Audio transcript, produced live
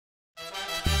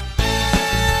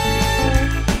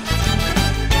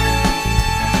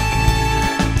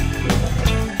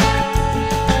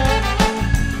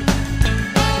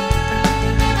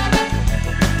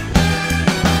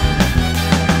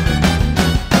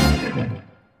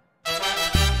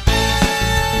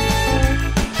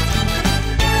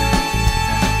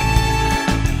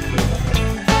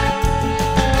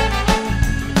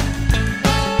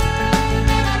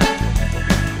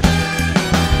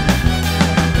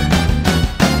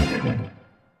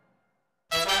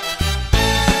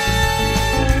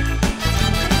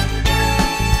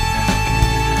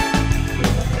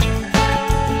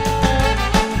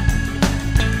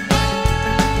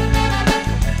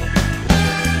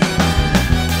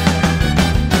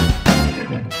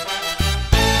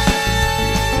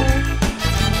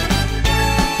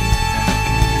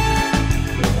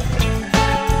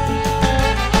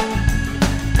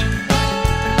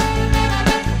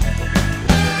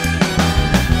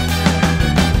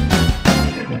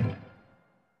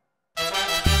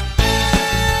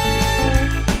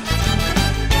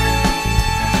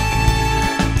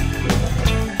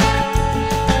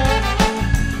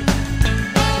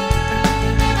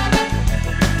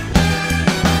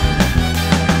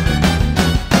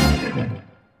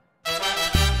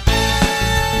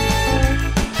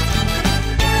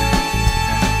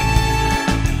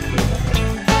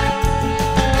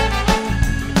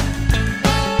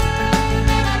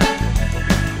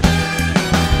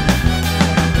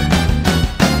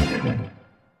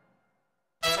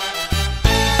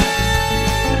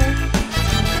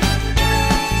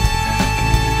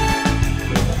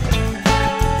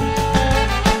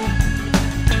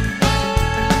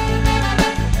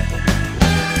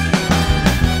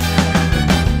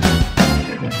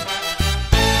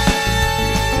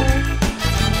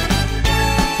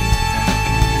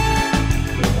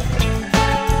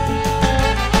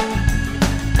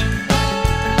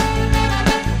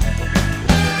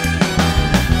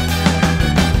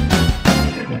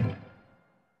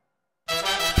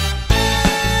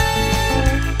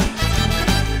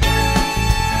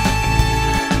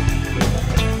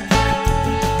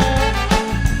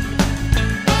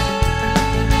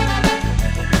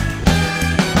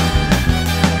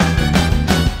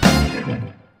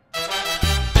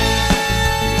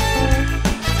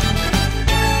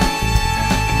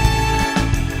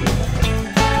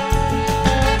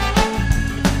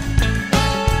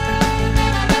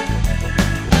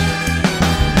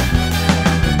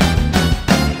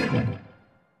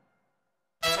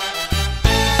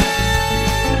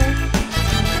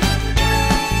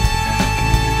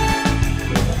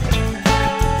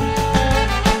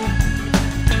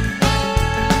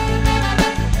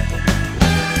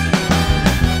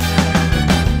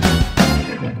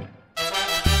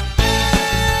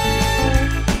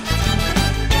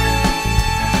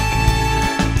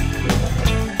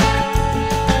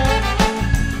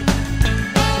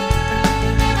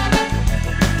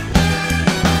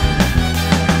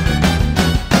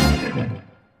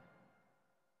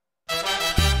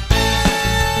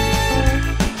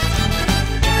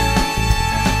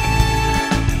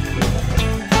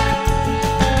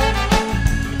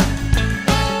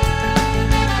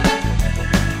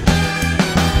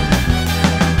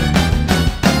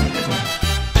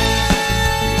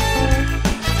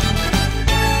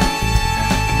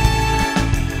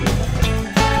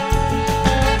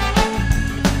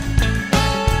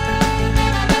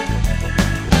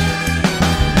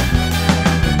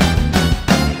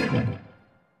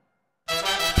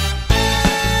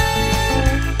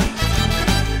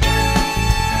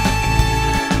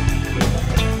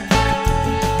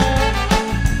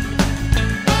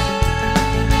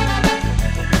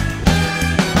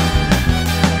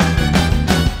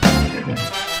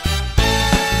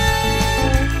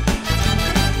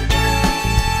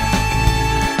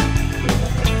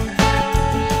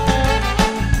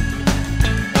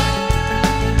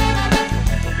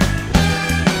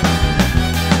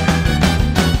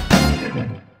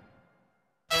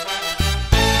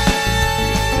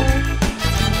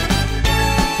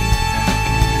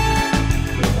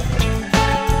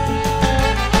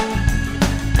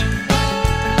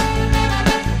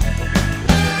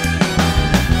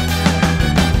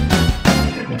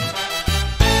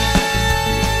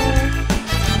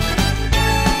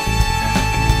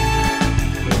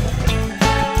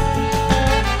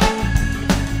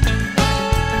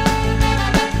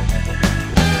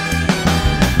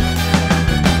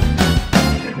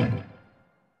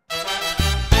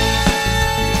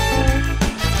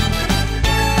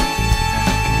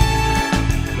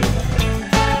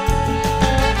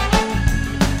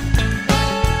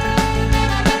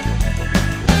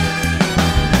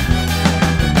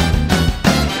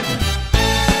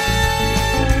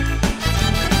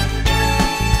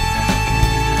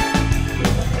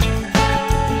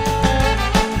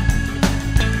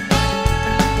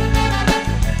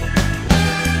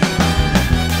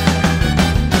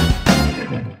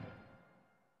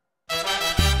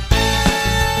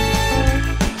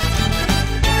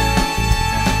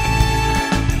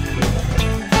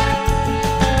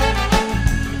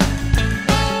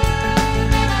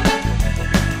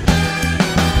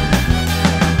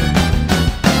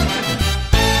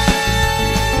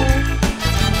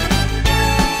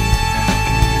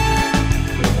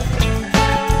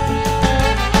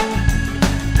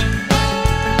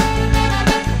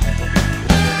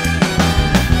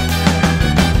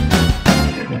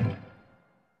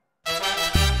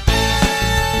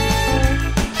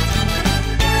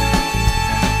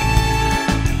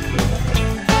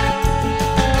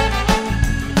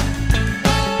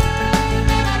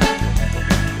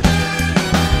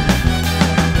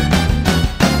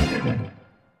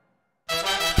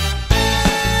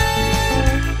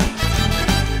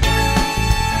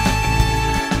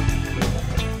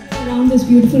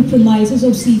beautiful premises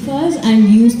of CFAS and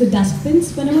use the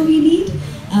dustbins whenever we need.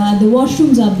 The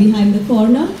washrooms are behind the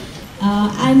corner.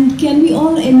 And can we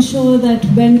all ensure that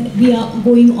when we are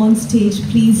going on stage,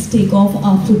 please take off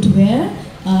our footwear.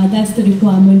 That's the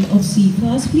requirement of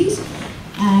CFAS, please.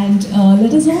 And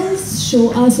let us all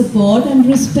show our support and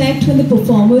respect when the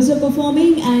performers are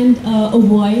performing, and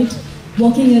avoid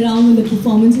walking around when the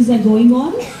performances are going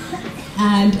on.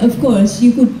 And of course,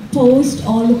 you could post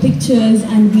all the pictures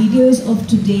and videos of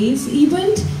today's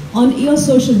event on your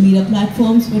social media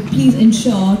platforms, but please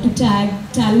ensure to tag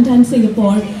Talent and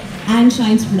Singapore and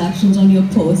Shines Productions on your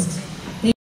posts.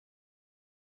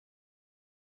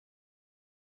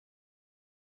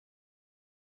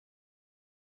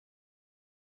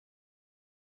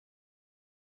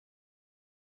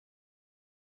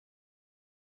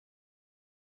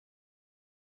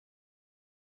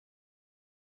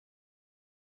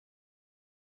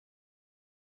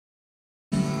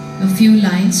 A few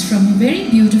lines from a very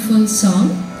beautiful song.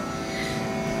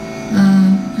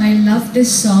 I love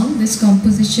this song, this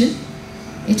composition.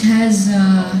 It has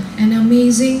an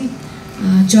amazing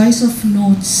choice of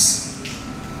notes.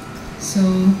 So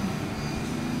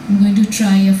I'm going to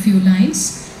try a few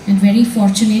lines, and very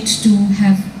fortunate to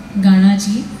have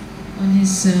Ganaji on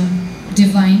his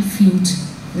divine flute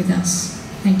with us.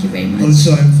 Thank you very much.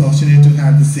 Also, I'm fortunate to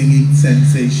have the singing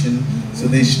sensation,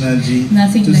 Sudeshna ji, to like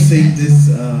sing that. this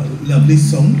lovely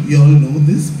song. You all know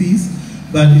this piece,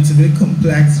 but it's a very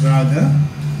complex raga.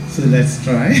 So let's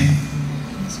try.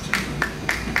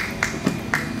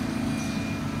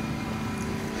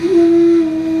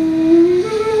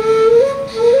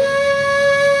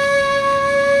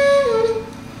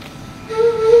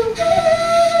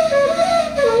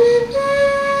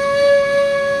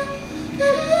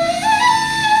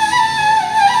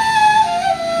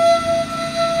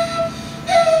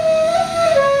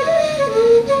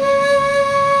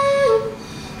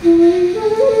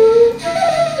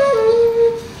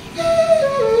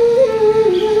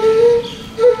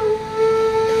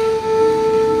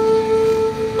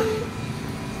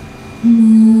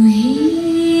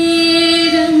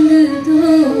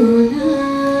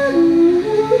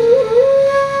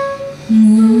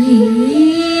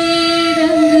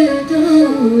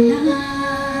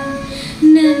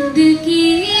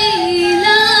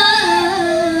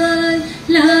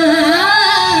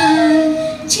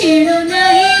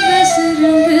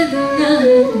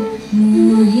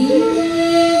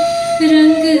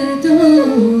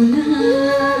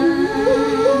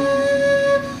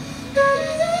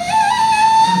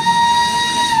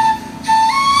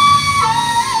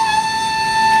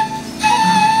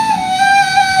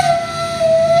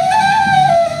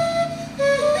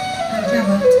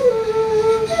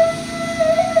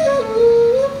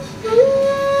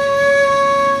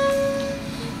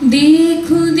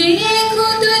 देखो देखो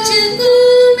तुझको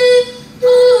मैं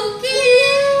होके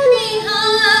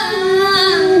निहार,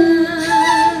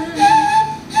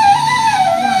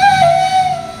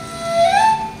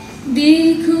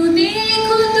 देखो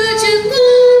देखो तुझको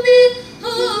मैं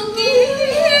होके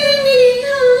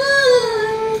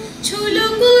निहार, छूलो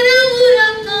पूरा पूरा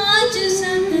कांच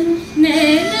सन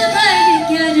नैन भर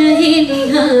क्या रहे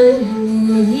निहार,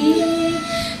 मोहे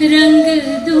रंग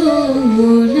दो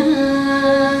ना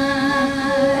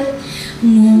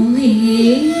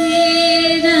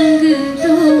रंग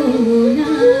दो ना।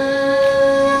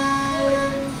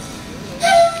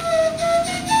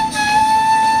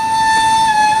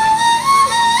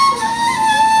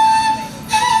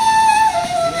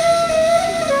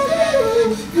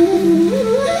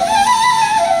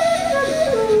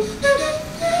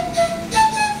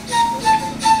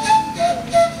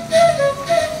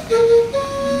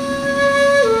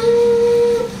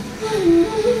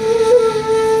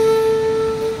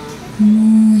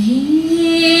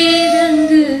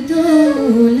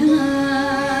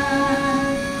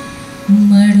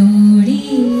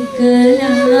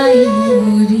 कलाई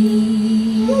मोरी,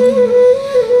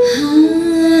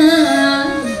 हाँ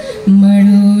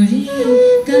मड़ोरी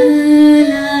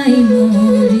कलाई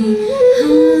मोरी,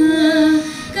 हाँ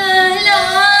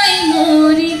कलाई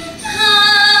मोरी,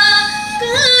 हाँ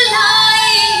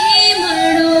कलाई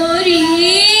मड़ोरी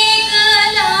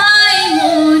कलाई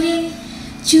मोरी,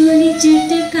 चोरी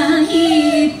चटकाई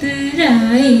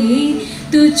इतराई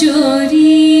तो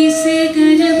चोरी से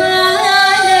गरबा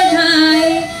लगाए,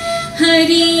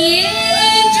 हरिये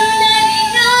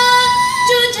चुनरिया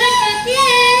जो झटके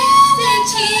से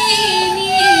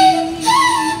छीनी,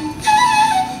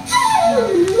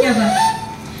 क्या बात,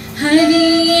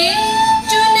 हरिये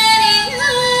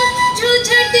चुनरिया जो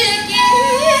झटके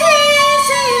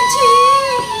से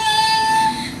छीनी,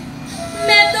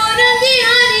 मैं तो रंगी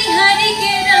हरी हरी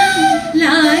के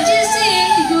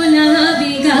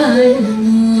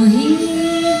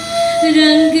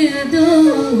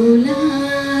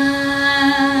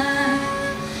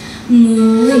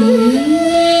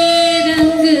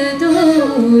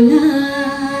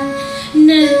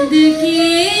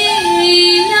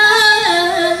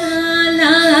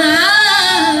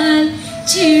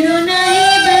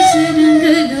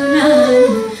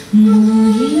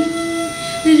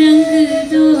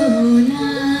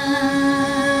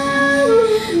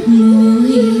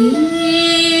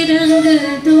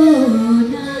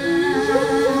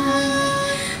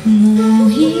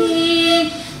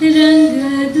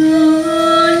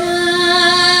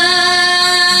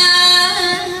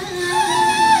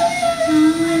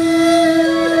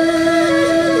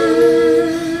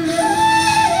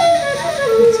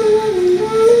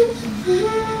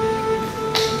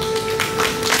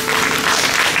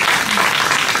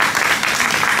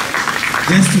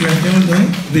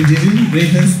We didn't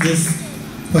rehearse this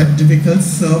quite difficult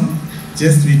song.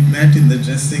 Just we met in the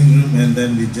dressing room and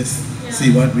then we just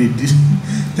see what we did.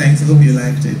 Thanks, hope you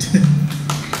liked it.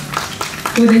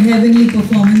 For the heavenly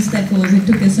performance that was, it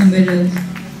took us somewhere else.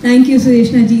 Thank you,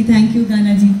 Sureshna ji. Thank you,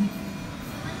 Gana ji.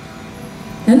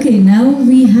 Okay, now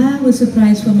we have a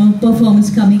surprise from our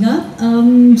performance coming up.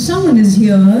 Someone is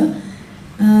here,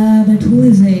 but who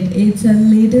is it? It's a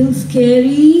little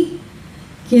scary.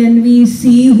 Can we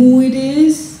see who it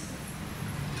is?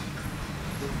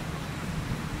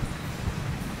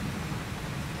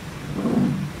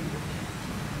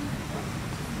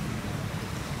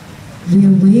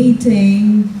 We're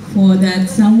waiting for that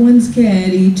someone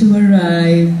scary to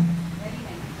arrive.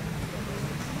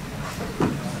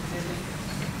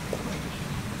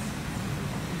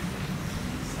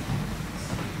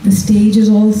 The stage is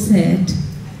all set.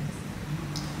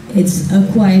 It's a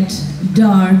quite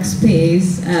dark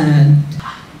space and...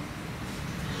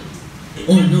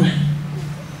 Oh no.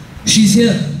 She's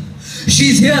here.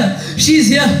 She's here. She's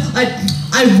here.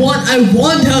 I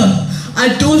want her. I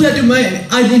told her to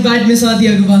I'd invite Miss Aarti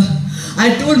Agarwal.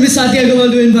 I told Miss Aarti Agarwal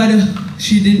to invite her.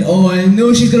 She didn't. Oh, I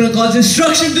know she's gonna cause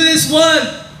destruction to this world.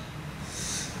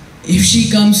 If she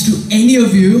comes to any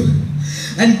of you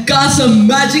and casts a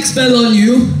magic spell on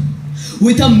you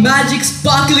with a magic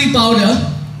sparkly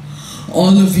powder,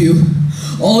 all of you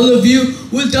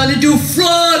will turn into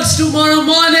frogs tomorrow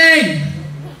morning.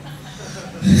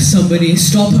 Somebody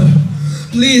stop her.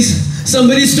 Please,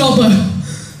 somebody stop her.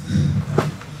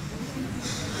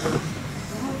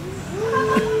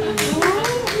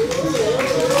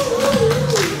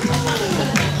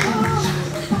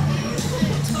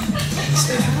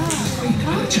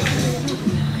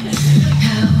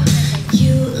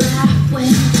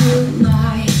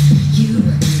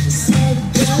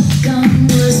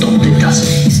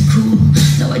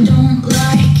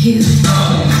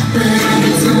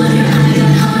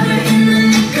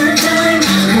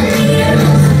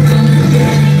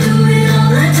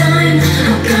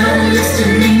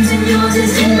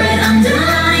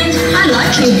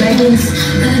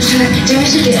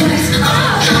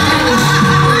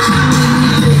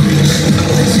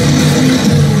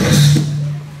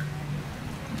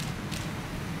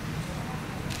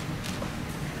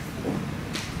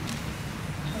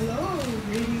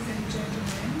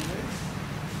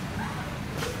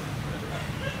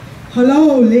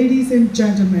 Hello, ladies and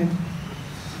gentlemen.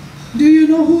 Do you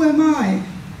know who am I?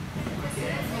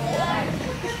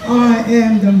 I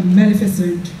am the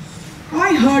Maleficent.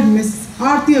 I heard Miss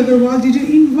Aarti Agarwal did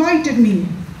invited me.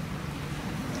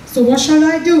 So what shall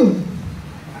I do?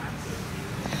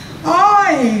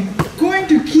 I am going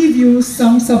to give you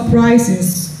some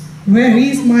surprises. Where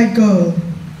is my girl?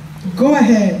 Go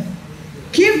ahead,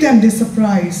 give them the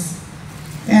surprise,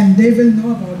 and they will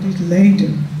know about it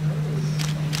later.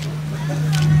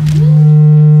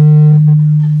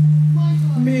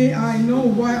 May I know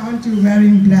why aren't you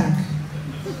wearing black?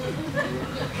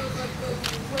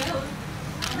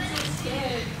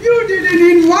 You didn't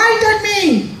invite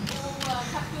me!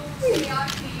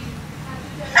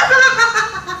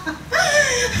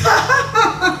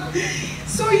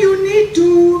 So you need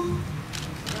to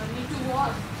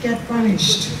get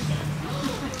punished.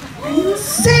 And you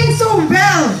sang so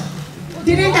well!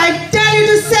 Didn't I tell you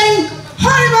to sing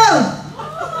horrible?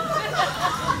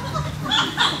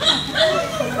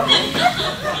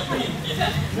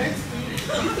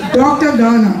 Dr.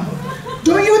 Gana,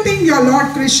 do you think you're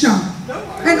Lord Krishna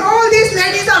and all these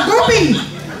ladies are Gopi?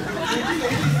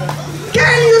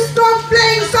 Can you stop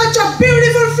playing such a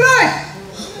beautiful flute?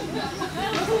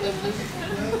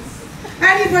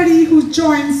 Anybody who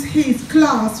joins his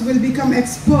class will become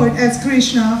expert as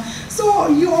Krishna, so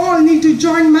you all need to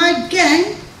join my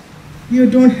gang. You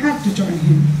don't have to join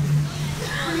him.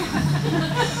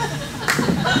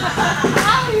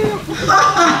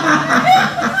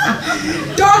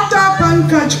 Dr.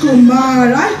 Pankaj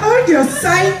Kumar, I heard you're a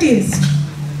scientist.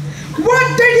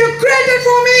 What did you create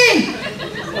for me?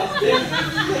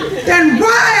 Then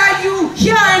why are you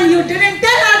here and you didn't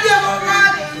tell Aarti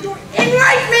Agarwal to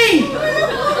invite me?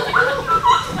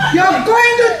 You're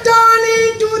going to turn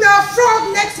into the frog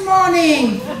next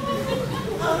morning.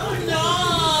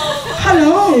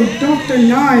 Hello, Dr.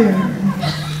 Nair.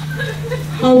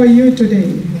 How are you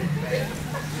today?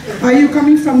 Are you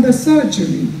coming from the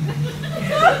surgery?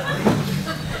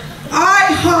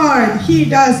 I heard he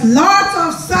does lots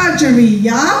of surgery,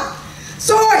 yeah?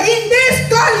 So in this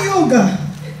Kali Yuga,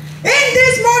 in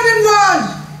this modern world,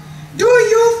 do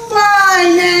you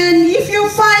find, and if you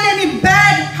find any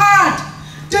bad heart,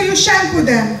 do you shampoo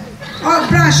them or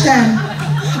brush them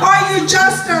or you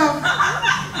just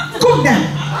cook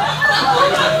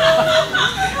them?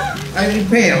 I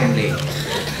repair only.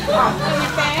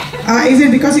 Is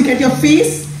it because you get your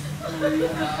fees?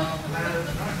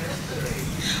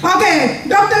 Okay,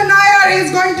 Dr. Nair is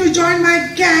going to join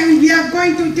my gang. We are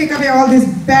going to take away all this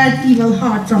bad, evil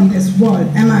heart from this world.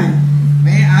 Am I?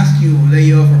 May I ask you whether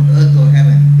you're from earth or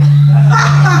heaven?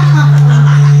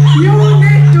 You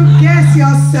need to guess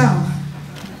yourself.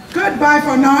 Goodbye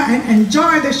for now and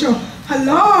enjoy the show.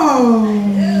 Hello,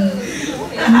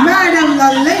 Madam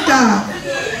Lalita.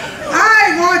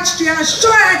 I watched your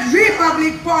show at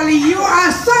Republic Poly. You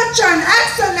are such an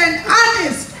excellent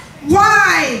artist.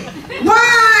 Why?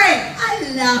 Why? I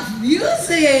love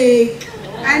music.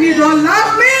 And you don't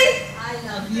love me? I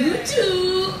love you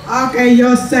too. Okay,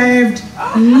 you're saved.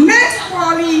 Next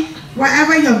Poly,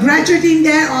 wherever you're graduating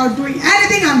there or doing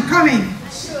anything, I'm coming.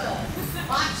 Sure.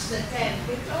 Watch the 10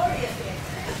 Victoria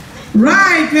Theatre.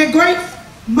 Right, we're going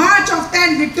March of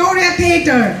 10 Victoria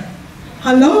Theatre.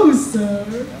 Hello, sir.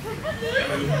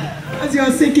 How's your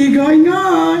sickie going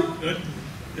on? Good.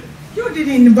 You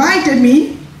didn't invite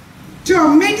me to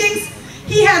your meetings.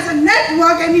 He has a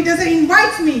network and he doesn't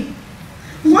invite me.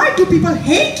 Why do people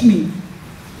hate me?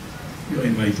 You're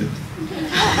invited.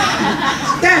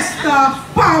 That's the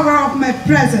power of my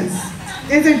presence,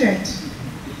 isn't it?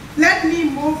 Let me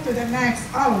move to the next.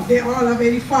 Oh, they all are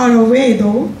very far away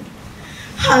though.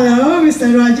 Hello,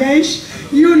 Mr.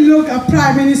 Rajesh. You look a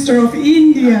Prime Minister of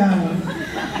India.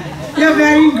 You're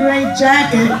wearing great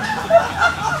jacket.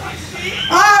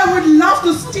 I would love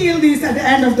to steal this at the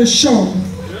end of the show.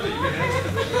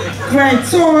 Great,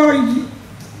 so,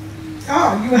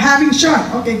 you're having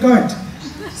shot. Okay, good.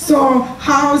 So,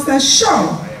 how's the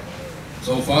show?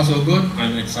 So far so good.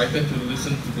 I'm excited to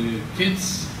listen to the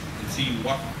kids and see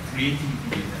what creativity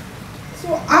they have.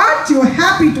 So, aren't you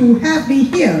happy to have me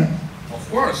here? Of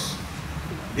course,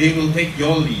 they will take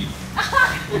your lead.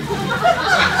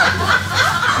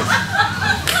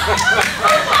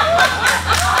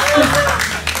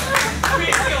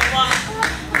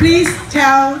 Please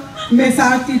tell Miss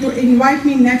Aarti to invite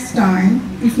me next time.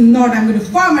 If not, I'm going to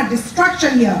form a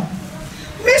destruction here.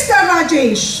 Mr.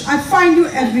 Rajesh, I find you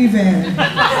everywhere.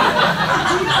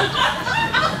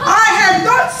 I have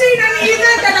not seen an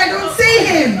event that I don't see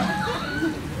him.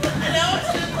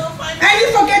 And you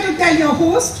forget to tell your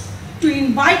host to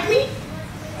invite me?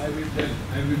 I will tell.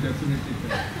 I will definitely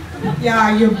tell.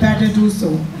 Yeah, you better do so.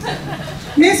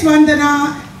 Miss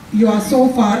Vandana, you are so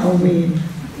far away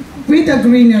with the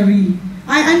greenery.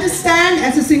 I understand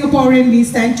as a Singaporean we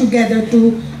stand together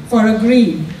for a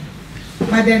green,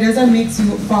 but that doesn't make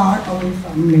you far away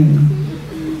from me.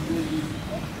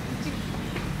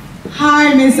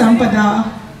 Hi, Miss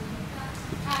Sampada.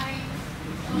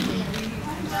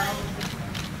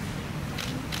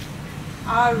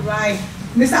 All right.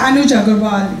 Mr. Anuj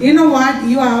Agarwal, you know what?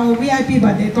 You are a VIP,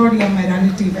 but they thought you are my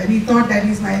relative. And he thought that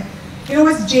he's my, you know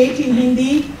what's Jait in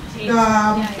Hindi? The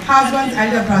husband's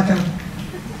elder brother.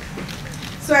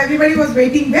 So everybody was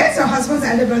waiting. Where's your husband's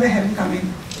elder brother? Haven't come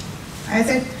in. I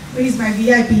said, well, he's my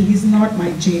VIP. He's not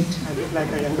my Jait. I look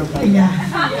like a younger brother.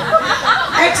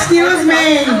 Yeah. Excuse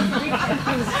me.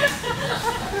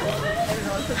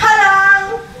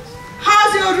 Hello.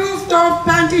 How's your rooftop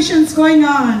plantations going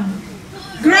on?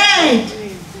 Great.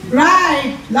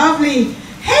 Right. Lovely.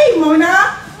 Hey,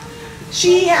 Mona.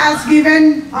 She has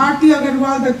given Aarti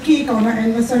Agarwal the cake on her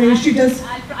anniversary. She does.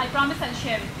 I promise I'll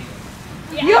share with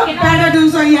you. You better do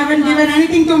so. You haven't given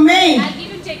anything to me. I'll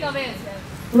even take away as well.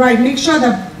 Right. Make sure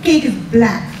the cake is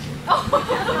black.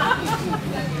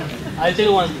 I'll tell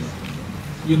you one thing.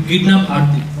 You kidnap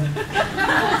Aarti.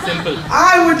 Simple.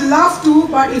 I would love to,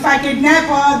 but if I kidnap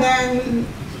her, then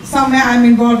somewhere I'm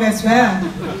involved as well.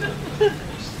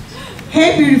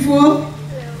 Hey, beautiful.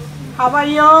 How are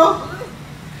you?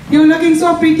 You're looking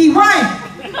so pretty. Why?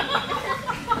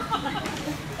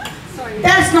 Sorry.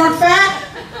 That's not fair.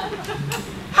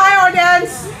 Hi,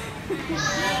 audience.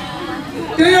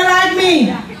 Do you like me?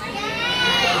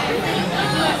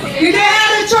 Did they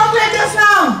have a chocolate just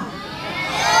now?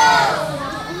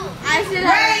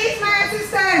 Where is my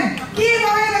assistant? Give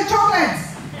away the chocolates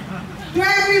to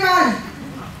everyone.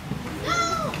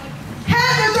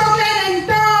 Have the chocolate and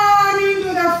turn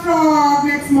into the frog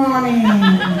next morning.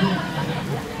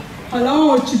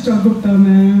 Hello, Chitragupta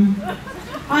ma'am.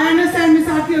 I understand Miss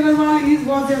Aarti Agarwal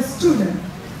was your student.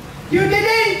 You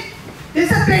didn't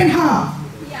discipline her.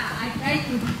 Yeah, I tried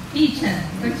to teach her,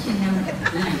 but she never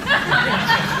listened.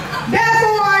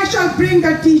 Therefore, I shall bring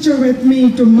the teacher with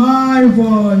me to my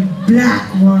world, black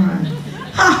one.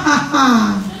 Ha ha ha.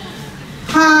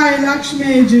 Hi,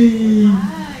 Lakshmiji.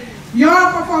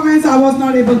 Your performance I was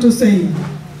not able to see.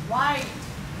 Why?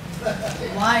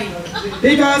 Why?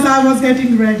 Because I was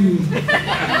getting ready.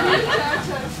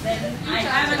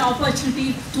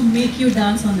 opportunity to make you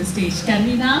dance on the stage. Can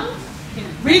we now?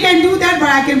 We can do that, but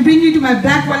I can bring you to my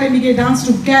black wall and we can dance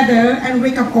together and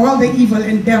wake up all the evil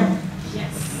and devil.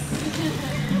 Yes.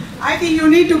 I think you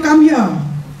need to come here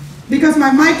because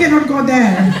my mic cannot go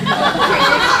there.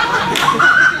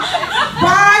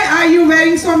 Why are you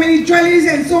wearing so many jewelries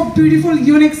and so beautiful,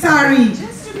 unique sari?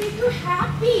 Just to make you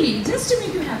happy. Just to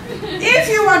make you happy. If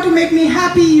you want to make me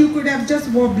happy, you could have just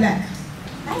wore black.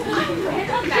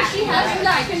 She has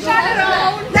black. Shut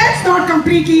around. That's not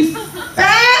completely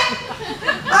fair.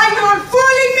 Are you all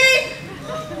fooling me?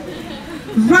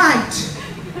 Right.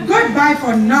 Goodbye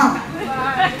for now.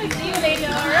 Bye. See you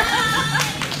later.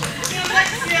 See you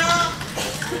next year.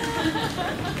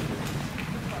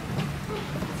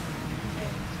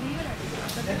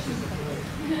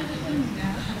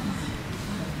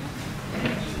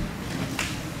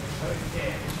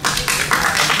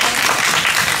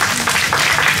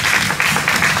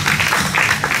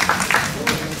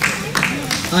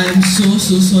 I am so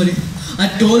sorry. I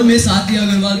told Miss Aarti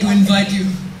Agarwal to invite you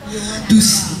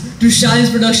to Shine's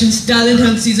Productions Talent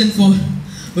Hunt Season 4,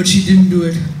 but she didn't do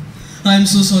it. I am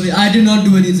so sorry. I did not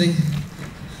do anything.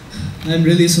 I am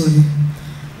really sorry.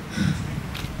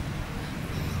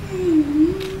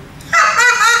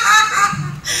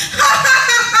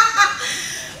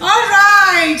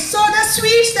 Alright, so the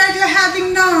sweets that you're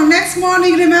having now, next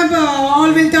morning, remember,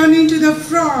 all will turn into the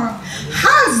frog.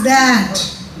 How's that?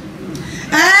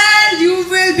 And you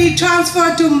will be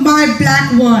transferred to my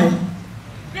black world.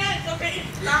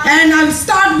 And I'll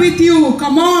start with you.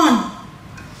 Come on.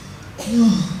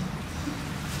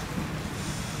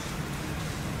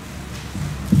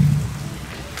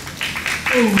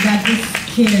 Oh, that was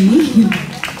scary.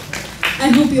 I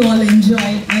hope you all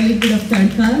enjoyed a little bit of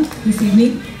Tadka this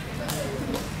evening.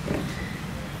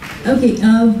 Okay,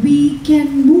 we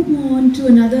can move on to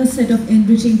another set of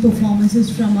enriching performances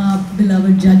from our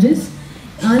beloved judges.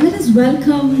 Let us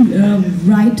welcome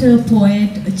writer,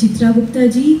 poet Chitra Gupta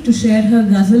ji to share her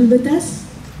ghazal with us.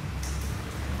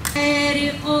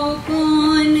 ओ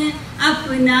कौन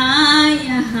अपना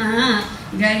यहाँ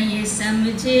गर ये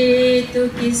समझे तो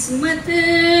किस्मत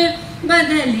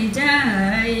बदल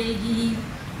जाएगी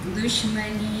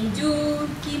दुश्मनी जो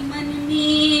कि मन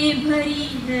में भरी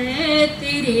है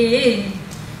तेरे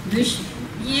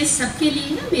ये सबके लिए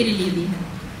ना मेरे लिए भी है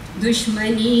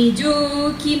दुश्मनी जो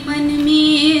कि मन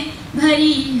में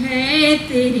भरी है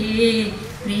तेरे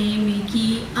प्रेम की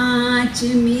आँच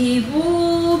में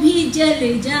वो भी जल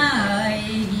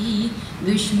जाएगी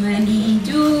दुश्मनी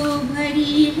जो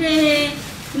भरी है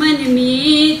मन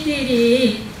में तेरे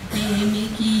प्रेम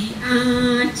की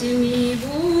आँच में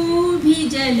वो भी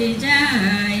जल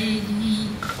जाएगी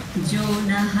जो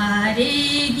न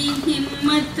हारेगी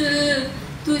हिम्मत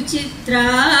तू चित्रा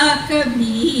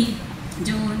कभी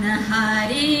जो न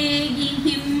हारेगी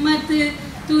हिम्मत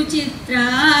तू चित्रा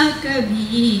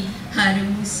कभी हर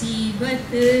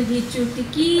मुसीबत भी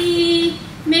चुटकी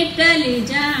में टल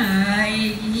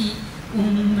जाएगी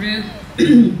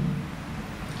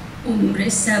उम्र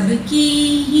सबकी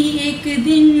ही एक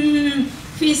दिन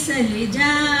फिसल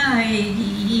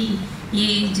जाएगी ये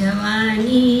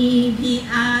जवानी भी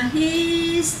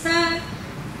आहिस्ता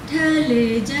ढल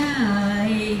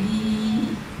जाएगी.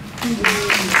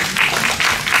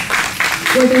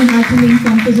 What a heartening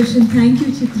composition. Thank you,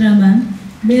 Chitra ma'am.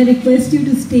 May I request you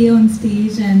to stay on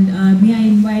stage and may I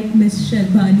invite Ms.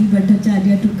 Sharbani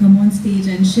Bhattacharya to come on stage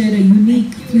and share a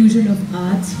unique fusion of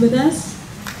arts with us.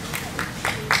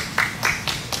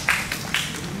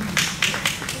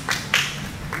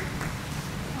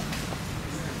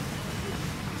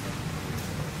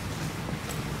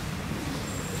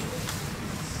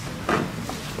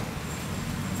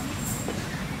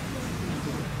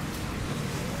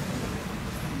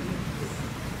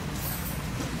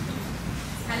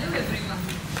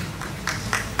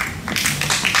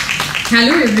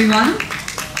 Hello everyone.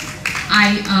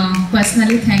 I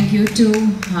personally thank you to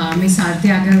Ms. Aarti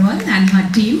Agarwal and her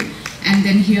team, and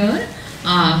then here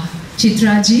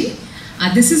Chitra ji.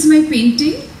 This is my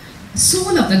painting,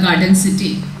 Soul of the Garden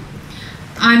City.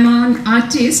 I'm an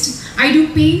artist. I do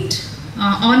paint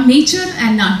on nature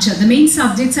and nurture. The main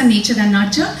subjects are nature and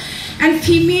nurture, and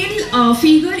female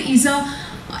figure is a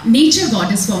nature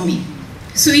goddess for me.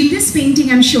 So in this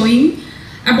painting I'm showing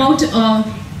about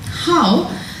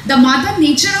how the mother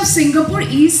nature of Singapore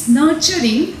is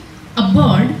nurturing a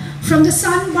bird from the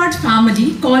sunbird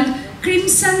family called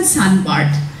crimson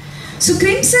sunbird. So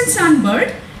crimson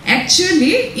sunbird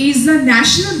actually is the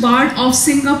national bird of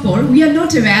Singapore we are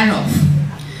not aware of.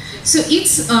 So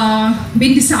it's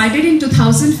been decided in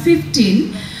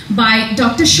 2015 by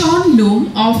Dr. Sean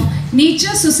Loom of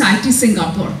Nature Society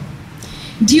Singapore.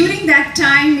 During that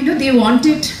time, they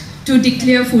wanted to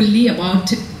declare fully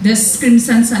about this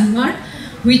Crimson Sunbird,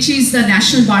 which is the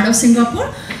national bird of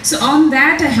Singapore. So on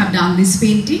that, I have done this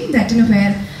painting that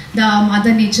where the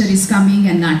Mother Nature is coming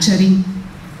and nurturing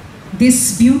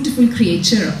this beautiful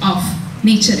creature of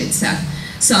nature itself.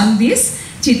 So on this,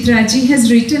 Chitraji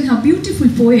has written a beautiful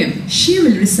poem. She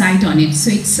will recite on it. So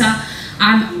it's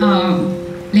I'm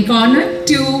like honored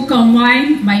to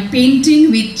combine my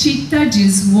painting with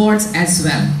Chitraji's words as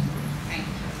well.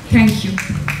 Thank you.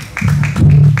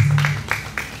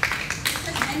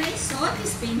 When I saw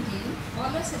this painting, all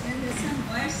of a sudden some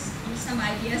words and some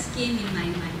ideas came in my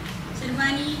mind.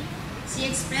 Sharvani, she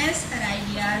expressed her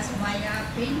ideas via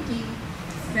painting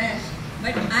fresh,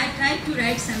 but I tried to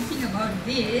write something about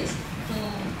this, so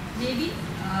maybe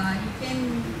you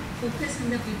can focus on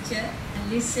the picture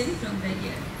and listen from the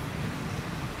ear.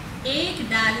 एक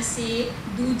डाल से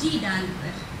दूजी डाल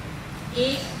पर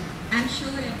एक I'm sure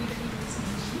everybody knows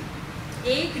me.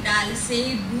 एक डाल से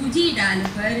दूजी डाल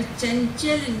पर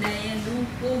चंचल नयनों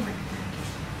को मटका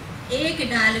एक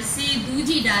डाल से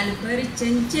दूजी डाल पर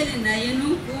चंचल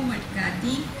नयनों को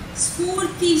मटकाती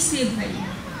स्फूर्ति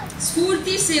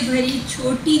से भरी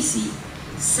छोटी सी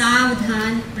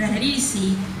सावधान प्रहरी सी।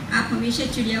 आप हमेशा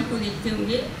चिड़िया को देखते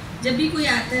होंगे, जब भी कोई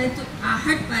आता है तो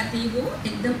आहट पाते ही वो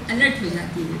एकदम अलर्ट हो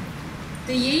जाती है,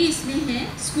 तो यही इसमें है।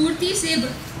 स्फूर्ति से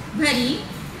भरी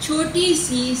छोटी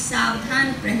सी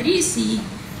सावधान प्रहरी सी,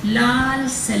 लाल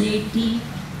सलेटी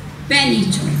पैनी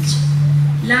चोंच,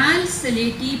 लाल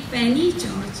सलेटी पैनी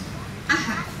चोंच,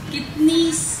 आहा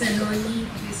कितनी सलोनी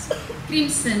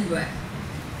क्रिम्सन बर्ड,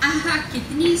 आहा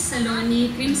कितनी सलोनी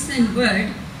क्रिम्सन बर्ड,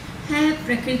 है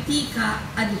प्रकृति का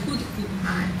अद्भुत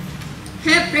उपहार,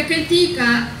 है प्रकृति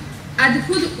का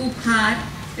अद्भुत उपहार,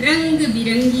 रंग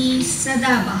बिरंगी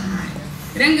सदाबहार,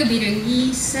 रंग बिरंगी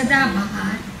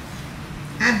सदाबहार।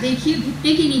 आप देखिए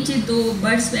घुटने के नीचे दो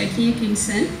बर्ड्स बैठी हैं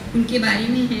क्रिम्सन, उनके बारे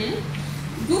में है।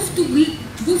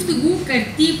 गुफ्तगू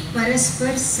करती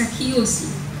परस्पर सखियों सी।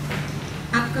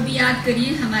 आप कभी याद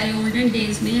करिए हमारे ओल्डन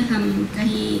डेज में हम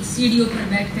कहीं सीढ़ियों पर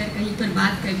बैठकर कहीं पर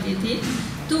बात करते थे,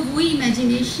 तो वो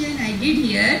इमेजिनेशन आई डिड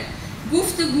हियर।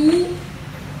 गुफ्तगू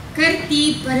करती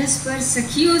परस्पर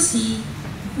सखियों सी,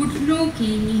 घुटनों के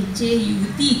नीचे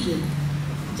युवती के,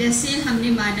 जैसे हमने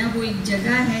माना वो एक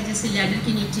जगह है जैसे लैडर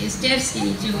के नीचे स्टेयर्स के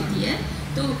नीचे होती है,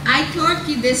 तो आई थॉट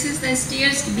कि this is the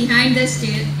stairs, behind the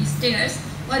stairs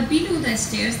और below the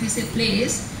stairs this a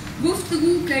place.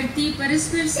 गुफ्तगू करती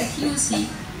परस्पर सखियों सी,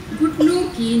 घुटनों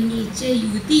के नीचे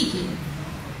युवती के,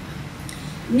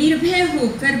 निर्भय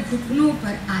होकर घुटनों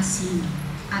पर आसीन।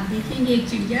 आप देखेंगे एक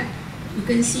चिड़िया, यू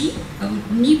कैन सी, अब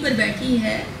नी पर बैठी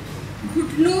है,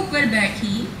 घुटनों पर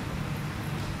बैठी,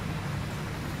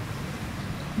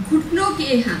 घुटनों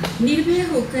के, हाँ, निर्भय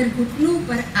होकर घुटनों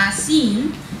पर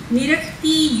आसीन,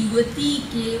 निरखती युवती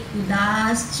के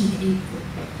उदास चेहरे को,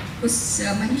 उस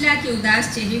महिला के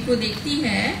उदास चेहरे को देखती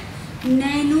है।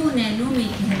 नैनो नैनो में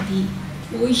कहती,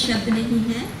 कोई शब्द नहीं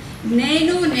है,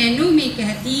 नैनो नैनो में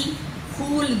कहती,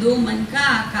 खोल दो मन का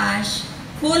आकाश,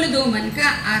 खोल दो मन का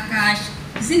आकाश,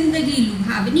 जिंदगी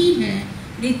लुभावनी है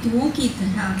ऋतुओं की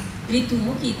तरह,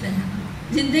 ऋतुओं की तरह,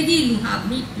 जिंदगी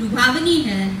लुभावनी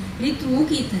है ऋतुओं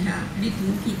की तरह,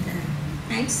 ऋतुओं की तरह।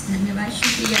 थैंक्स, धन्यवाद,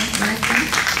 शुक्रिया।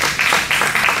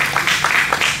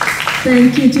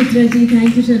 Thank you, Chitra ji.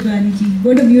 Thank you, Sharvani ji.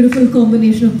 What a beautiful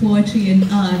combination of poetry and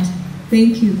art.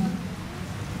 Thank you.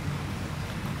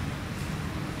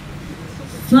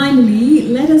 Finally,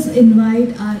 let us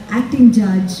invite our acting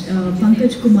judge,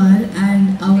 Pankaj Kumar,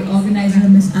 and our organizer,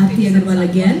 Ms. Aarti Agarwal,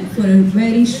 again for a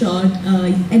very short,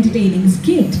 entertaining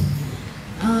skit.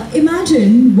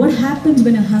 Imagine what happens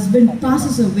when a husband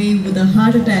passes away with a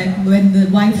heart attack when the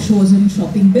wife shows him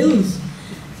shopping bills.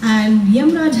 And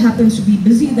Yamraj happens to be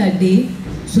busy that day,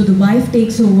 so the wife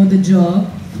takes over the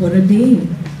job for a day.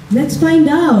 Let's find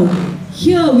out.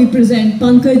 Here we present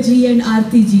Pankaj ji and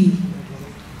Aarti ji.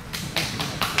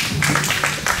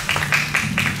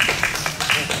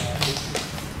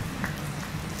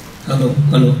 Hello,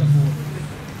 hello.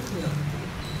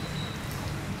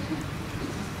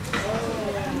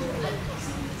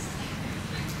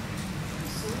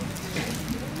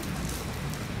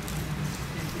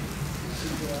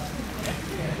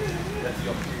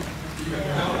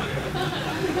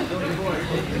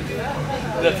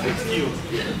 That's excuse.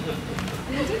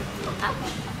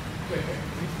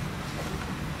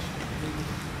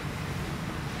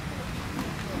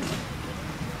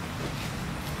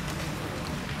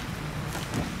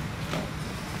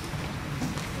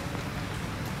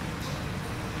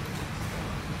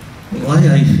 Why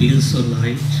I feel so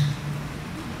light,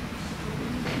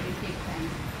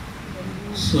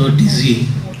 so dizzy,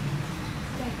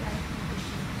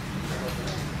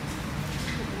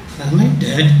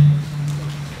 dead?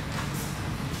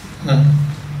 Huh?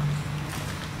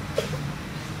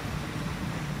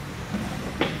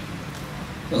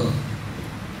 Oh,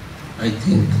 I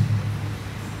think.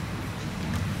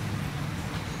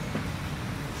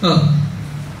 Oh,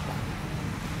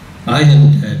 I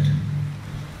am dead.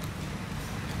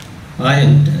 I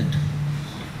am dead.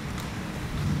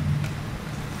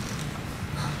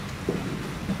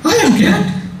 I am dead.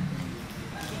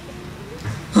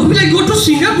 How will I go to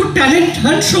Singapore talent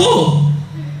hunt show?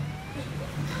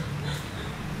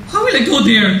 How will I go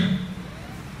there?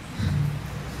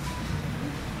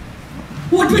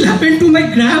 What will happen to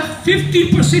my Grab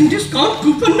 50% discount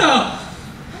coupon now?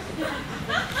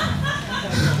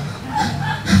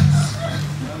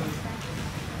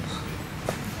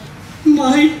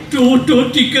 My Toto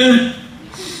ticket.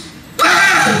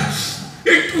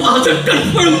 It was a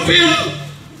confirmed bill.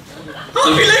 How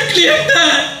will I claim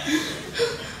that?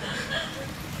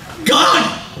 God,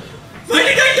 why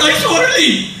did I die so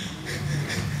early?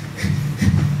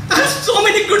 I have so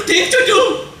many good things to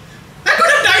do. I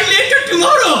could have died later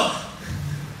tomorrow.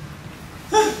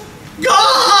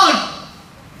 God,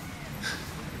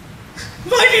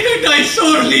 why did I die so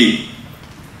early?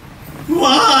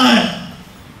 Why?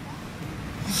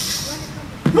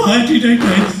 Why did I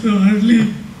die so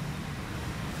early?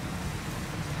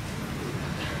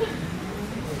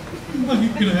 My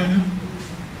Grab.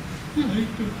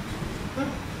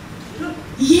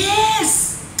 Yes!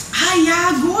 I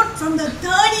got from the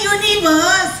third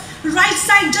universe. Right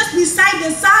side just beside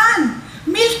the sun.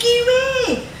 Milky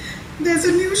Way. There's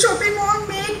a new shopping mall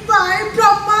made by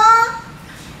Brahma.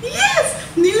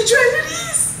 Yes! New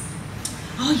jewelries.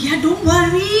 Oh yeah, don't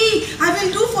worry. I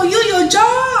will do for you your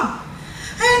job.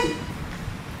 And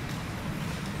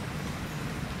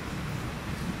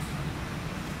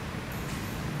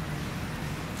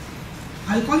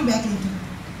I'll call you back later.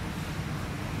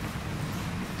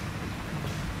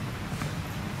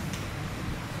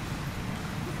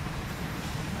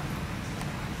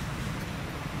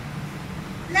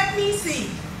 Let me see.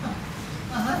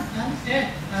 I'm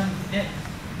dead. I'm dead.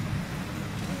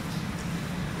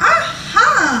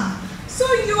 Aha! So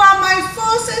you are my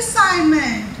first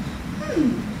assignment.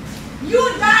 You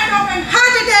died of a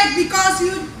heart attack because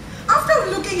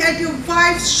after looking at your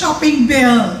wife's shopping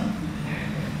bill.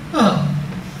 Oh.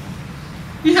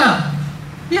 Yeah.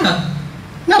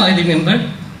 Now I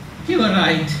remember. You were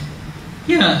right.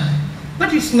 Yeah.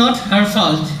 But it's not her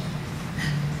fault.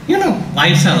 You know,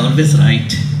 wives are always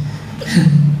right.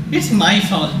 It's my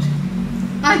fault.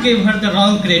 I gave her the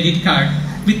wrong credit card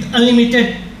with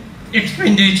unlimited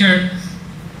expenditure.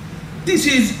 This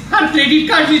is her credit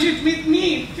card visit with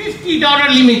me, $50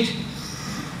 limit.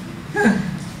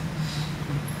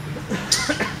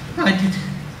 I did.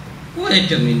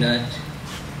 Wait a minute.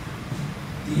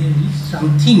 There is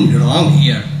something wrong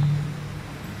here.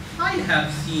 I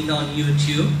have seen on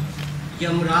YouTube,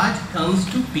 Yamraj comes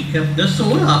to pick up the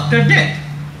soul after death.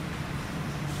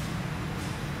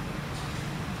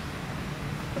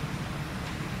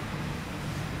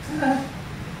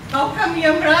 How come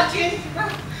Yamraj is?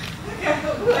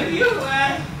 Who are you?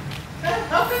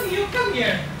 How come you come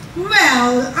here?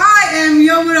 Well, I am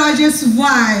Yamaraj's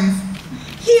wife.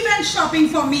 He went shopping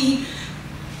for me.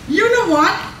 You know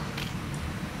what?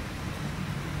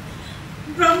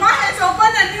 Brahma has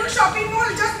opened a new shopping mall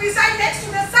just beside next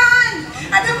to the sun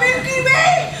at the Milky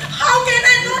Way. How can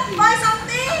I not buy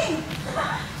something?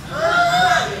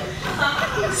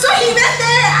 So he went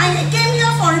there and he came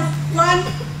here for one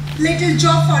little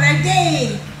job for a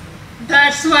day.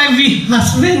 That's why we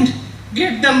husbands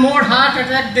get the more heart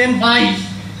attack than wives.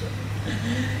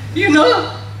 You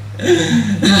know,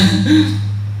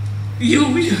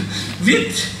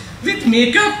 with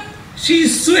makeup, she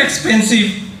is so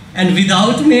expensive, and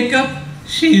without makeup,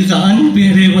 she is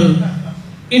unbearable.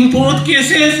 In both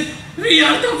cases, we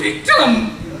are the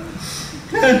victim.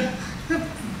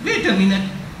 Wait a minute,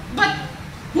 but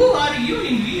who are you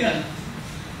in real?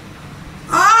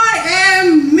 I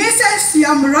am Mrs.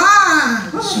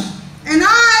 Yamraj, and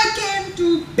I came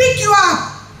to pick you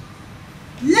up.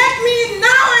 Let me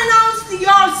now announce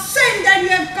your sin that you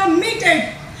have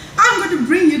committed. I'm going to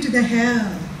bring you to the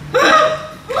hell.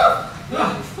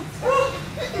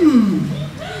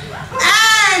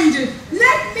 And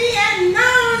let me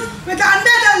announce with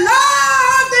under the law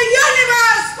of the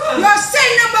universe, your sin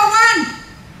number one.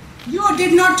 You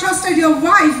did not trust your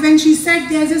wife when she said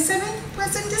there's a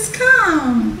 7%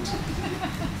 discount.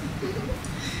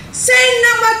 Sin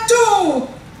number two,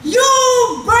 you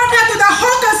brought her to the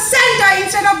hawker center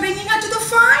instead of bringing her to the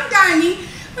fine dining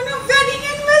on a wedding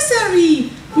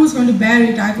anniversary. Who's going to bear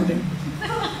it? I couldn't.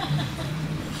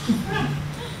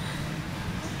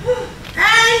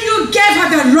 gave her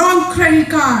the wrong credit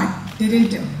card,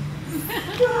 didn't you?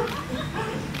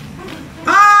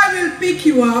 I will pick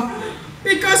you up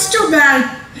because too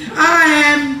bad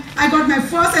I got my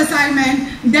first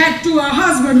assignment, that to a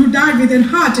husband who died with a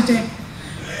heart attack.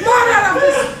 Moral of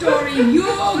the story, you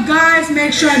guys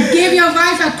make sure give your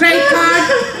wife a credit card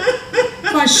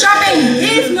for shopping.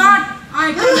 If not,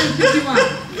 I come and pick you up.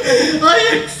 I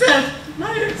accept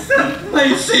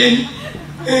my sin.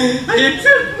 I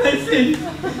accept my sin.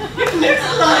 In next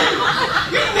life,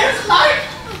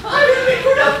 I will be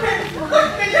good of men.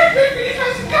 But let me finish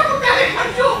my cup of talent for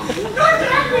you. Don't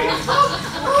drag me.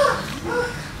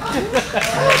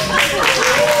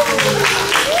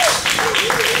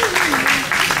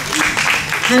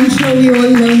 I'm sure we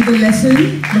all learned the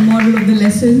lesson, the moral of the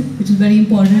lesson, which is very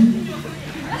important.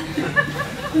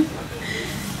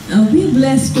 We are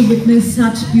blessed to witness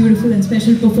such beautiful and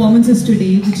special performances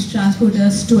today, which transport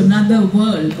us to another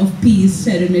world of peace,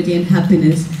 serenity and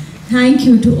happiness. Thank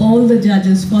you to all the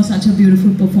judges for such a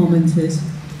beautiful performances.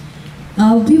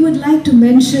 We would like to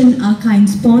mention our kind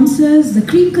sponsors, The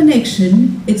Cream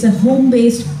Connection. It's a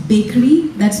home-based bakery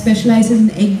that specializes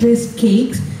in egg-based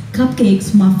cakes,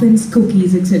 cupcakes, muffins,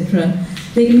 cookies, etc.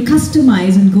 They can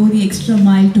customize and go the extra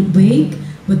mile to bake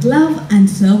with love and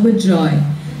serve with joy,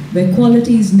 where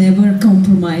quality is never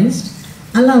compromised.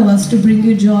 Allow us to bring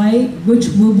you joy, which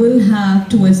we will have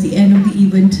towards the end of the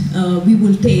event. We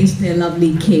will taste their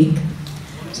lovely cake.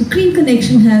 So Cream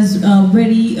Connection has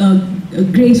very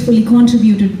gracefully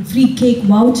contributed free cake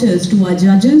vouchers to our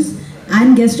judges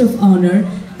and guest of honor,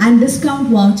 and discount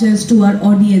vouchers to our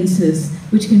audiences,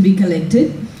 which can be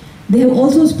collected. They have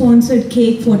also sponsored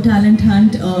Cake for Talent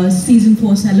Hunt Season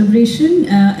 4 celebration.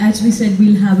 As we said,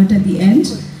 we'll have it at the end.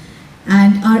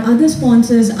 And our other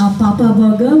sponsors are Papa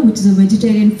Burger, which is a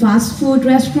vegetarian fast food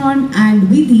restaurant, and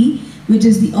Vidhi, which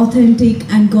is the authentic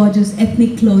and gorgeous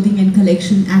ethnic clothing and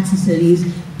collection accessories.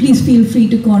 Please feel free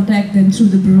to contact them through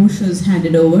the brochures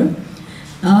handed over.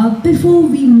 Before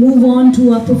we move on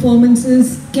to our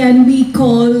performances, can we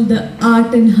call the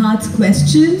Art and Hearts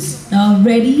questions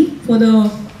ready for the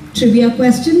trivia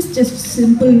questions? Just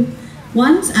simple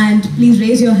ones, and please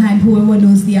raise your hand whoever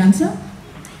knows the answer.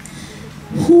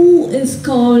 Who is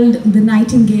called the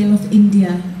Nightingale of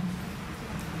India?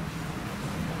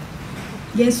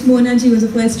 Yes, Mona ji was the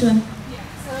first one.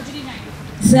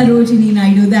 Sarojini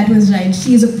Naidu, that was right.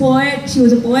 She is a poet. She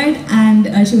was a poet, and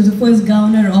she was the first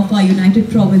governor of our United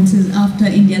Provinces after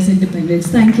India's independence.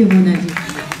 Thank you, Mona ji.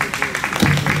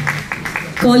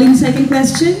 Calling second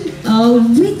question.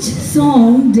 Which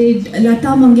song did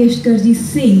Lata Mangeshkar ji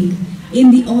sing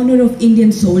in the honor of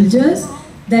Indian soldiers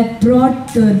that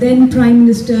brought the then Prime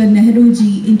Minister Nehru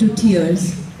ji into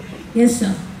tears? Yes,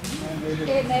 sir.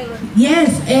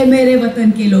 Yes, "Ae Mere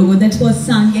Watan Ke Logo." That was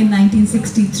sung in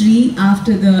 1963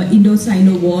 after the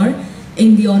Indo-Sino War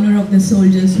in the honor of the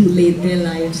soldiers who laid their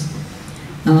lives.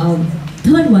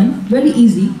 Third one, very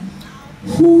easy.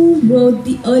 Who wrote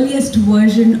the earliest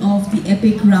version of the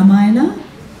epic Ramayana?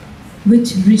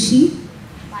 Which Rishi?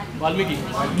 Valmiki.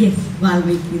 Yes,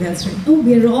 Valmiki, that's right. Oh,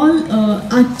 we're all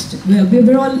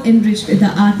we're all enriched with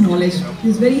our art knowledge.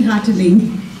 It's very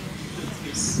heartening.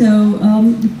 So,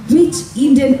 which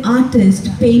Indian artist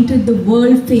painted the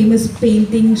world-famous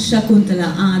painting Shakuntala?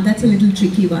 That's a little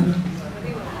tricky one.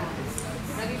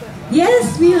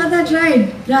 Yes, we had that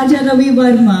right. Raja Ravi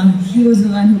Verma, he was the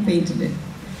one who painted it.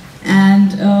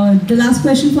 And the last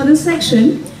question for this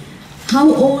section, how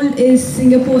old is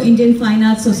Singapore Indian Fine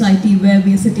Arts Society where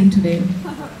we are sitting today?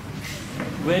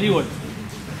 Very old.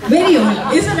 Very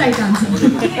old is the right answer.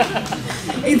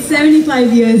 It's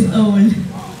 75 years old.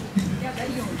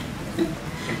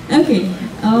 Okay,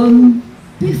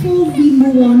 before we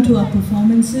move on to our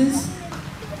performances,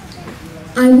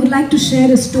 I would like to share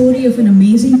a story of an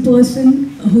amazing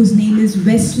person whose name is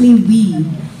Wesley Wee.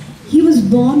 He was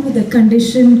born with a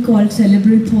condition called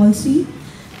cerebral palsy,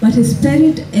 but his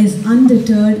spirit is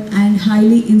undeterred and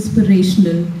highly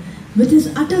inspirational. With his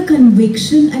utter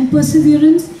conviction and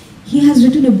perseverance, he has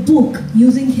written a book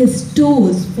using his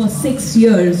toes for 6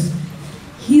 years.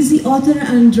 He's the author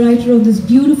and writer of this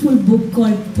beautiful book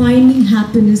called Finding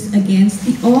Happiness Against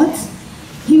the Odds.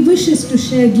 He wishes to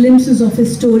share glimpses of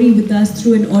his story with us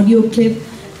through an audio clip.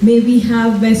 May we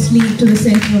have Wesley to the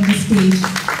center of the stage.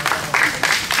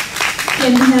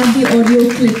 Can we have the audio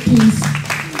clip, please?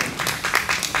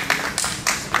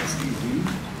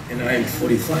 And I am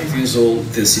 45 years old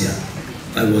this year.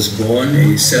 I was born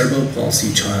a cerebral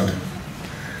palsy child.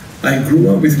 I grew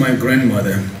up with my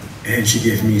grandmother, and she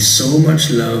gave me so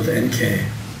much love and care.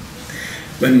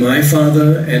 When my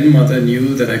father and mother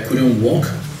knew that I couldn't walk,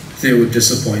 they were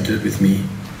disappointed with me.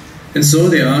 And so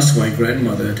they asked my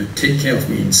grandmother to take care of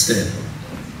me instead.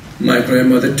 My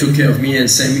grandmother took care of me and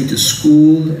sent me to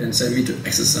school and sent me to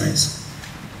exercise.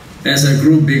 As I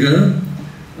grew bigger,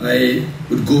 I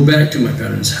would go back to my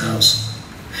parents' house.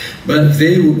 But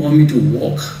they would want me to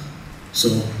walk, so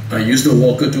I used the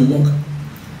walker to walk.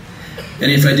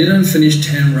 And if I didn't finish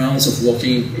 10 rounds of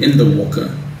walking in the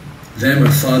walker, then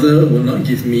my father would not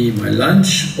give me my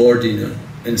lunch or dinner,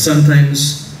 and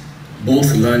sometimes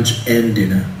both lunch and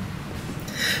dinner.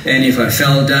 And if I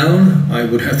fell down, I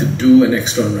would have to do an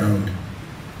extra round.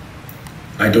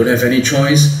 I don't have any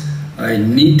choice. I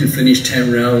need to finish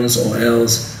 10 rounds or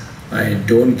else I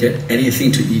don't get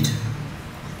anything to eat.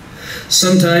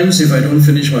 Sometimes if I don't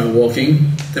finish my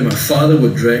walking, then my father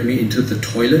would drag me into the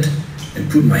toilet and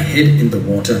put my head in the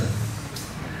water.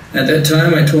 At that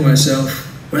time I told myself,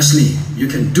 Wesley, you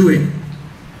can do it.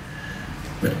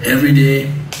 But every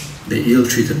day they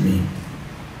ill-treated me.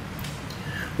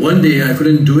 One day I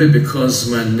couldn't do it because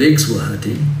my legs were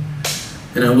hurting,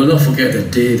 and I will not forget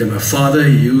that day that my father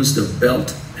used the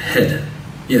belt head,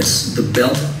 yes, the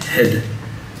belt head,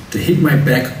 to hit my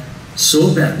back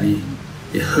so badly,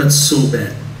 it hurt so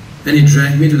bad. Then he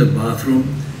dragged me to the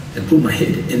bathroom and put my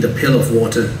head in the pail of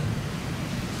water.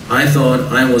 I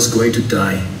thought I was going to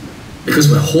die because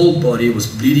my whole body was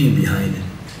bleeding behind.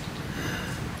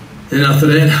 And after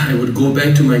that, I would go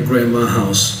back to my grandma's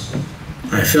house.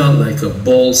 I felt like a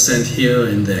ball sent here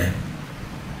and there.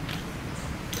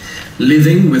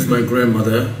 Living with my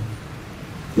grandmother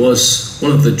was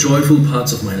one of the joyful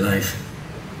parts of my life.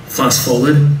 Fast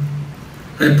forward,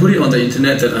 I put it on the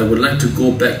internet that I would like to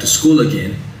go back to school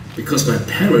again because my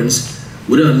parents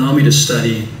wouldn't allow me to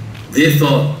study. They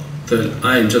thought that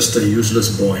I am just a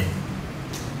useless boy.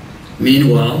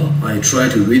 Meanwhile, I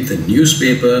tried to read the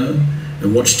newspaper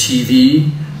and watch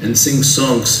TV and sing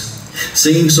songs.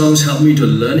 Singing songs helped me to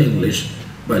learn English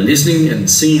by listening and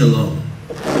singing along.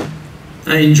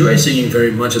 I enjoy singing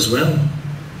very much as well.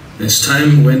 As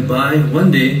time went by,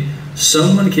 one day,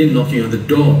 someone came knocking on the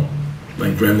door.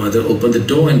 My grandmother opened the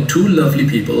door and two lovely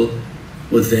people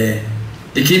were there.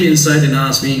 They came inside and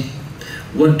asked me,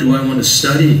 what do I want to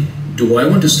study? Do I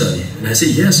want to study? And I said,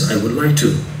 yes, I would like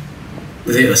to.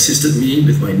 They assisted me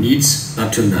with my needs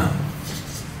up till now.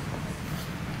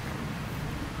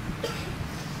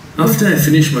 After I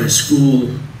finished my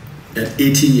school at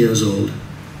 18 years old,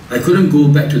 I couldn't go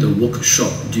back to the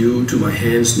workshop due to my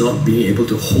hands not being able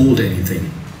to hold anything.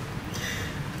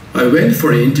 I went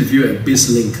for an interview at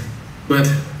BizLink, but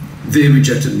they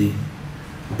rejected me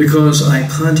because I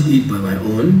can't eat by my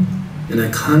own and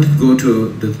I can't go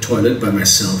to the toilet by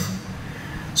myself.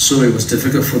 So it was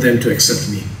difficult for them to accept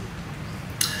me.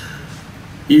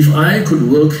 If I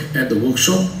could work at the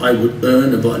workshop, I would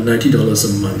earn about $90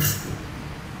 a month.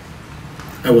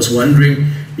 I was wondering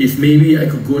if maybe I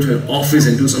could go to an office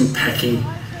and do some packing,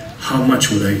 how much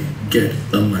would I get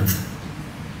a month?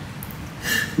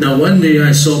 Now one day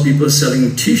I saw people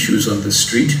selling tissues on the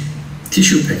street,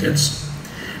 tissue packets,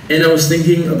 and I was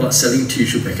thinking about selling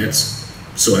tissue packets,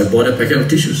 so I bought a packet of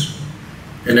tissues.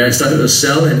 And I started to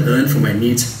sell and earn for my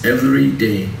needs every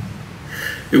day.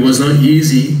 It was not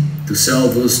easy to sell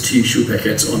those tissue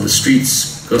packets on the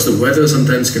streets because the weather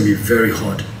sometimes can be very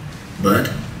hot, but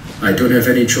I don't have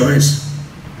any choice.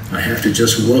 I have to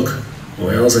just work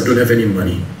or else I don't have any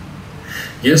money.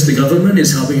 Yes, the government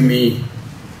is helping me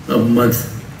a month,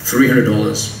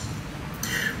 $300.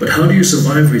 But how do you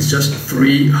survive with just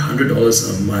 $300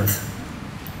 a month?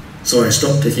 So I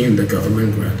stopped taking the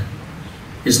government grant.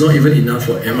 It's not even enough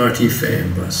for MRT fare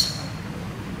and bus.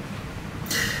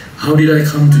 How did I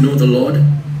come to know the Lord?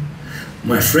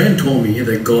 My friend told me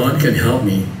that God can help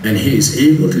me and He is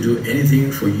able to do anything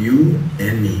for you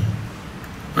and me.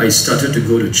 I started to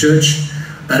go to church.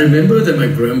 I remember that my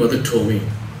grandmother told me,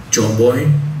 John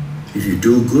boy, if you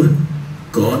do good,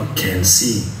 God can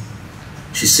see.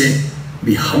 She said,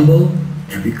 be humble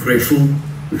and be grateful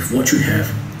with what you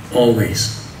have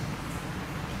always.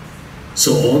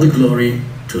 So all the glory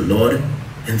to Lord,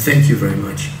 and thank you very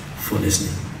much for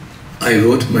listening. I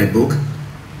wrote my book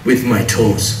with my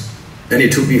toes, and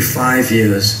it took me 5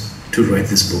 years to write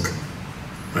this book.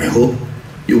 I hope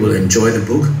you will enjoy the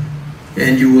book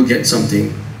and you will get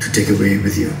something to take away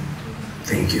with you.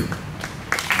 Thank you.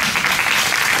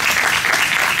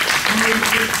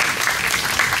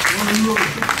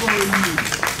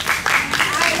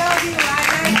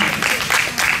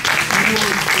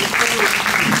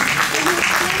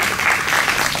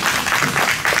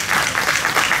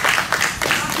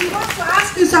 He wants to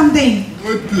ask you something.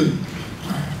 Okay.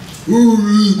 Who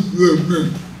is the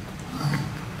man?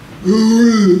 Who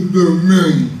is the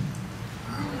man?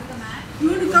 You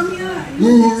want to come here? Who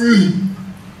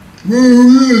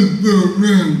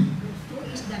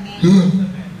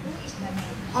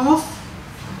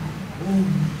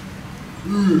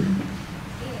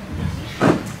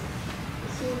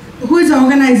Who is the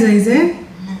organizer, is it?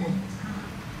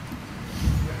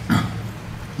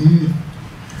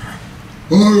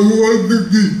 I want to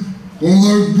give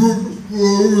my book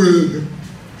away.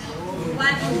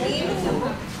 What you gave the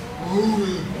book?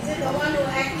 Is it the one who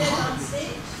acted on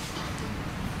stage?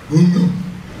 No,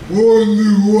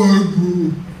 only one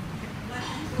book.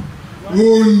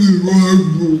 Only one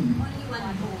book.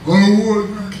 I want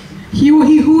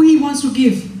Who he wants to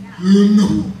give? you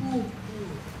know.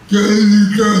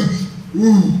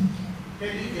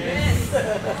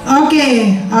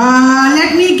 Okay,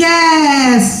 let me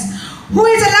guess. Who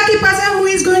is a lucky person who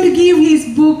is going to give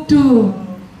his book to?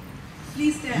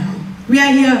 Please tell. We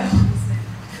are here.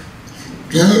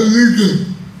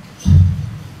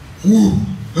 Who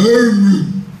help me?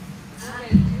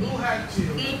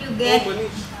 Can you get?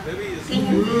 Can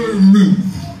you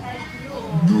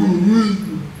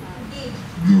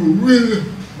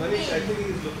Manish, I think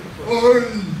he's looking for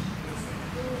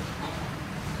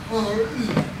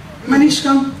Manish,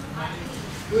 come.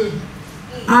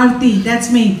 Aarti,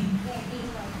 that's me.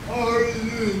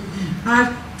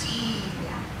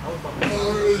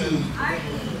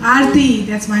 Aarti,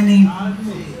 that's my name.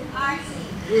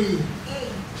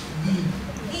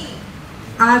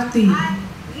 Aarti.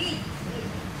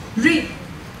 Read.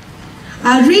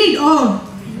 Read, oh.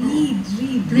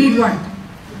 Read what?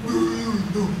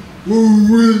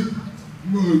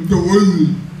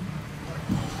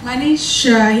 Manish,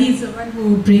 he's the one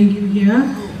who bring you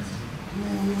here.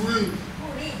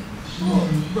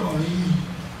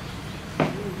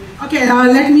 Okay,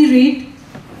 let me read.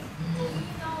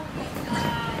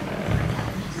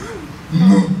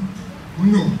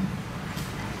 No.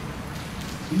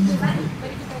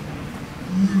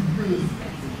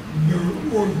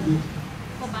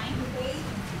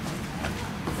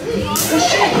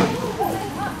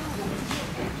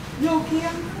 You okay?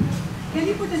 Can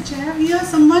you put a chair here?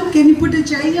 Someone, can you put a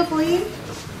chair here for him?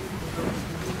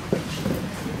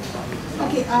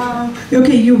 Okay,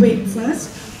 okay, you wait first.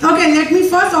 Okay, let me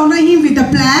first honor him with a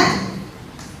plaque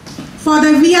for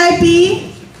the VIP.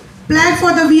 Plaque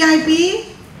for the VIP.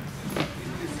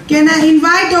 Can I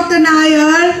invite Dr.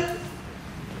 Nair?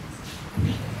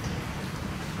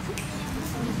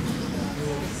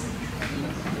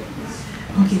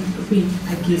 Okay, wait,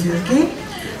 I give you, okay?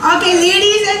 Okay,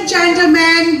 ladies and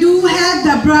gentlemen, do help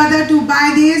the brother to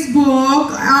buy this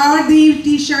book or the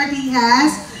t-shirt he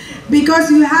has, because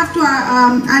you have to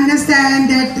understand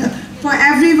that for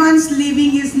everyone's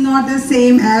living is not the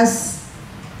same as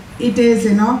it is,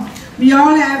 you know. We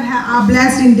all are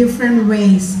blessed in different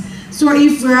ways. So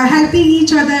if we're helping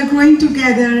each other, growing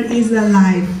together is the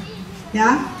life.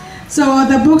 Yeah? So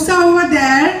the books are over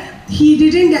there. He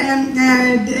didn't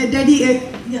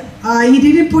he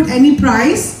didn't put any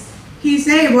price. He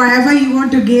said whatever you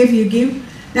want to give, you give.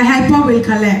 The helper will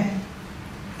collect.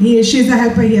 She's the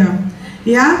helper here.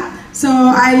 Yeah? So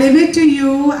I leave it to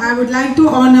you. I would like to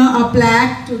honor a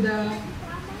plaque to the...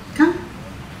 Come.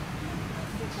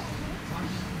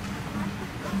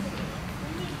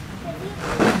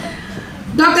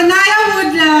 Dr. Nair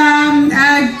would,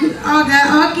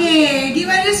 okay, give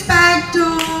a respect to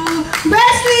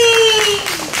Wesley.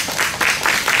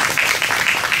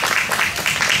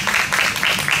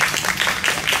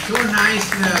 So nice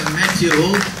to have met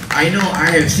you. I know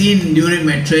I have seen during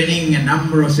my training a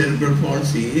number of cerebral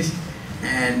palsies,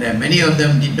 and many of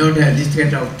them did not have this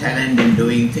kind of talent in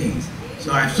doing things.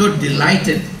 So I'm so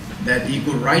delighted that he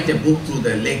could write a book through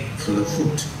the leg, through the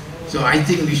foot. So I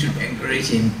think we should encourage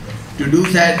him to do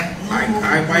that.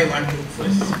 I buy one book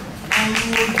first.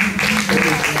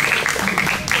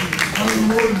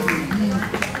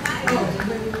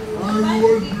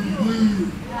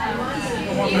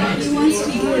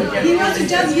 He wants to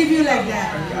just give you like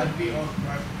that.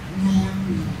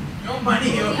 No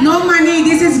money. No money.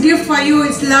 This is gift for you.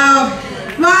 It's love.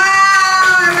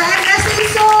 Wow! And Wesley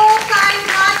so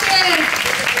kind-hearted.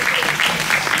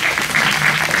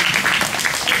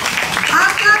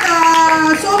 After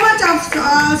so much of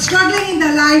struggling in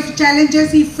the life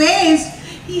challenges he faced,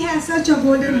 he has such a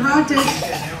golden-hearted.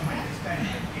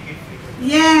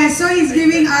 Yeah, so he's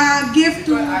giving a gift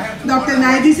to Dr.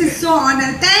 Nair. This is so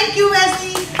honored. Thank you,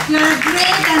 Wesley. You're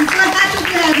great. I'm so happy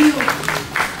to have you.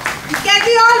 Can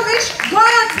we all wish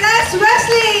God bless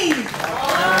Wesley?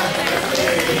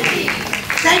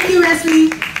 Thank you,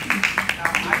 Wesley.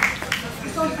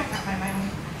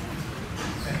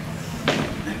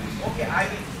 Okay, I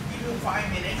will give you 5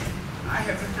 minutes. I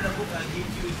have written a book. I'll give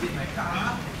you it in my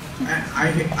car. And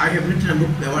I have written a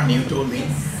book, the one you told me.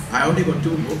 I only got 2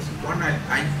 books. One,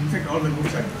 in fact, all my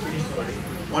books are finished already.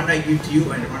 One I give to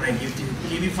you and one I give to you.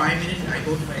 Give me 5 minutes and I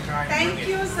go to my car. Thank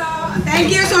you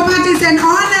so much. It's an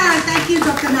honor.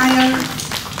 Nair.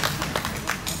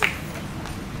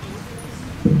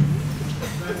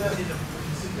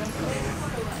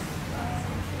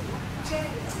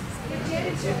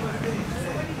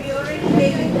 We already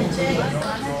taken the chair.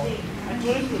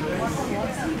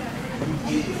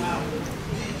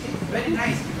 Very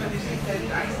nice, because this is very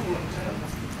nice.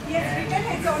 Yes, written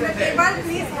is on the table,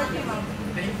 please help him out.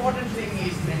 The important thing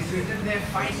is that it's written there,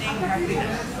 finding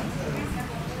happiness.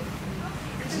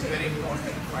 Which is very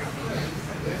important, finding happiness.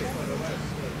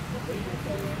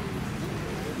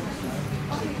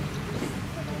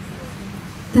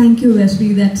 Thank you,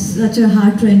 Wesley. That's such a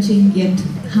heart-wrenching yet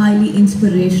highly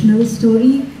inspirational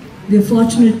story. We're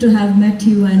fortunate to have met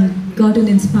you and gotten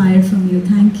inspired from you.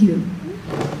 Thank you.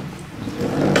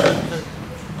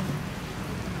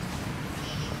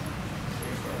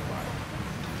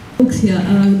 Books here.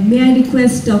 May I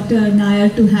request Dr. Nair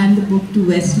to hand the book to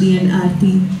Wesley and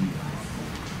Aarti?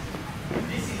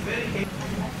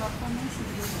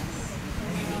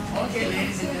 Okay,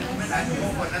 ladies and gentlemen, I'll go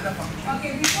for another function.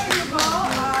 Okay, before you go,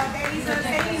 there is a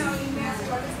seminar in there, so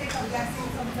let us take a blessing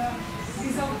from the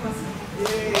reserved person.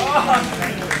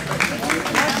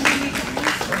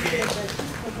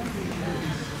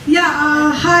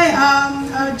 Yeah,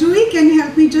 hi, Dewey, can you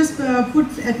help me just put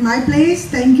at my place?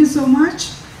 Thank you so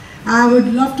much. I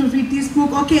would love to read this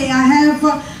book. Okay, I have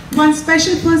one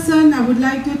special person I would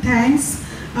like to thank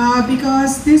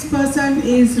because this person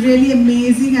is really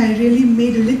amazing. I really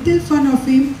made a little fun of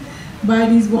him,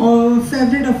 but he's a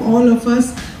favorite of all of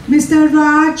us. Mr.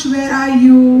 Raj, where are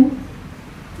you?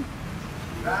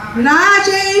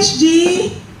 Rajesh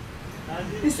ji.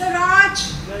 Mr. Raj.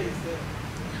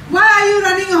 Why are you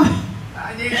running off?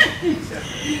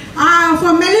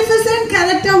 For Maleficent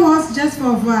character was just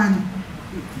for fun.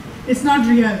 It's not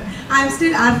real. I'm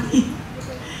still Aarti.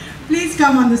 Please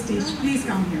come on the stage. Please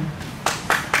come here.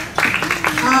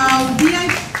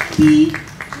 VIP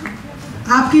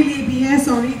आपके लिए भी है.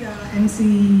 Sorry, the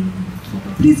MC.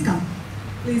 Please come.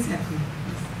 Please help me.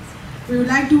 We would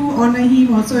like to honor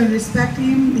him also and respect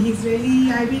him. He's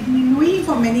really, I've been knowing him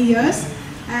for many years,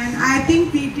 and I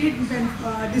think we did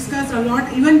discuss a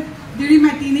lot. Even during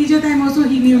my teenager time also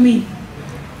he knew me.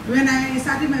 When I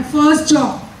started my first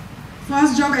job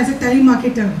as a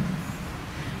telemarketer,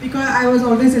 because I was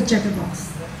always a chatterbox.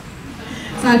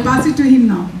 So I'll pass it to him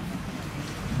now.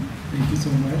 Thank you so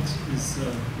much. It's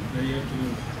very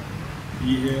to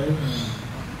be here.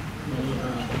 All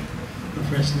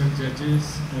professional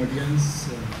judges, audience,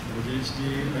 Rajesh ji,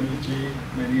 Anuj ji,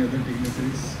 many other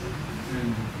dignitaries, and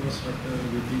of course Dr.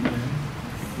 Viti ma'am,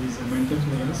 who is a mentor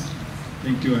for us.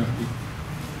 Thank you, Aarti.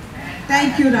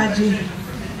 Thank you, Raji.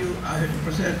 I have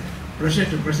the pleasure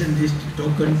to present this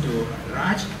token to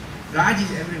Raj. Raj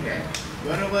is everywhere.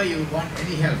 Wherever you want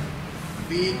any help,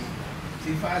 be it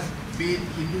Sifas, be it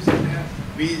Hindu Center,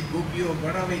 be it book you,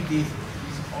 whatever it is,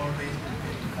 he's always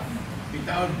prepared to come.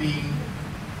 Without being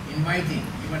inviting,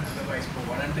 even otherwise for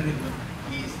voluntary work,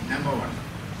 he is number one.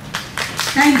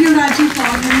 Thank you, Raji, for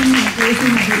honoring and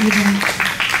praising the event.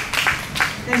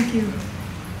 Thank you.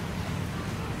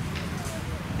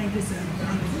 Thank you, sir.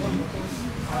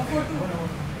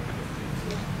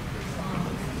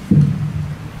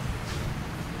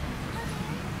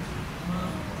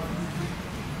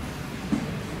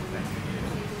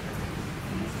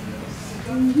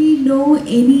 Do we know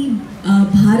any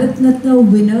Bharat Ratna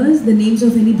winners, the names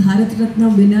of any Bharat Ratna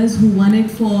winners who won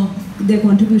it for their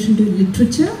contribution to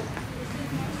literature?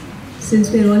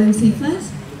 Since we're all in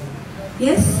CFAS?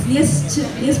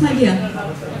 Yes, my dear.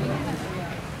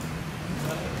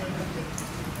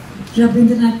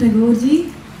 Rabindranath Tagore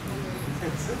ji.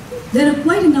 There are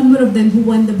quite a number of them who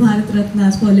won the Bharat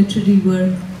Ratnas for literary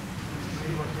work.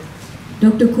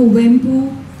 Dr.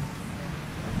 Kuvempu,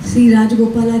 C.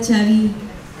 Rajagopalachari.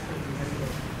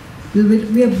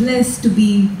 We are blessed to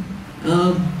be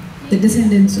the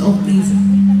descendants of these.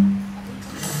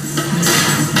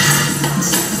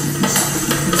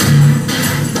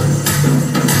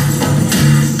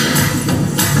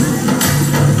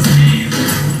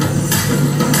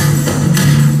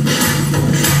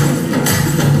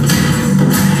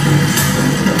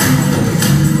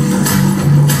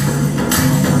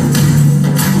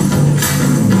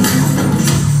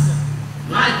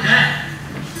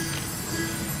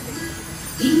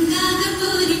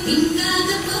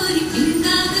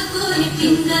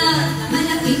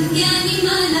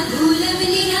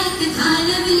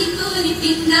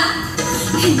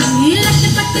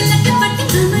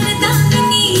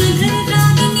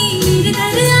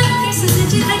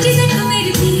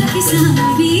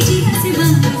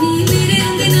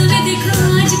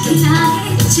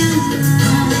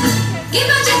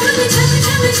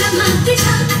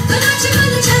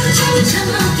 Give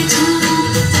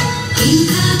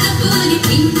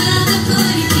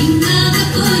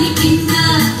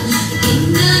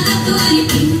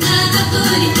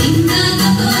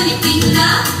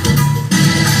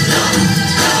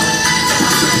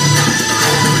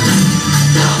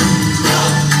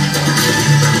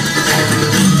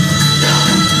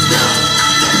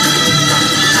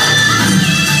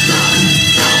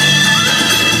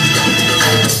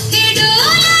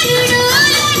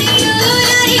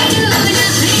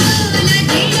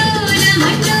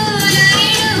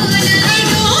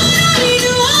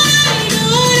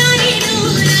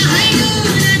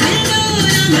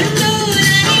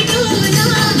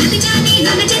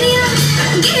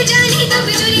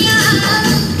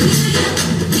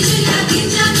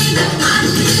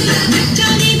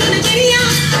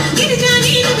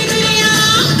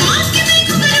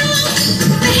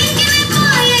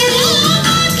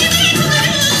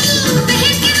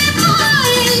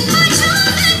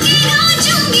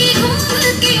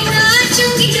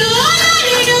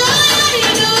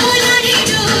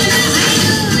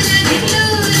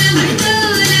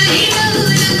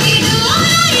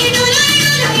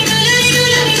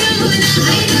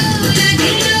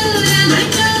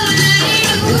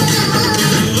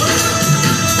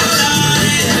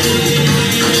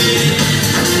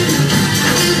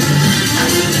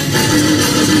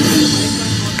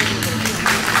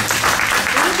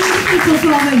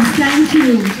Thank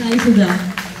you,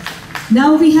 Saisudha.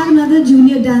 Now we have another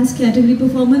junior dance category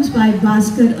performance by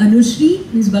Bhaskar Anushri.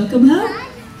 Please welcome her.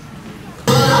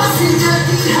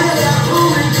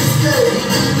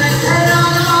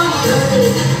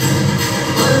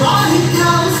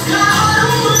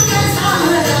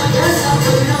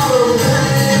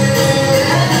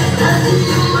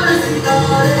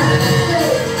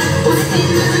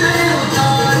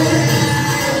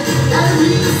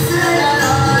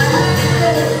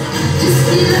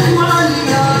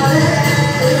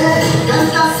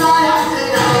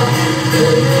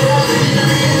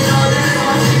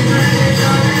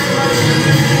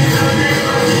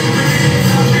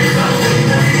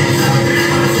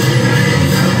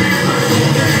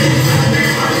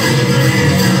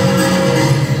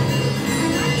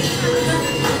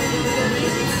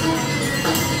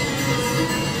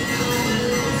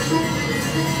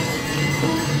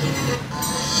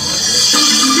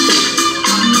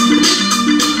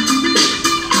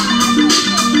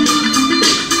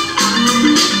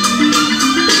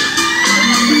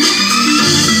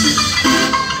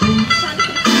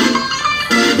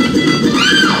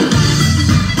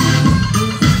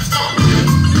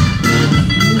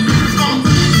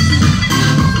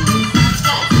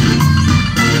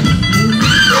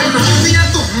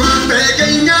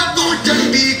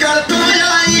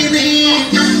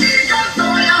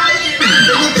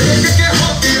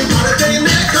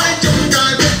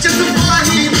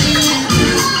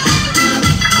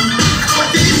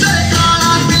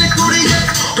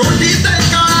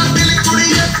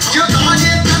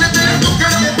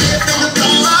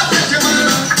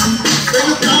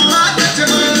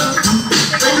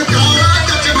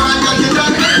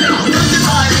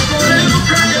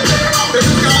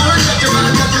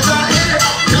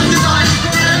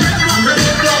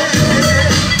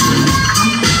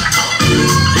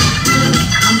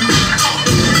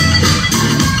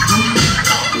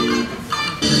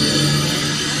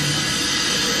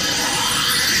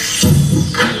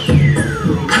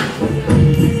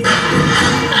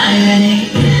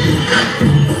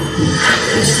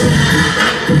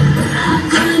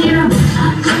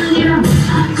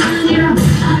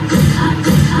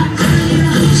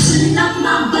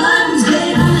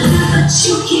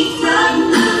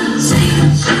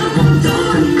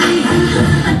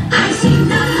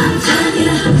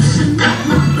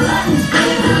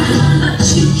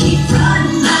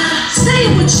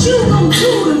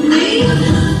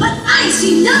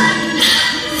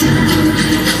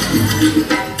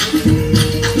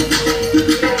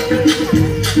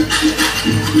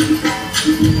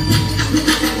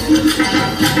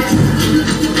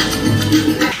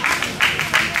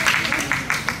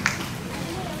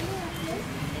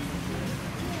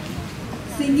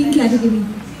 Singing category.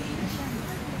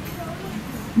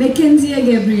 Mackenzie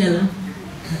Gabriella.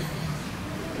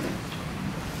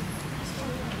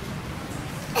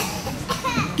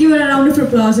 Give her a round of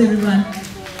applause, everyone.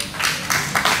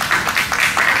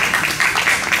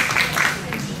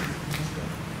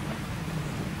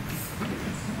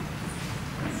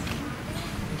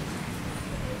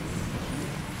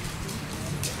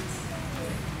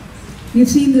 We've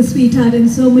seen the sweetheart in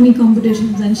so many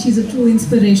competitions and she's a true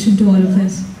inspiration to all of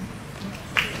us.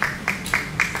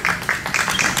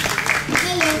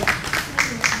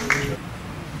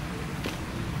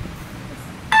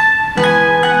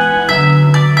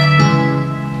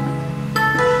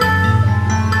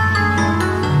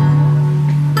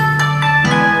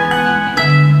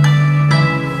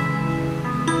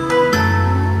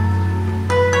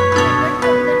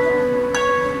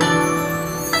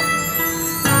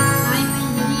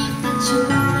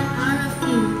 Children are a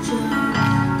future.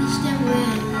 Teach them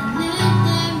well.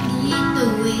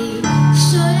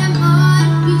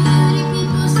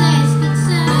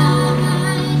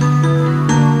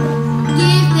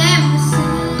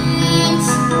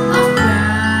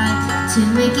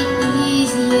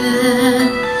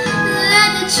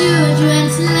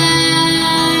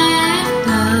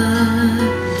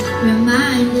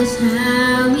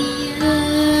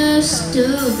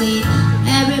 be.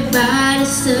 Everybody's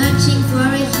searching for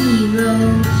a hero.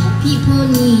 People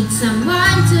need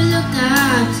someone to look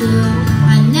up to.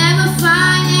 I never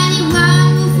find anyone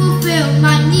who fulfill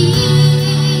my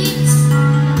needs.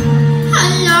 A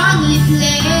lonely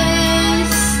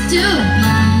place to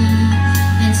be,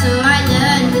 and so I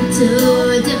learned to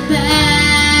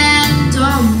depend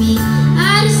on me.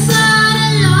 I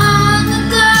decided long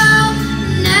ago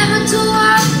never to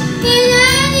walk in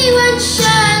anyone's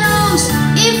shadows.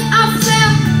 If I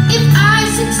fail, if I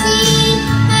succeed,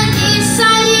 and if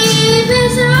I live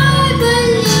as I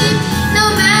believe, no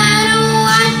matter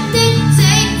what they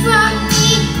take from me,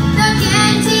 they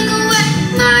can't take away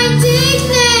my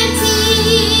dignity.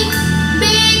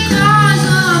 Because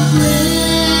of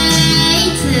greatest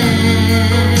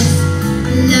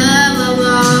love of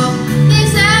all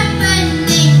is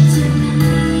happening to me.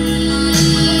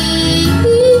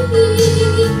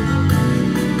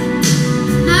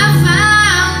 I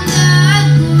found the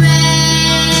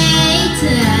greatest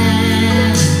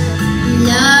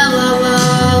love of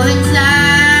all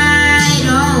inside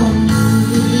on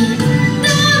me.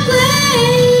 The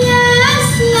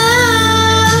greatest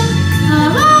love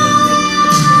of all.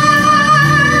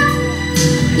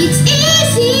 It's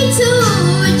easy to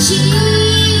achieve.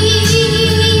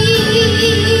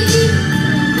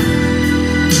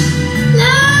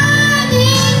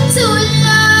 Learning to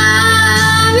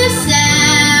love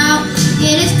yourself,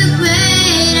 it is the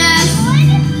greatest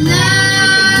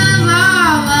love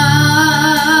of all.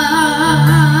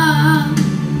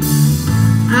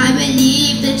 I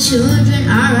believe the children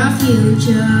are our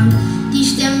future.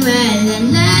 Teach them well and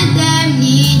let them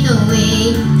lead the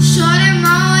way. Show them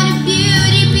all the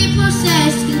beauty people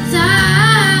possess inside.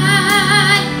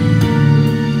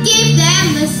 Give them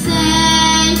a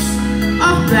sense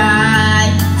of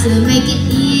pride to make it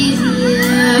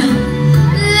easier.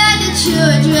 Let the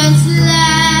children's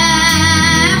laughter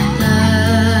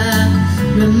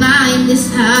remind us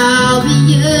how we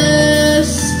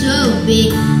used to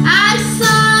be. I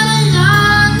decided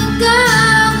long ago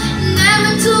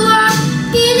never to walk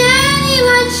in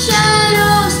anyone's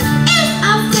shadows. If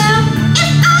I fail,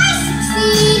 if I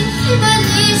succeed, and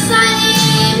if I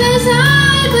live as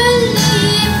I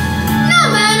believe, no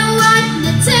matter what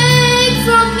they take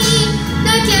from me,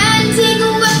 they can't take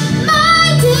away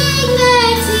my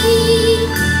dignity.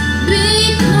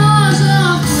 Because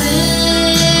of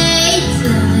greatest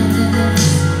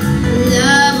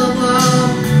love of all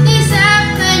is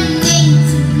happening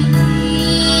to me.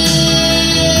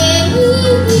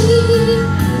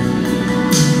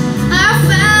 I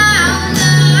found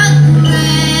the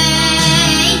greatest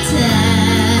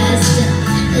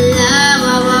love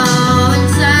of all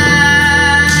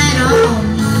inside on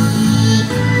me.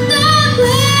 The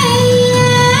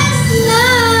greatest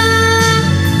love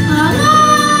of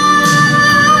all.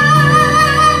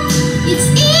 It's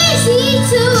easy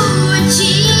to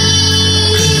achieve.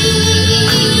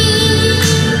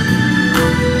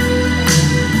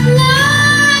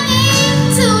 Learning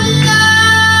to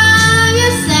love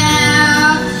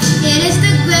yourself, it is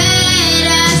the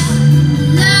greatest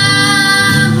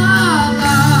love of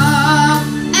all.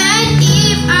 And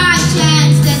if I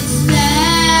chance that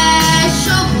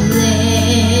special place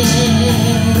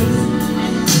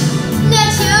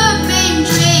that you've been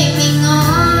dreaming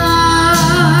of,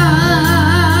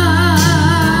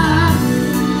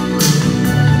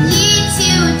 leads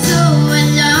you to a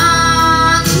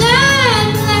long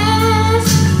landless,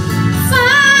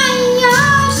 find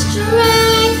your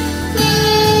strength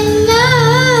in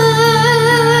love.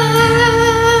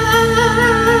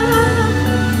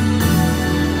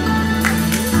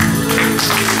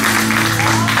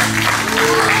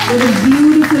 What a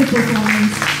beautiful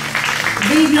performance.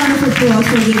 Big round of applause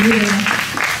for Gabriela.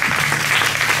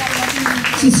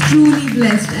 She's truly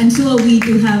blessed, and so are we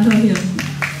to have her here.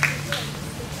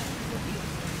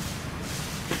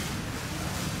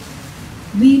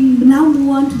 We now move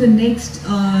on to the next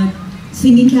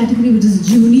singing category, which is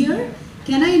junior.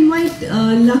 Can I invite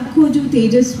Lakkoju,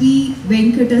 Tejasvi,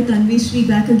 Venkata, Tanvishri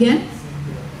back again?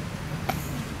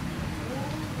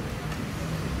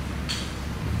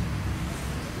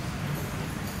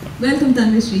 Welcome,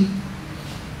 Tanvishri.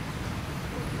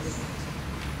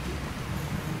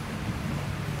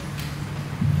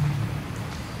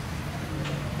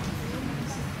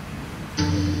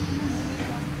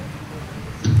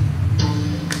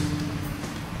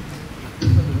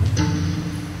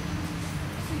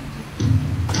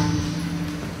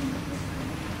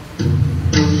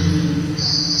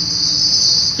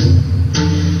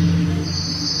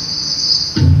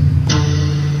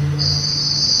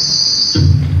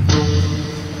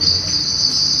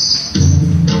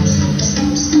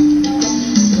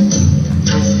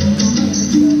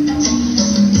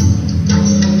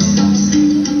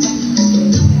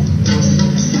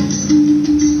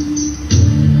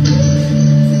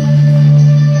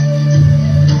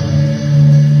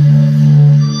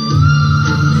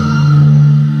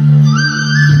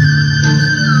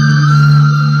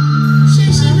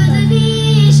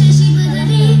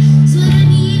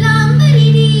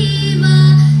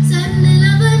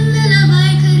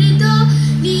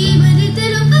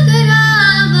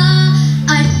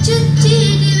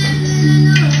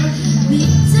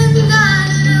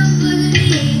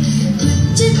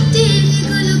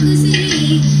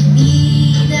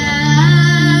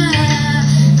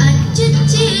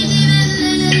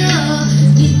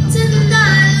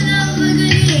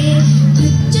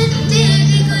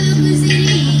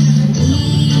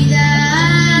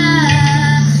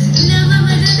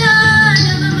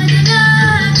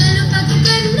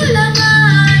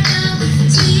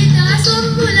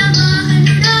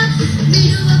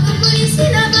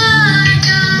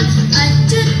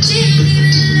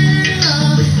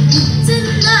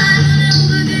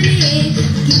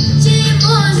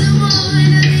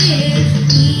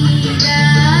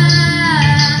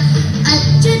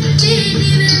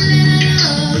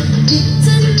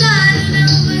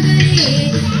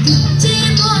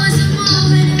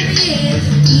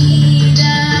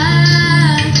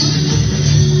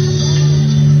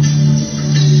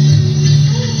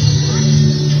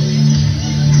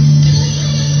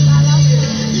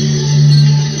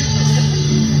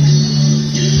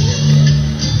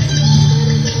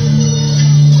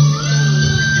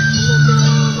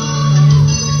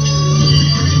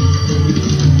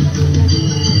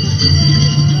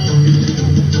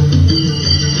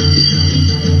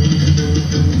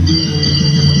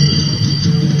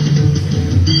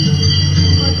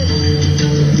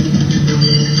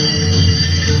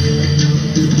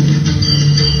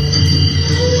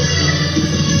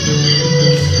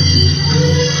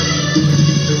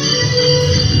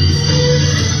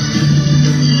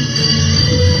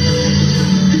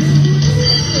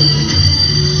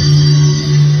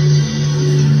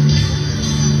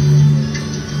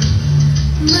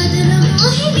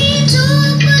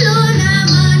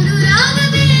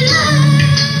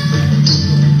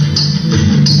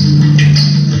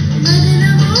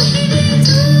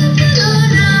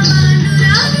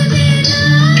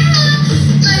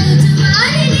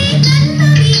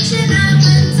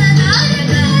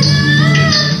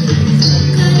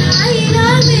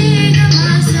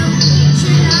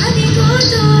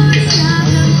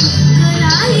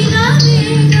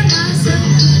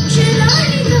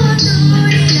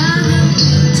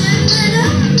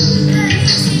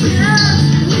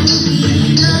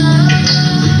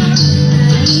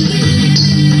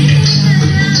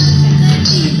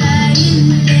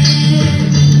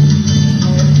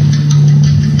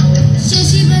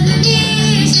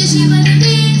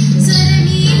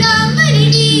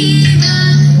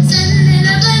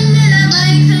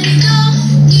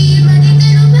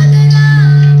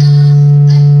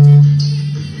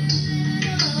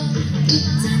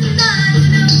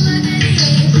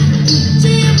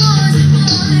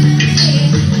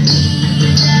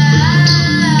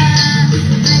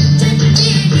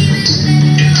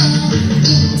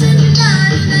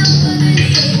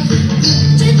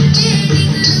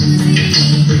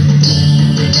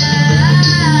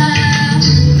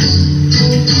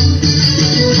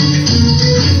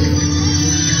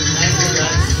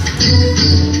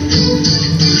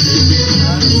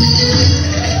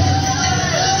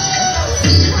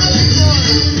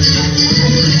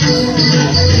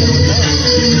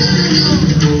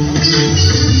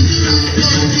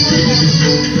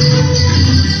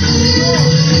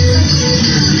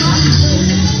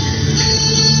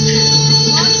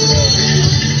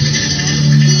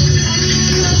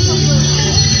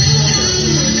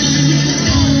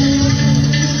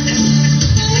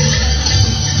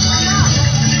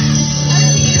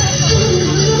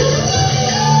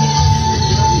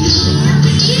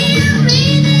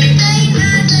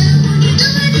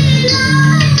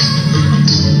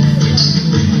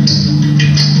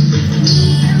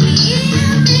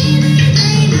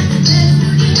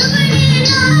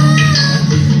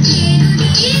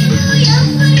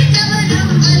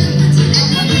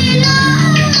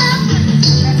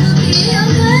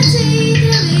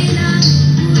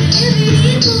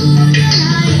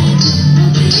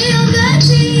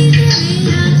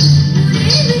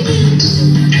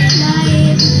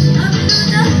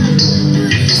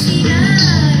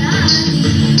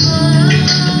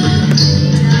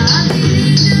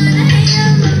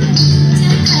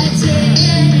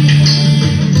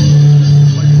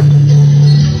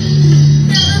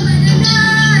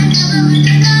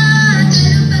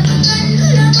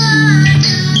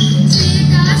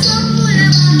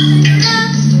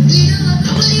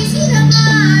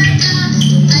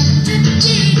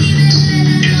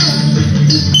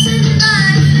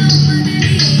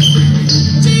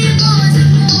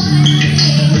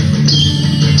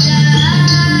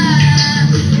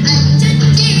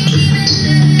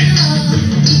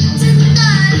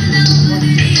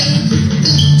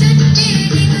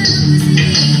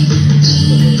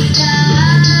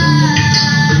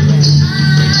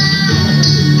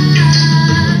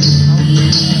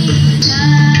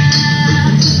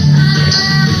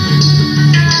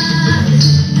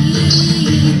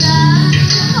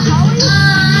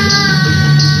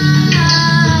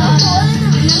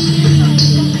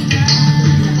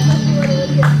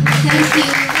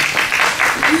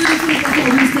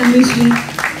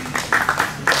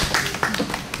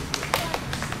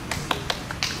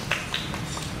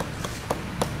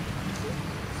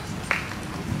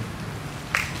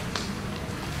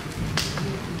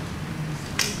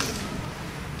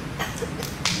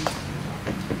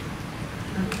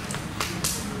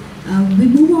 We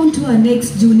move on to our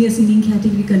next junior singing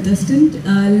category contestant,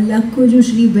 Lakkoju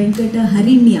Shri Venkata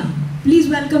Harinya. Please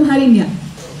welcome Harinya.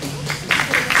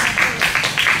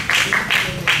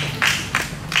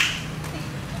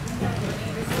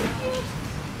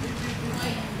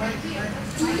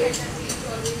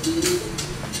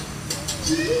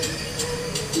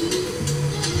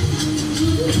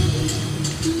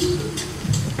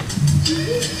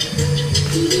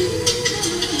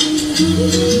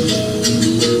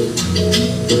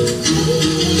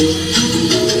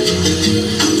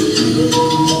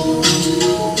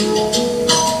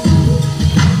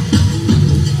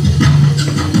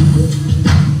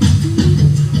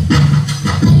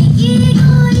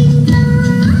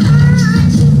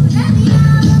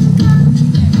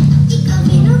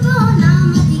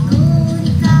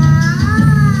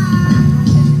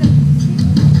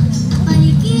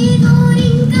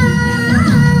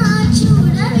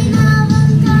 Chuda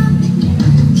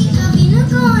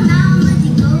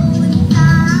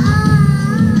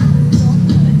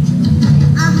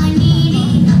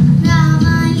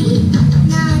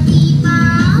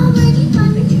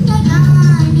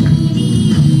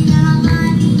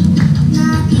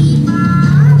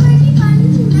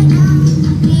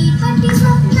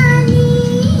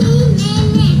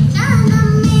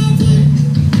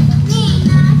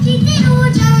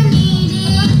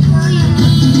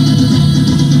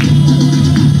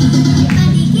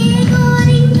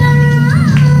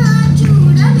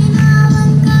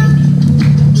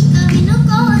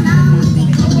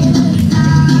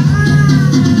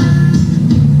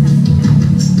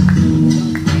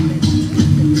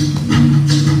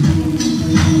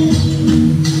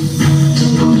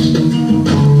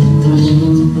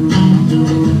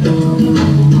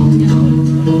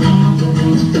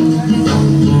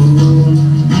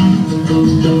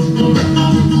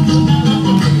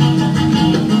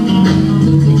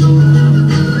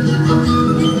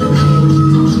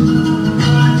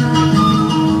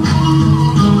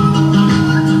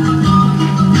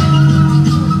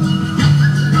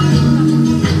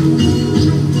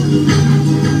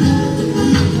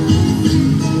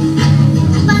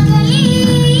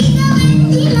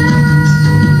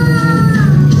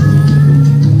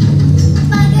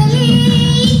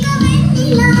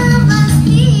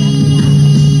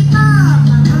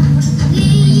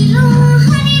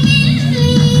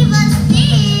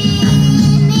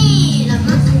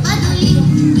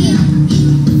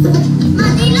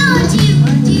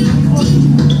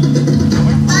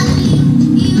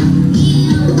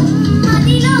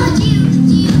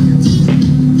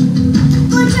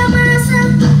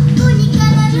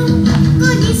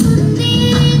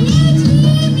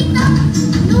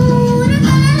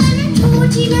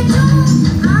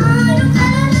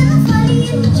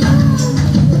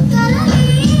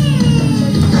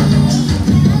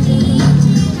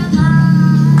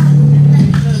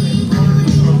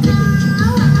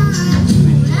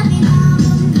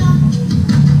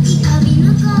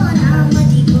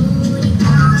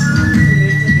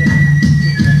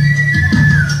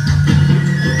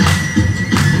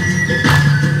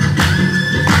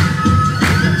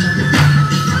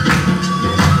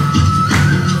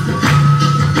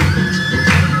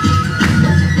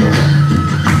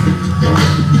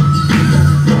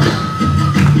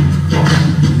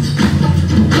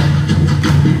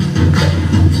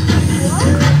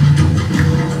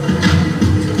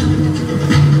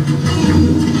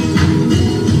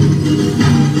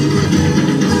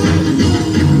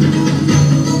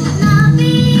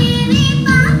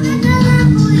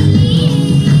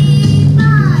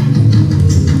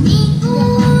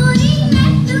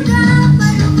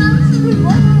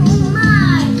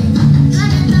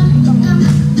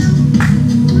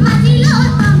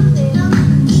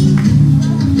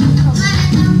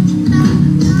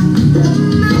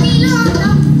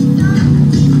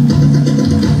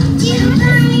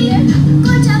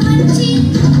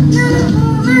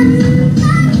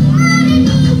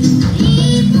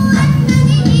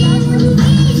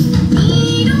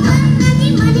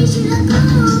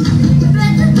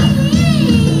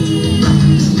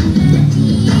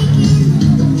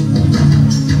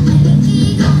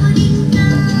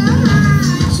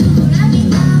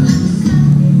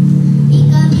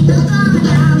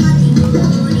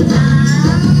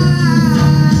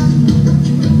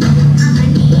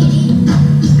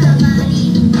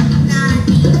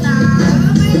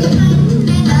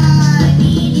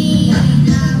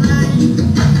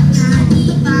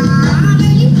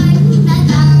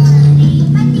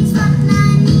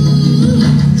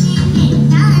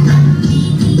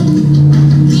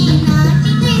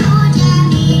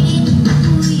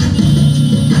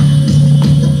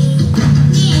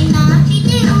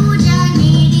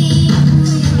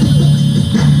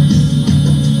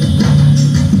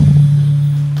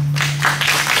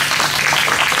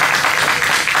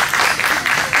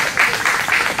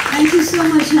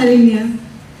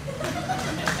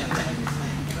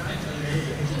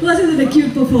Wasn't it a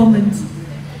cute performance?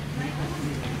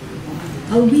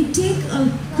 We take a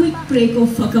quick break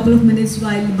of a couple of minutes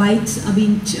while bites are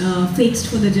being fixed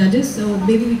for the judges. So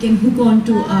maybe we can hook on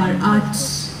to our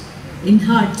arts in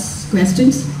hearts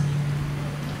questions.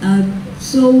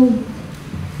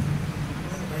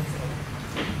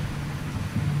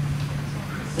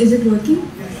 Is it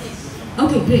working?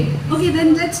 Okay, great. Okay,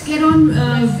 then let's get on.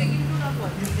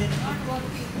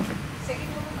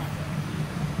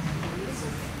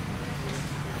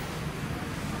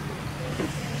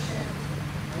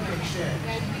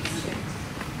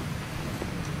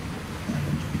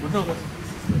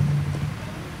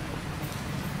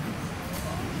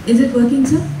 Is it working,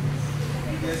 sir?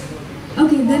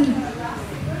 Okay, then.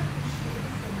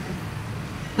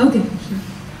 Okay, sure.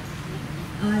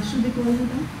 Should we call her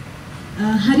back?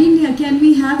 Harinya, can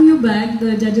we have you back?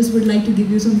 The judges would like to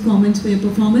give you some comments for your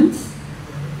performance.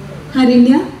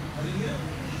 Harinya?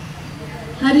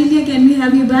 Harinya, can we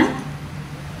have you back?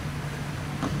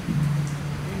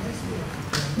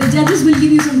 The judges will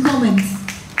give you some comments.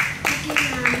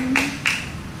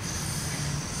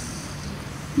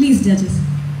 Please, judges.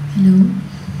 Hello.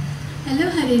 Hello,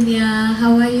 Harinya.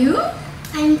 How are you?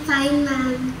 I'm fine,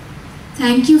 ma'am.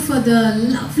 Thank you for the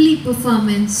lovely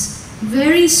performance.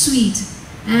 Very sweet.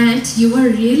 And you were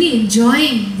really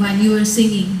enjoying while you were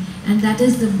singing. And that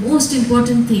is the most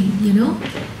important thing, you know.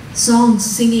 Songs,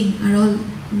 singing are all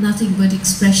nothing but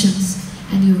expressions.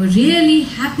 And you were really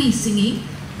happy singing.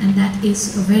 And that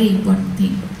is a very important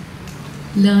thing.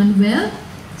 Learn well,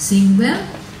 sing well.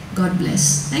 God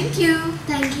bless. Thank you.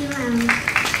 Thank you, ma'am.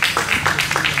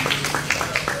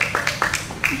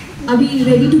 Are we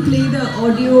ready to play the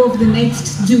audio of the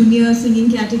next junior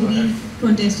singing category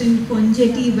contestant,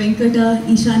 Konjeti Venkata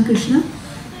Ishan Krishna?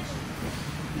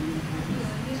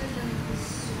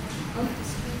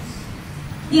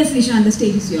 Yes, Ishan, the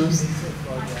stage is yours.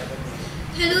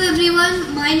 Hello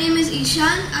everyone, my name is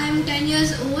Ishan. I am 10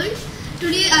 years old.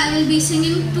 Today I will be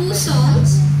singing two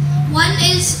songs. One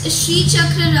is Shri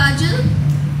Chakra Raja,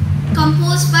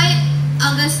 composed by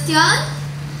Agastya,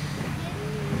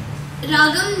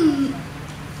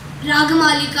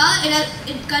 Ragamalika.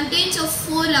 It contains of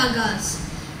 4 ragas: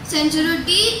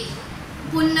 Senjuruti,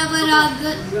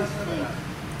 Punnagavarali,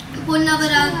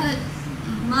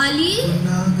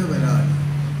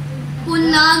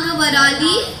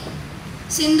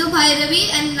 Sindhu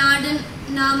Bhairavi, and Nada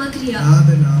Namakriya.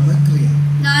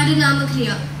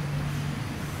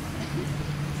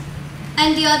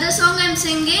 And the other song I am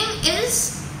singing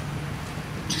is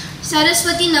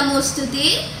Saraswati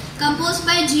Namostute, composed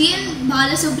by G.N.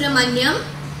 Balasubramanyam,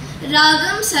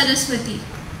 Ragam Saraswati.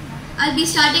 I'll be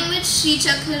starting with Shri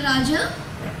Chakra Raja.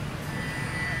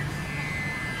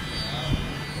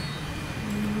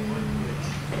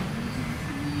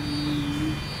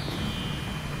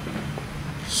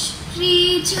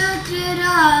 Shri Chakra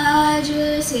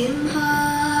Raja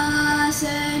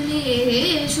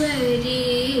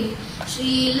Simhasaneshwari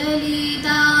Shri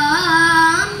Lalita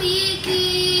Ambiki.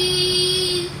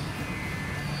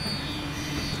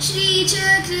 Shri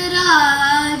Chakra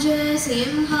Raja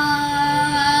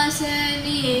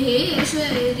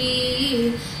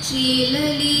Simhasaneshwari Shri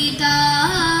Lalita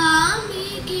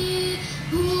Ambiki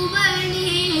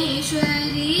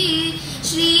Bhuvaneshwari.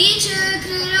 Shri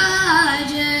Chakra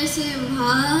Raja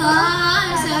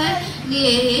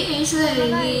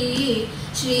Simhasaneshwari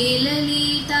Shri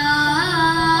Lalita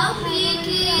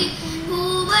Ambiki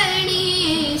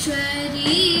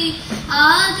Bhuvaneshwari.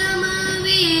 Agama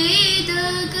Veda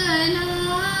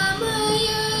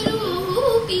Kalamaya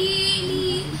Rupini,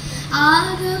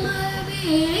 Agama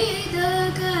Veda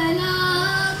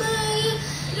Kalamaya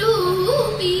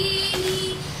Rupini,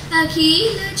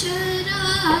 Akhila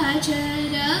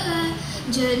Charachara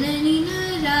Janani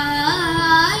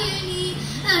Narayani,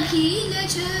 Akhila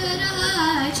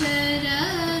Charachara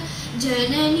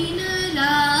Janani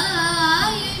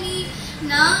Narayani,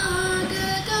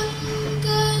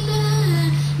 Nagakankana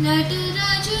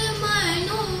Nataraj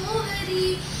Manohari,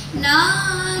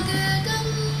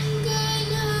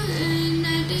 Nagakankana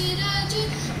Nataraj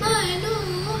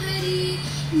Manohari,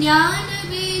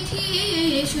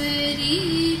 Jnanavidheshwari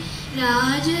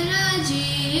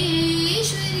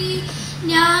Rajarajeshwari,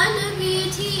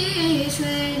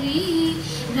 Jnanavidheshwari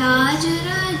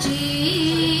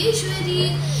Rajarajeshwari.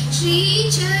 Shri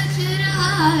Chakra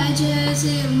Raja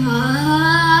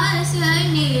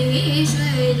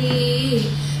Simhasaneshwari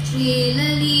Shri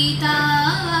Lalita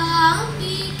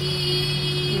Ambiki.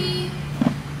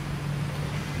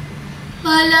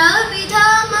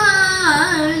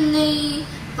 Palavidhamane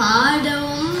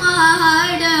Padavum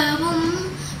Mahadavum,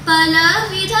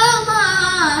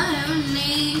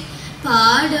 Palavidhamane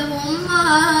பாடவும்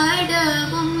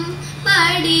ஆடவும்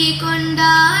பாடி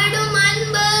கொண்டாடும்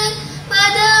அன்பர்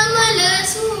பதமலர்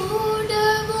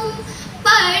சூடவும்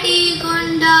பாடி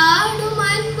கொண்டாடும்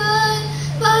அன்பர்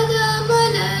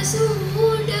பதமலர்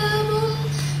சூடவும்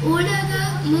உலக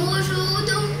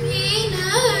முழுதும் இன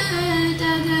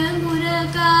தகமுற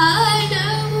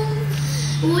காணவும்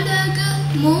உலக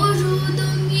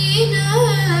முழுதும் இன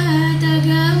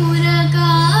தகமுற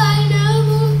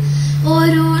காணவும்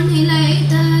ஒரு நிலை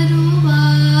தருவாய்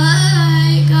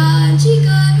காஞ்சி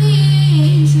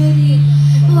காமேஸ்வரி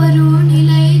ஒரு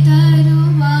நிலை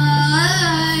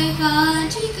தருவாய்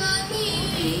காஞ்சி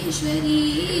காமேஸ்வரி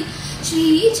ஸ்ரீ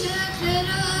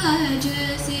சக்கரராஜ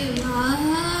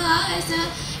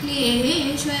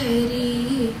சிம்ஹாசனேஸ்வரி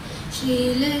ஸ்ரீ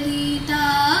லலிதாம்பிகே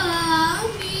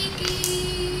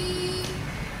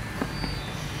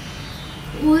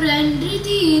உரன்று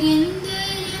தீர்ந்த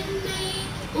என்னை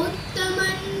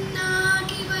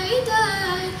உத்தமன்னாகி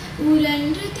வைத்தாய்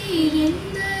உரன்று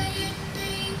தீர்ந்த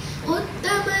என்னை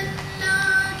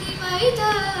உத்தமன்னாகி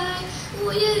வைத்தாய்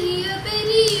உயரிய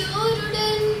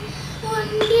பெரியோருடன்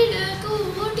ஒன்றிட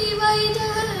கூட்டி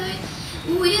வைத்தாய்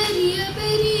உயரிய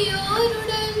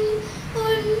பெரியோருடன்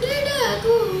ஒன்றிட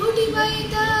கூட்டி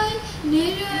வைத்தாய்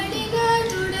நிரடினால்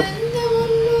தொடர்ந்த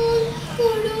முன்னூல்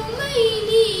கொடுமை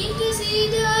நீங்க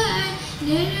செய்தாய்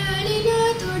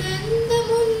நிரடினால் தொடர்ந்த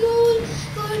முன்னூல்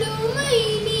கொடுமை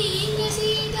நீங்க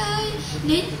செய்தாய்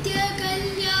நித்ய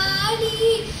கல்யாணி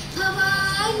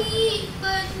பவானி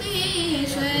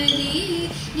பத்மேஸ்வரி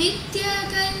நித்ய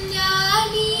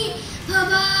கல்யாணி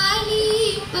பவானி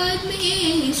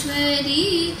பத்மேஸ்வரி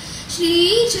श्री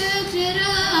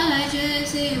चक्रराज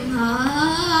सिंहासनेश्वरी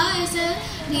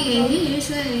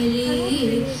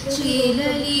श्री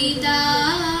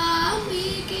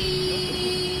ललिताम्बिके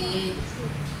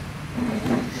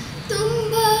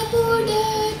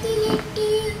തുമ്പപ്പൂടത്തിലിട്ട്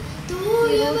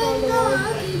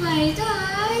തൂയവന്നാക്കി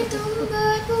വൈതായ്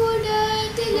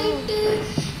തുമ്പപ്പൂടത്തിലിട്ട്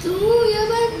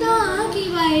തൂയവന്നാക്കി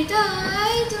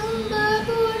വൈതായ്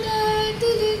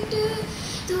തുമ്പപ്പൂടത്തിലിട്ട്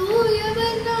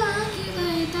തൂയവന്നാക്കി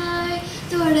വൈതായ്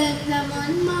தொடர்ந்த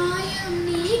மன்மாயம்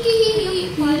நீக்கி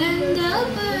பிறந்த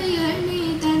பயனை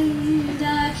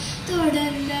தந்தாய்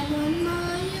தொடர்ந்த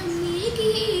மன்மாயம்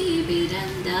நீக்கி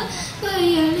பிறந்த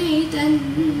பயனை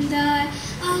தந்தாய்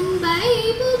அன்பை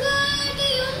புகாடி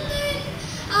உந்தன்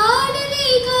ஆடலை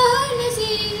காண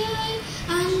செய்தாய்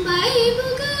அன்பை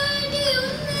புகாடி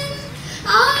உந்தன்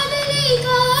ஆடலை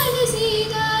காண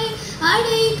செய்தாய்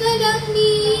அடைக்கலம்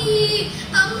நீ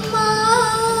அம்மா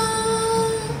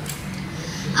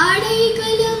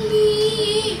அடைக்கலம் நீ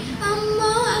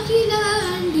அம்மா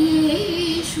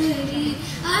அகிலாண்டேஸ்வரி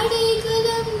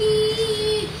அடைக்கலம் நீ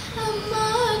அம்மா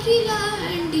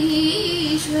Akilandeswari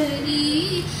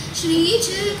Sri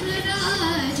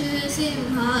சக்கரராஜ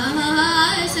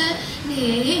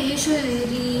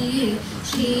Simhasaneswari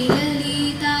Sri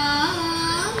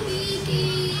லலிதாம்பிகே.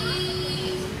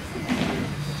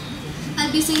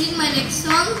 I'll be singing my next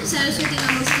song, Saraswati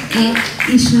Namaste.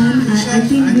 Ishan, I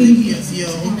think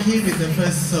you're okay with the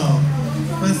first song.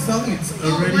 First song, it's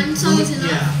already one song good. is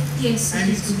enough? Yeah. Yes. And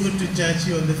it's good to judge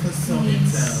you on the first song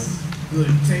itself.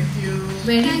 Good. Thank you.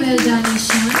 Very well done,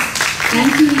 Ishan.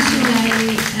 Thank you, Ishan. I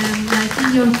am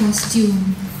liking your costume.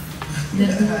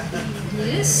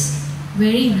 Yes.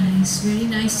 Very nice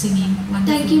singing. Wonderful.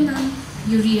 Thank you, ma'am.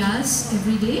 You rehearse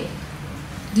every day?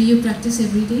 Do you practice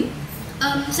every day?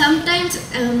 Sometimes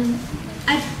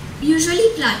I usually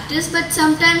practice, but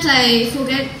sometimes I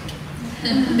forget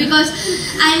because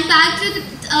I'm packed with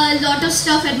a lot of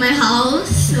stuff at my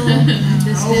house. So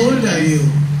How old are you?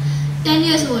 10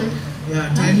 years old. Yeah,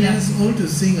 10 years old to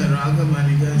sing a Raga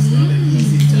Marika is not an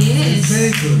easy task. Yes. It's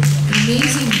very good.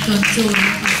 Amazing control of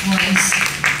voice.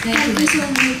 Thank you so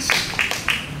much.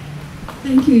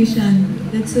 Thank you, Ishan.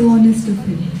 That's so honest of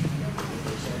you.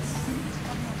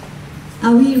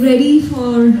 Are we ready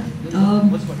for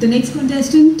the next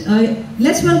contestant?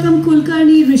 Let's welcome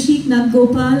Kulkarni Rishik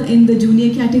Nagopal in the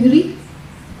junior category.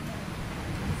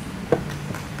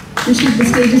 Rishik, the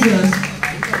stage is yours.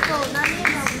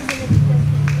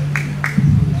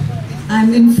 I'm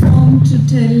informed to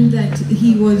tell that he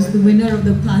was the winner of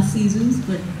the past seasons,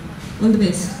 but all the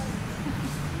best.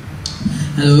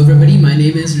 Hello everybody, my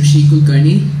name is Rishi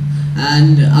Kulkarni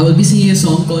and I will be singing a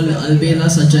song called Albela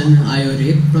Sachan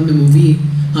Ayore from the movie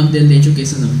Hum Dil De Chuke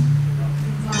Sanam.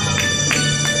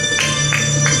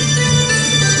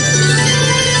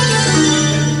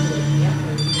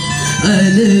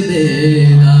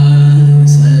 Albela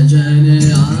Sajan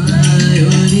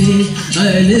Ayore,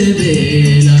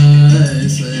 Albela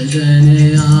Sajan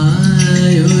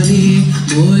Ayore,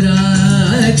 Mora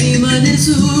ki man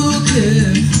sukh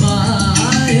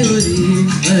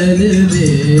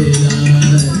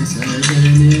अलबेला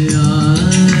सजन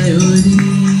आयो रे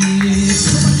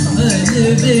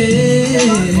अलबेला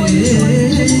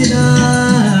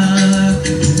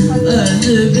अलबेला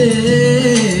अलबेला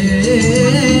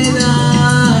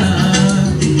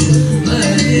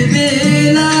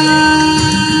अलबेला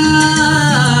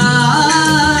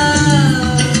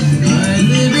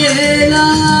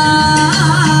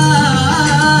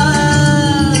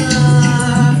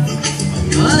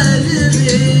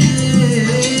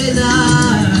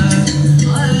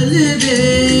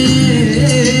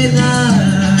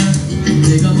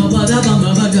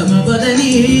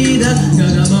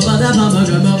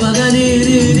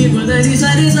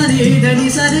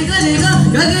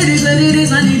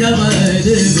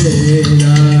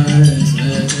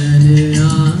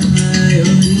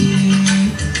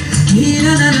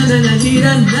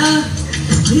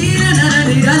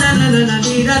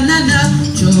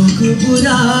चौक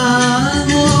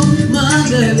पुरावो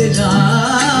मंगल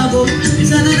गावो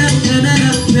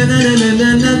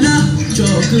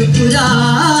चौक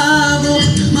पुरावो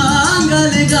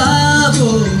मंगल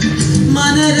गावो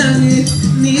मन रंग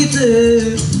नीत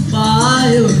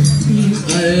पायो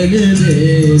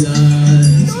अलबेला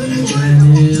सजन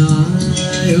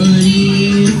आयो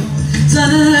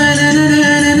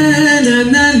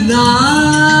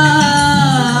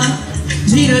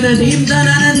रे धीरे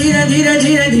धीरे धीरे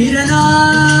धीरे धीरे ना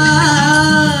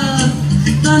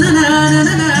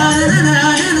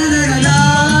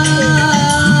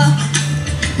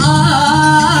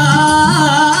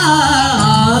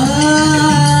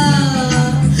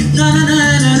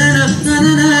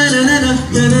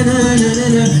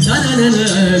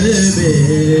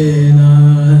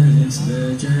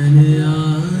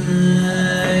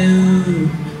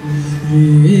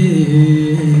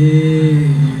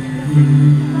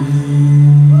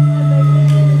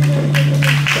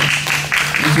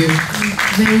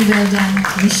Very well done,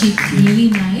 Rishi. Really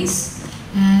nice,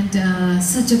 and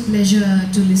such a pleasure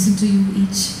to listen to you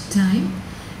each time.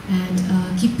 And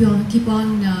keep on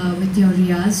with your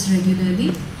riyaz regularly,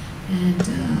 and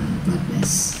God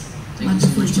bless.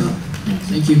 Wonderful job.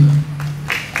 Thank you.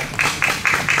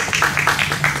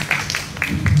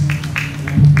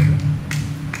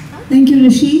 Thank you,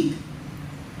 Rishi.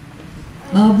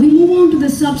 We move on to the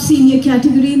sub-senior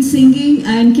category in singing,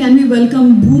 and can we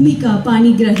welcome Bhumika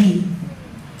Panigrahi?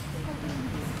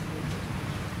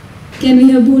 Can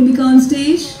we have Bhumika on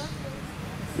stage?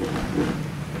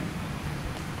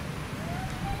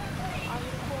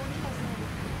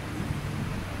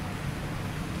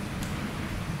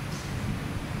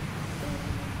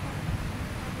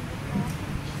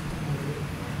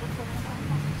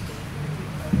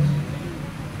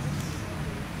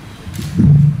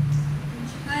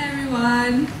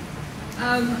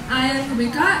 I am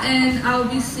Bhumika and I'll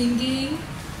be singing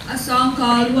a song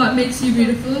called What Makes You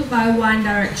Beautiful by One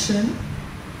Direction.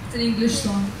 It's an English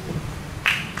song.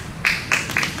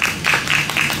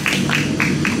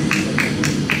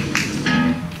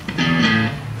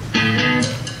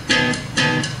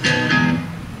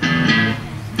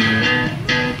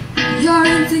 You're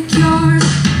insecure,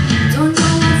 don't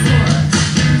know what for.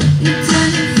 You turn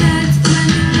your head when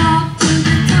you walk through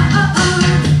the door.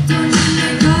 Don't need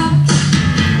makeup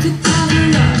to cover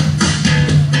up.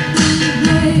 When you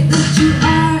play that you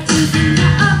are is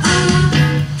enough.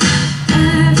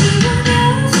 Everyone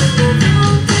else is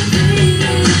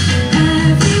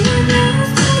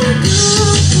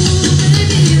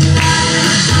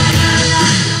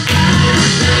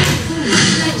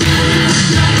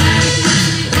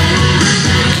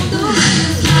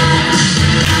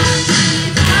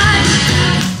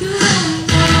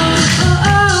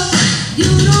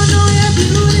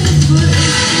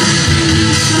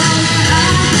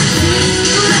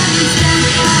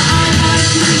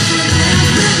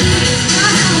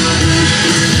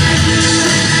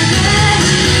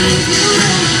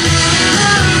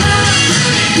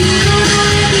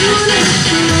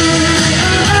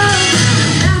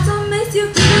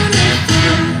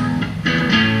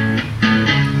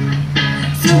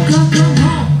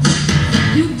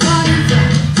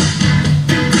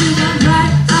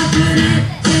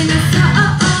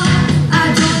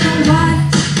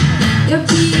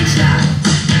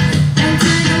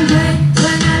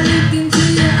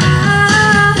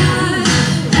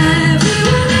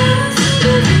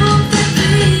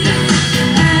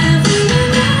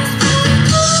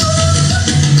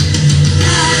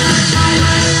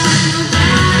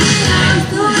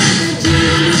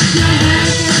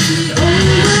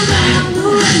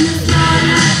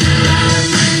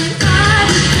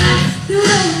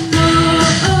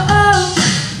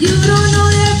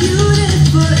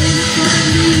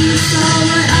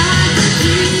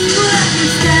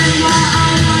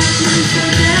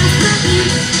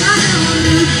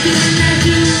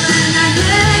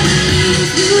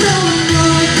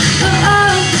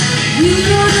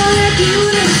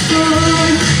beautiful.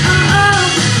 Oh, oh,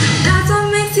 that's what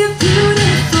makes you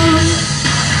beautiful.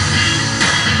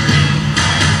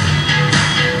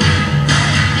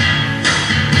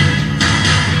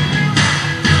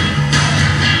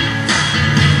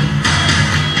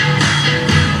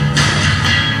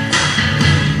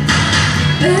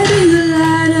 Baby, you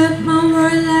light up my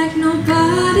world like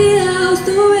nobody else.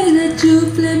 The way that you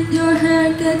flip your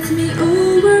hair gets me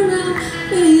overwhelmed.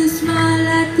 When you smile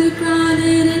like the ground,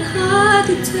 it ain't hard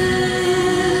to tell.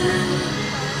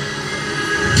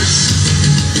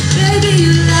 Baby,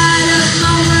 you light up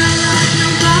my world like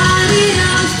nobody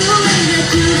else. The way that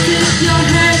you flip your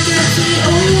hair gets me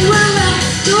overwhelmed.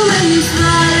 The way you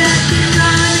smile like the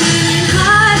ground, it ain't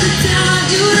hard to tell.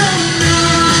 You don't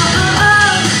know.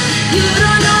 You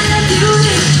don't know you're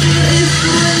beautiful if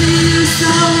only you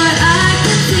saw what I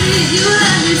can see. You'll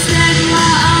understand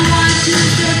why I want you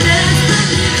so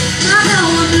desperately. Now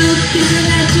I'm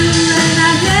looking at you and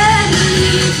I can't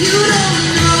believe you don't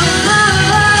know.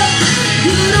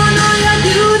 You don't know you're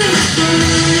beautiful.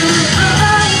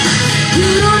 You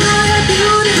don't know you're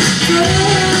beautiful.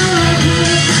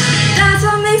 That's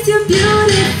what makes you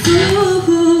beautiful.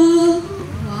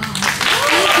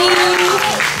 Thank you.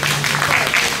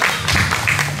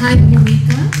 Hi,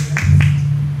 Bhumika.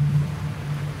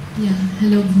 Yeah,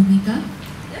 hello, Bhumika.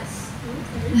 Yes.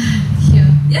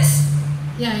 Here. Yes?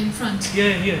 Yeah, in front.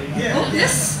 Yeah. Oh,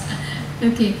 yes.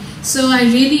 Okay, so I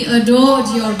really adored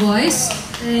your voice.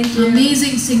 Thank you.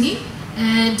 Amazing singing,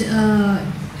 and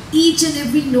each and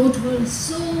every note was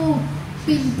so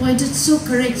pinpointed, so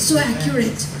correct, so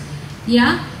accurate.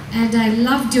 Yeah, and I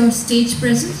loved your stage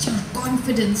presence, your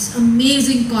confidence,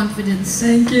 amazing confidence.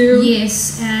 Thank you.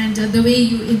 Yes, and the way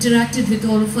you interacted with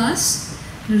all of us,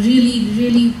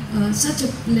 really such a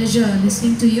pleasure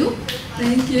listening to you.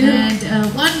 Thank you. And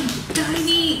one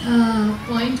tiny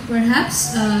point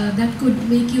perhaps that could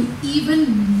make you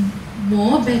even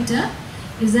more better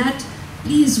is that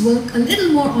please work a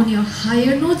little more on your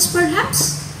higher notes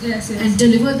perhaps. Yes. And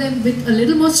deliver them with a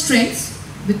little more strength,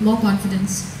 with more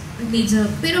confidence. It needs a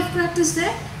bit of practice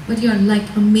there, but you're like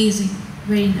amazing.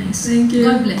 Very nice. Thank you.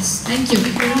 God bless. Thank you.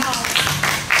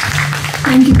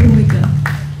 Thank you, Bhumika.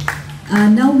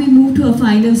 Now we move to a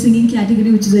final singing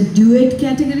category, which is a duet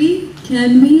category.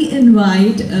 Can we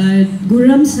invite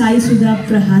Gurram Sai Sudha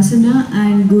Prahasana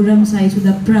and Gurram Sai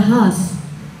Sudha Prahas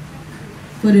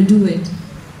for a duet?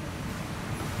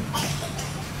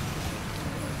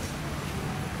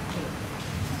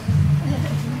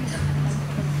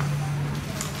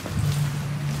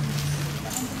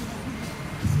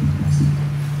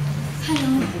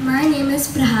 Hello, my name is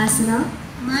Prahasana.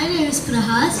 My name is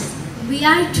Prahas. We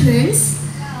are twins.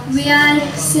 We are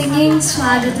singing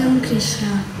Swagatam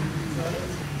Krishna.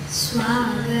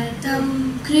 Swagatam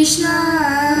Krishna,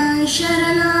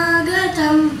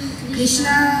 Sharanagatam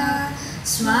Krishna.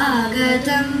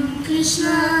 Swagatam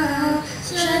Krishna,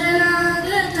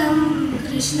 Sharanagatam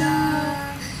Krishna.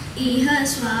 Iha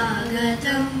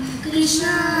Swagatam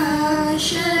Krishna,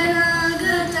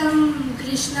 Sharanagatam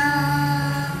Krishna.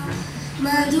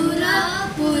 Madhura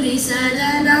Puri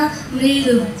Sadana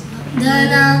Mridu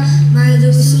Dana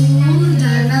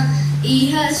Madhusudana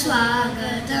Iha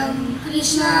Swagatam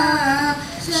Krishna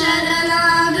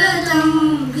Sharanagatam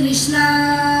Krishna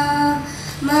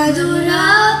Madhura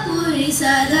Puri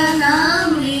Sadana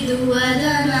Mridu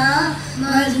Dana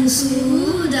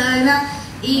Madhusudana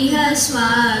Iha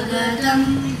Swagatam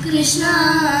Krishna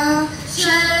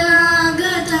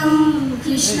Sharanagatam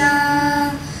Krishna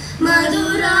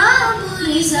Madhura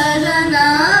Puri Sadana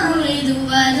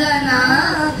Mriduvadana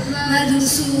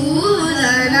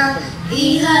Madhusudana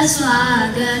Iha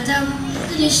Swagatam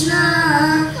Krishna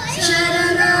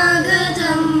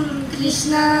Sharanagatam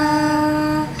Krishna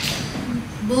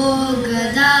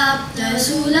Bhogadapta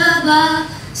Sulabha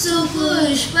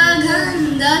Supushpa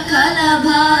Gandha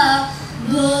Kalabha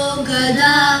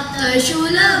Bhogadapta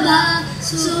Sulabha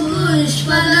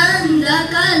Supushpa Gandha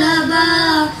Kalabha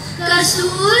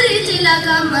Kasuri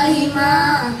Tilaka Mahima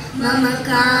Mama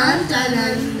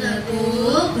Kantananda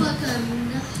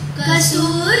Gopakanda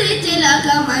Kasuri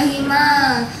Tilaka Mahima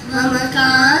Mama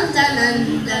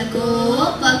Kantananda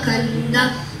Gopakanda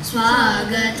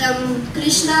Swagatam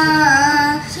Krishna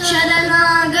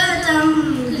Sharanagatam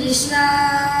Krishna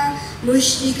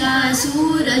Mushtika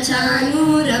Sura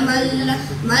Chanura Malla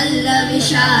Malla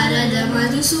Visharada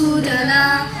Madhusudana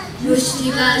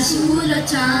Mushtika Sura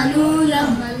Chanura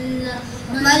Malla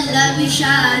Malla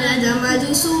Visharada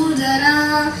Madhusudana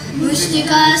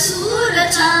Mushtika Sura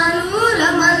Chanura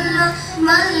Malla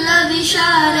Malla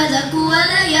Visharada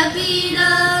Kuvalaya Pida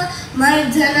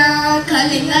Mardhana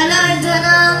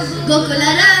Kalinganardhana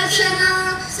Gokula Rakshana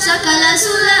सकल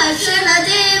सुलक्षण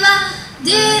देवा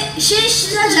दे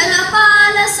शिष्ट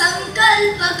जनपाल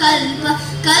संकल्प कल्प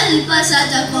कल्प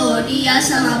शतकोटिय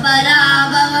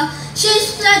समपराभव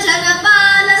शिष्ट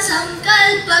जनपाल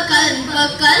संकल्प कल्प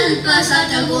कल्प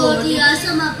शतकोटिय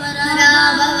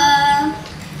समपराभव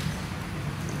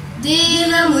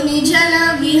देव मुनि जन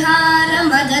विहार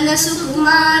मदन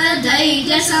सुकुमार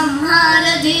दैत्य संहार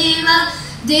देवा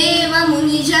देव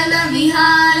मुनि जन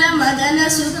विहार मदन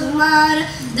सुकुमार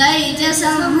दैत्य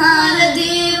संहार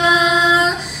देवा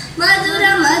मधुर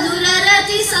मधुर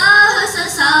रति साहस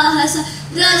साहस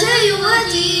ब्रज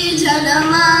युवती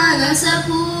जनमानस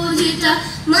पूजिता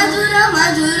मधुर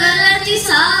मधुर रति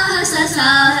साहस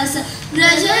साहस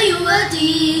ब्रज युवती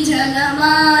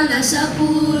जनमानस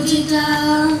पूजिता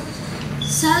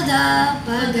सदा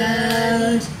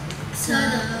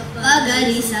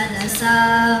पगरि सदसा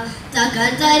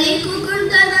तकतरि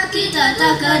कुकुंटन कित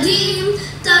तकधीम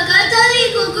तकतरि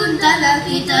कुकुंटन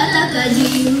कित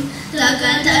तकधीम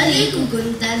तकतरि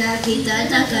कुकुंटन कित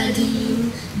तकधीम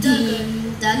धीम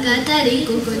तकतरि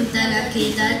कुकुंटन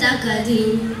कित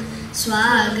तकधीम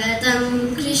स्वागतं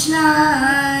कृष्णा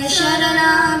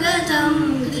शरणागतं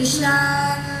कृष्णा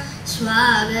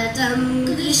स्वागतं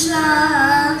Krishna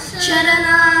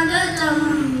शरणागतं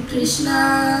Krishna.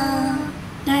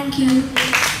 Thank you.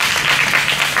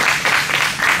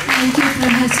 Thank you,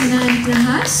 Prahasana and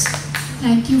Prahas.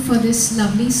 Thank you for this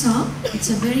lovely song. It's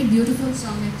a very beautiful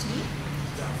song actually.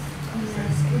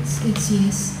 Yes, it's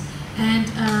yes.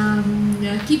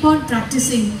 And keep on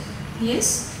practicing.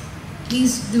 Yes.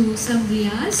 Please do some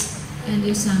riyaz and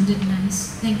you sounded nice.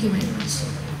 Thank you very much.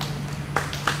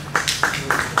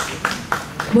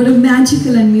 What a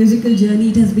magical and musical journey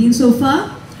it has been so far.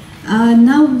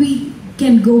 Now we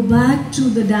can go back to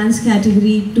the dance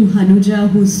category to Hanuja,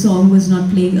 whose song was not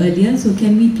playing earlier. So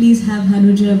can we please have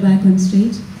Hanuja back on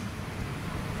stage?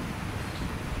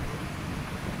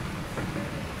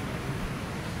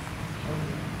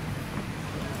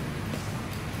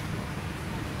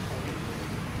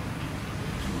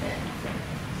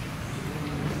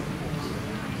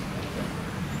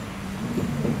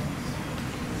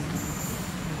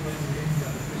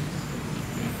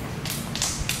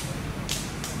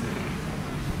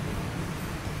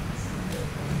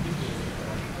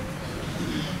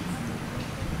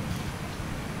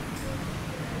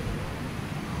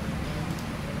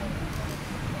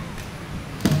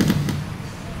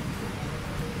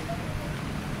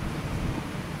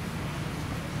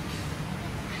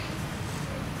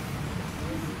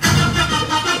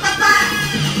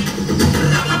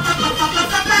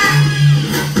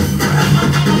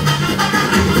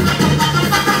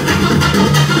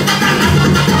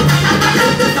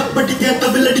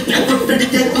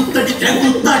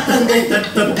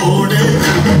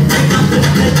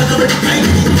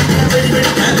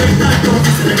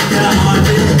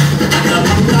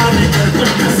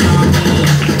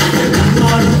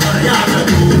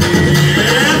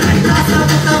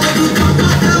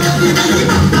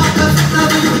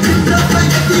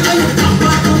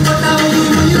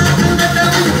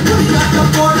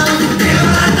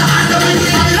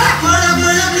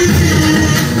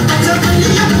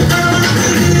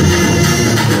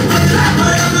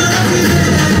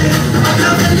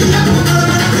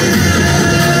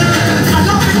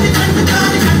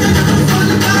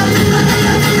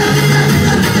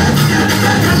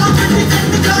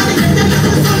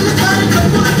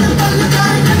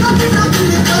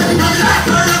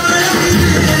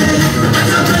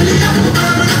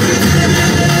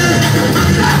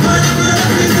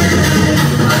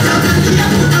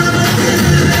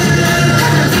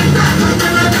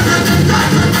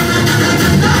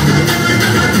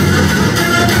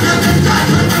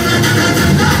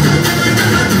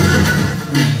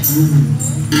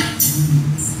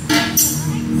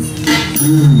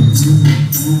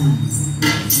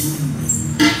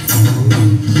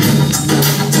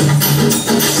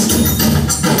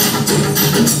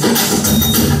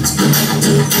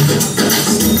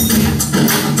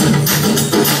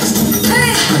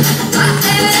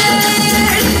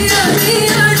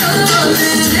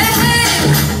 Hey!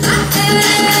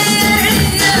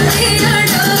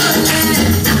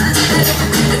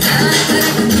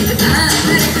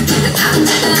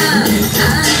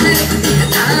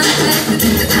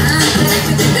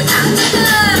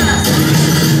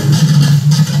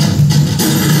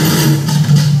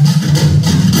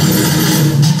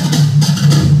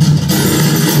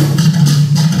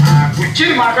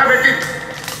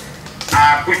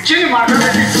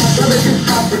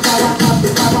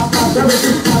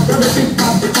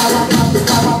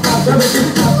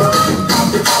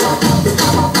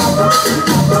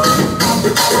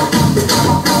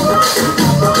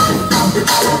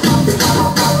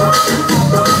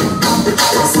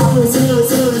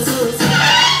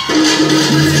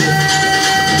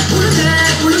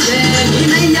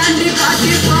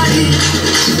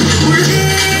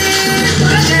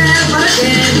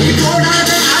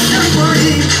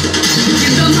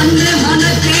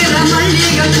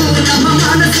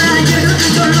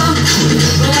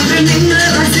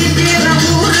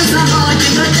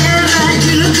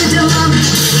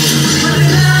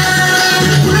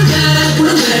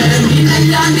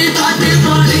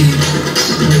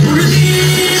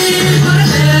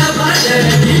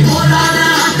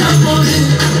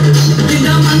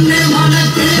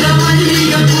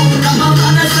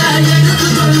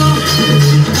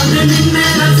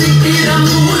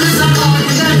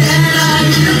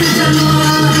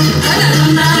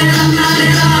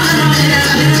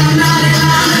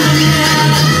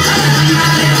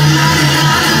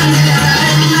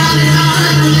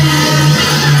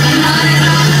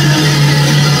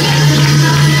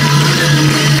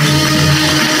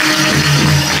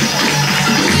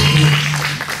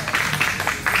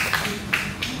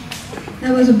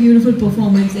 beautiful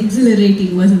performance,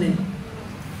 exhilarating, wasn't it?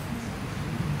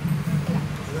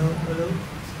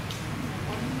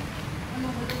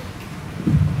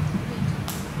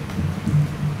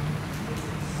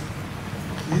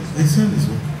 This one is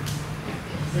what?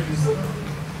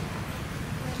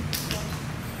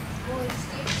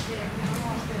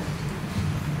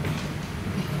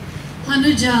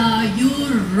 Anuja, you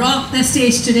rocked the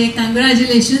stage today.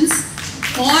 Congratulations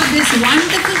for this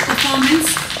wonderful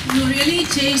performance. You really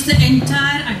changed the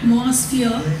entire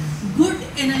atmosphere. Good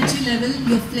energy level.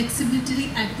 Your flexibility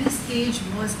at this stage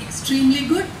was extremely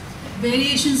good.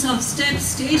 Variations of steps,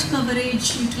 stage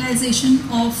coverage, utilization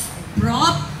of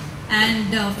prop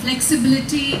and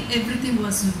flexibility, everything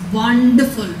was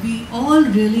wonderful. We all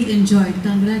really enjoyed.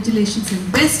 Congratulations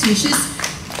and best wishes.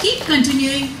 Keep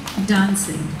continuing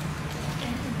dancing.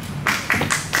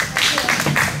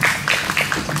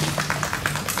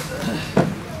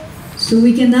 So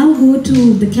we can now go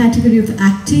to the category of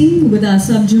acting with our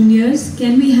sub-juniors.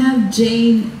 Can we have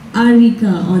Jane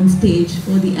Arika on stage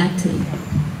for the acting?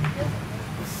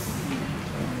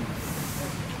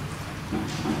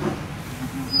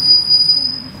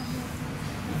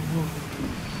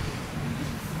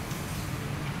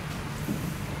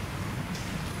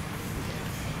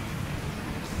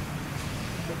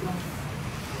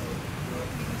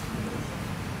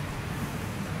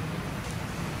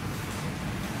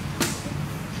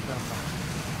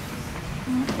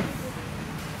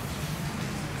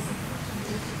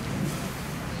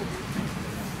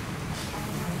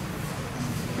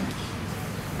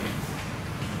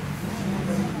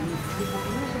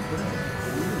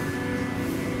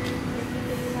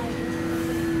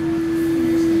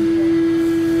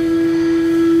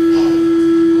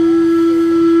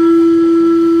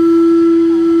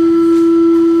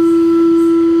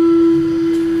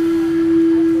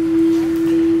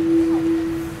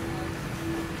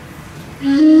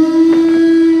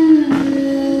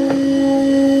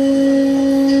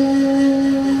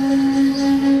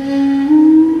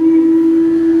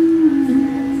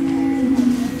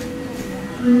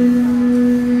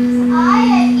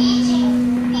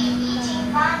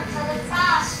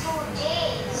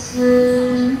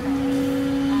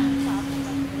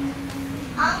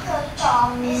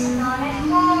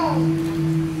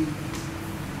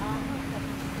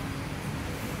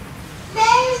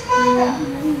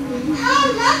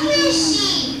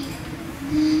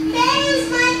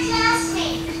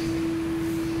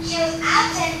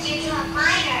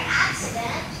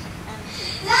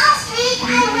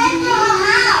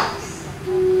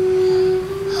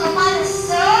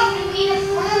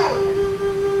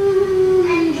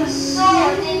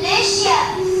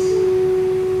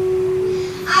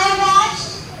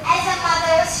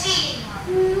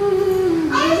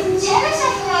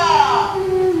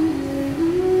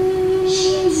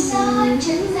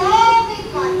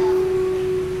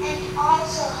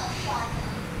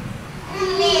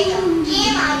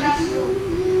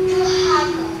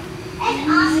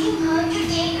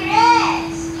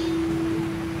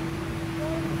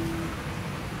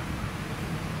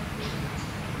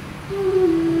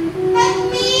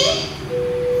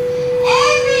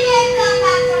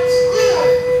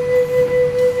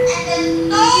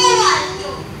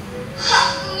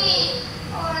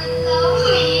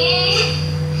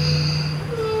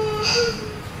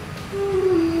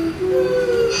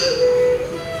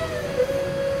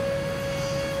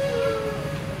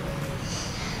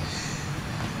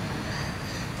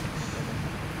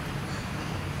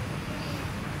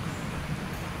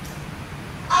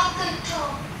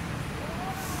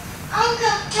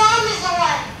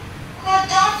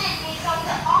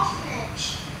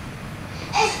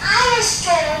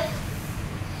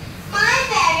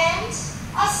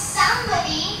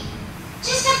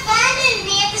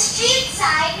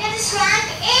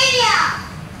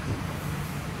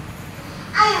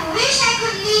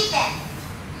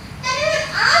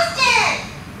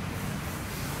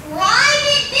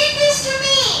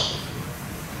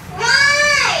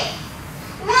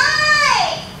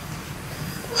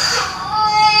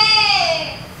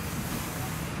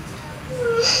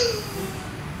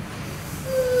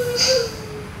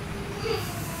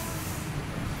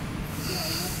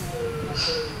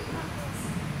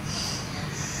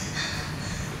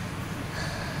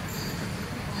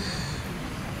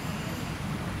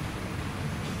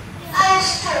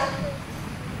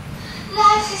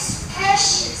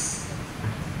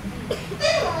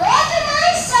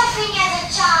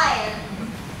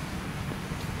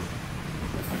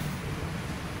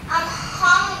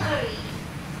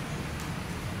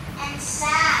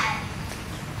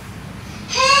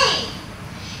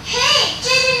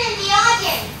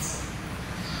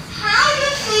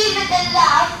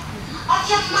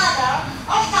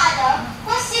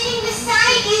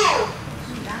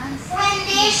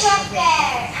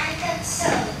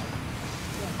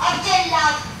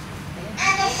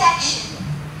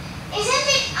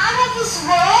 of this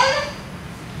world?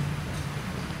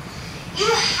 You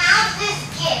have this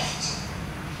gift.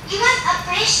 You must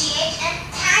appreciate and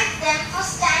thank them for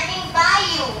standing by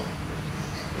you.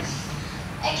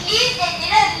 At least they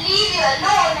didn't leave you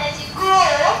alone as you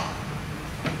grow.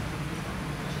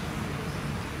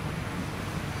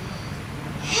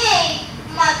 Hey,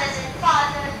 mothers and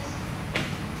fathers.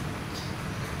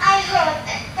 I heard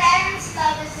that parents'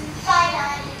 love is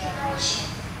infinite in emotion.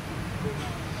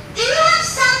 Do you have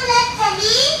some left for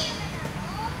me?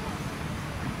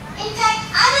 In fact,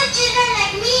 other children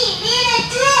like me need it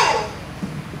too.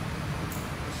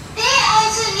 They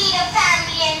also need a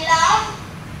family and love.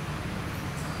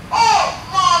 Oh,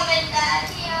 Mom and Dad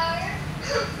here.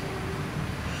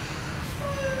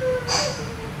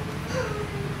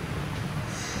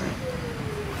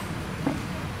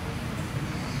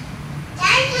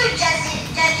 Thank you,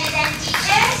 judges and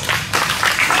teachers.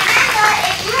 Remember,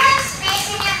 if you have space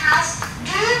in your house,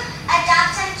 do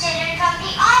adopt some children from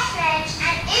the orphanage,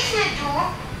 and if you do,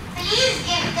 please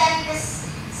give them the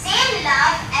same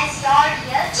love as your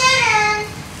real children.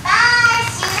 Bye,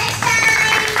 see you next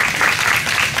time.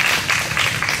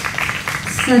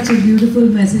 Such a beautiful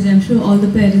message. I'm sure all the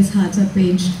parents' hearts are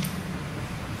pinched.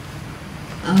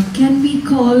 Can we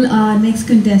call our next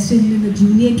contestant in the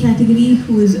junior category,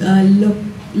 who is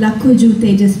Lakkoju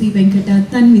Tejasvi Venkata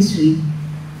Tanvishree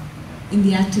in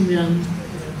the acting round?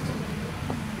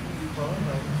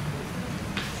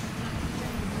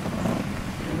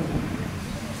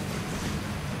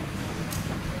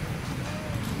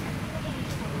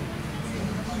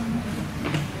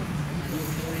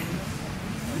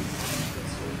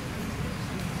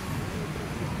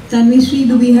 Tanvishree,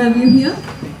 do we have you here?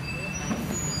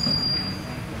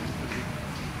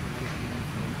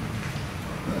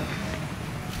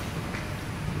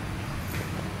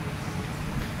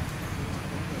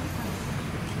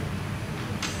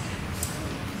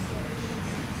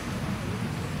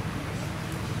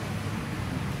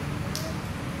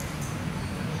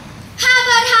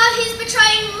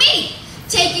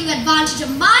 Taking advantage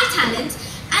of my talent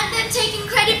and then taking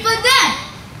credit for them.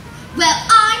 Well,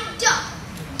 I'm done.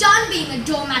 Done being a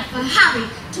doormat for Harry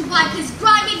to wipe his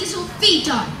grimy little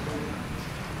feet on.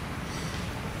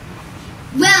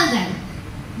 Well then,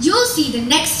 you'll see the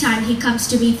next time he comes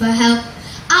to me for help.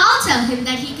 I'll tell him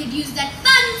that he could use that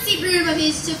fancy broom of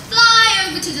his to fly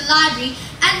over to the library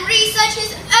and research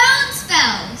his own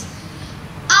spells.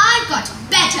 I've got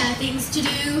better things to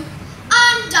do.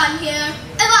 I'm done here.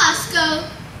 Elasco.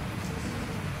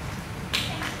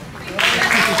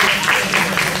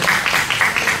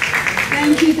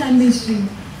 Thank you, Tanvishree.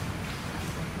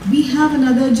 We have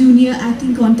another junior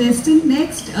acting contestant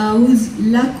next, who is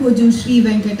Lakkoju Sri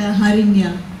Venkata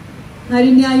Harinya.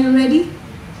 Harinya, are you ready?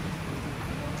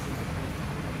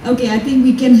 Okay, I think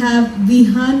we can have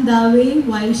Vihan Dave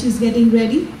while she's getting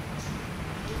ready.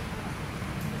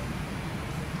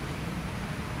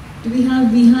 Do we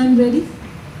have Vihan ready?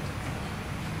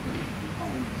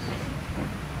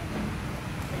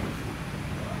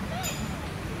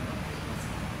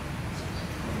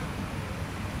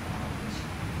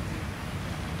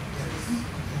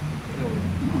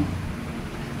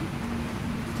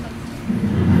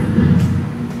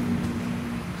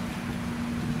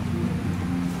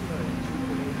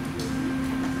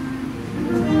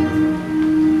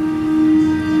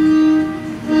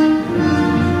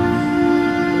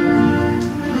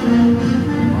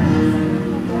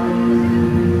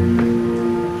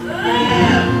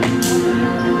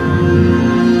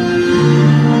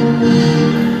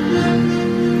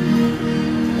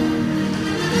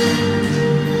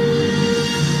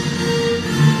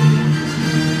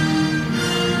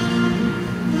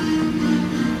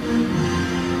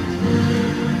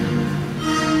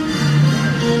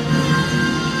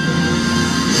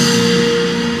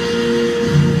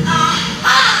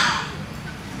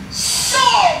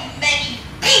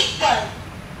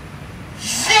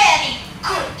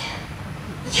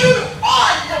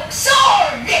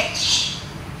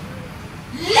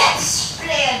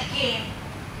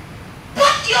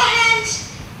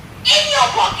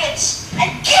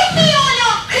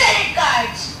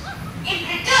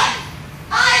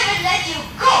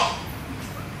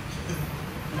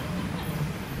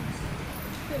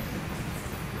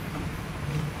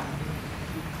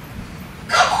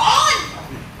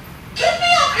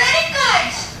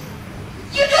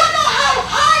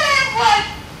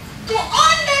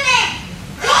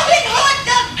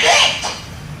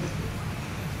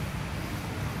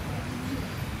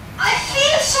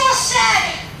 So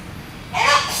sad and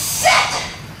upset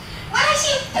when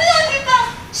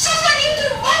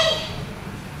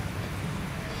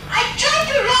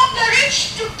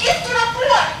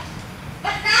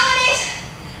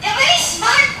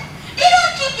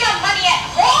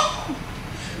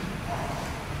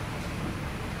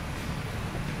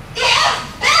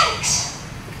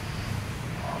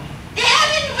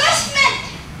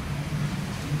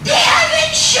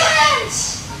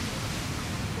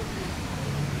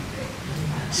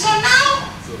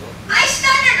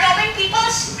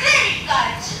people's credit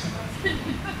cards.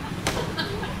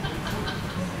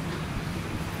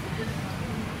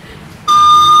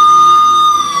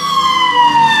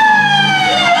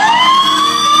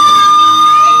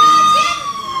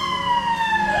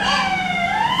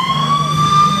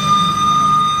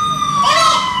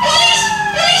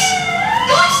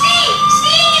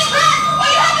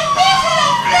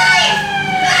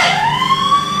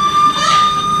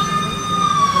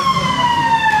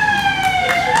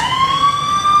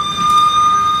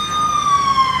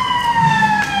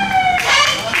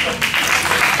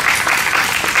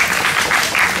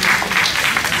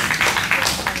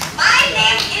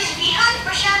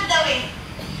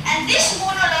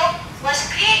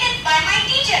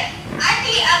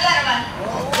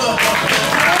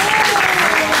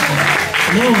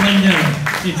 No wonder.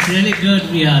 It's really good,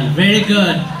 Riyal. Very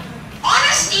good.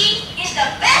 Honesty is the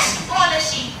best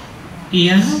policy.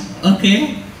 Yeah?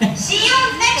 Okay. See you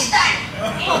next time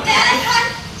in Talent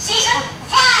Hunt Season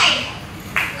 5.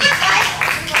 Goodbye.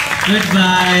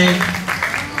 Goodbye.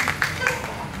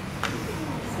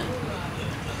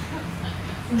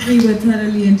 We were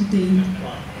thoroughly entertained.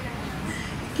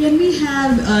 Can we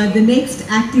have the next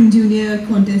acting junior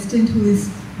contestant, who is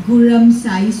Guram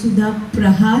Sai Sudha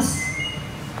Prahas?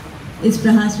 Is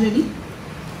Prahas ready?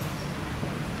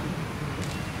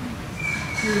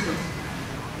 Here we go.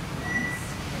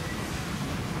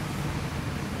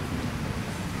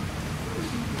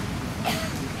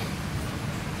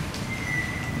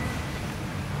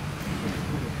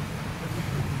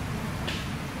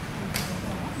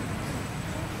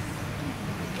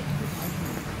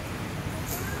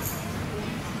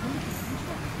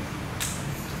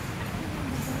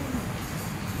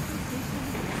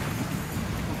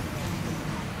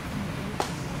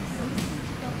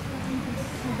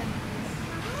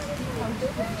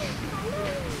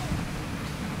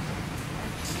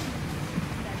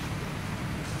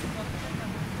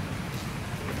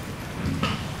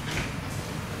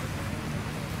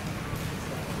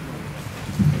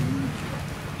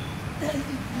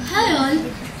 Hi all,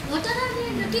 what are you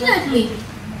looking at me?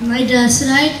 My dress,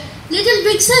 right? Little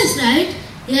big size, right?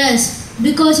 Yes,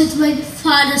 because it's my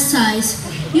father's size.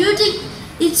 You think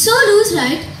it's so loose,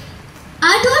 right?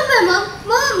 I told my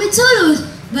Mom, it's so loose.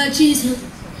 But she said,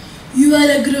 you are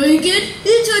a growing kid,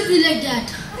 it should be like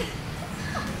that.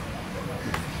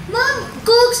 Mom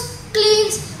cooks,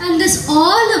 cleans and does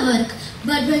all the work.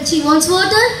 But when she wants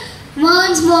water,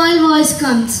 one small voice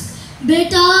comes.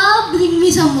 Beta, bring me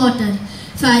some water.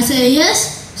 If I say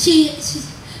yes, she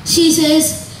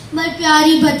says, my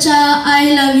pyari bacha,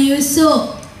 I love you,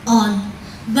 so on.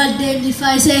 But then if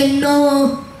I say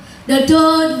no, the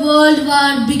Third World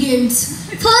War begins.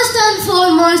 First and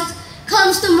foremost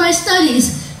comes to my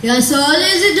studies. You are so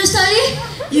lazy to study.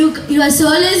 You are so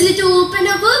lazy to open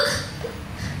a book.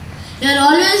 You are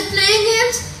always playing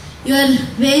games. You are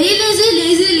very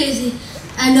lazy.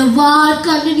 And the war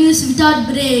continues without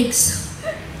breaks.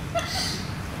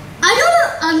 I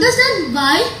don't understand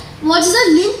why. What is the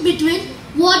link between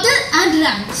water and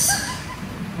ranks?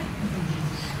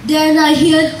 Then I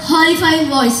hear horrifying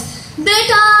voice.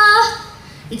 Beta!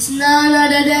 It's none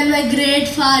other than my great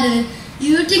father.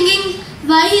 You thinking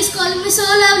why he's calling me so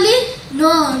lovely?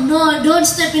 No, don't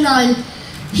step in oil.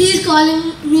 He's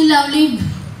calling me lovely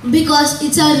because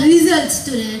it's our results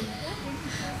today.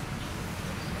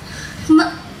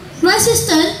 My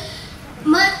sister,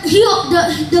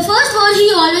 the first word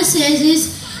he always says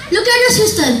is, look at your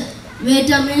sister. Wait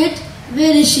a minute,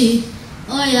 where is she?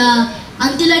 Oh yeah,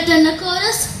 until I tell the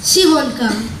chorus, she won't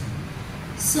come.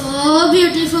 So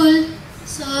beautiful,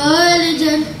 so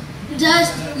elegant,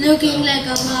 just looking like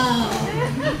a wow.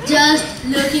 Just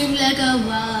looking like a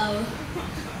wow.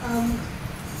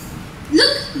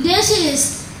 Look, there she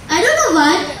is. I don't know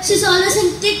why, she's always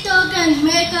in TikTok and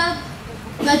makeup,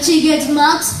 but she gets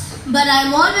marks. But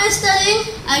I'm always studying,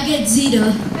 I get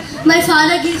 0. My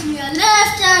father gives me a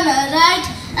left and a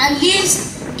right and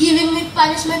leaves giving me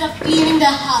punishment of cleaning the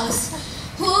house.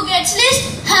 Who gets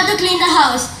least? Have to clean the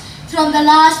house. From the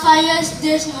last 5 years,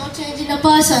 there's no change in a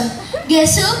person.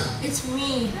 Guess who? It's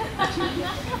me.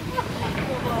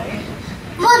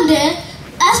 One day,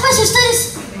 as my sister is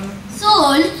so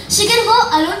old, she can go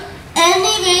alone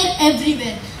anywhere,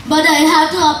 everywhere. But I have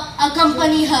to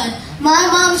accompany her. My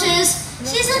mom says,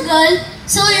 she's a girl,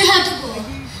 so you have to go.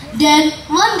 Then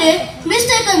one day,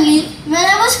 mistakenly, when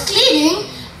I was cleaning,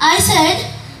 I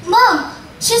said, Mom,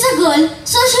 she's a girl,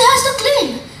 so she has to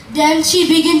clean. Then she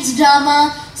begins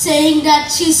drama, saying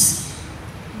that she's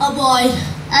a boy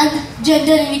and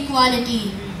gender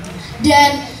inequality.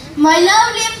 Then my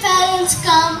lovely parents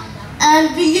come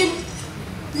and begin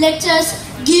lectures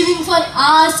giving for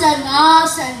hours and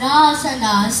hours and hours and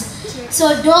hours.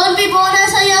 So don't be born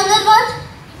as a younger one,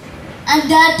 and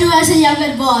that too as a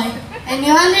younger boy.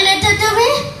 Anyone related to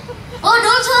me? Oh,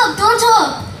 don't hope, don't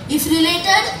hope. If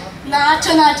related,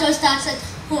 nacho nacho starts at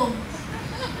home.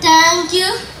 Thank you.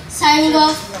 Signing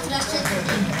off.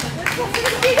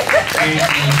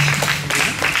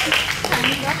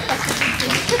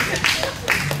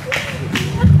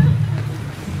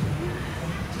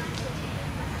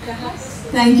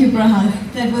 Thank you, Prahad.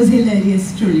 That was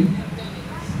hilarious, truly.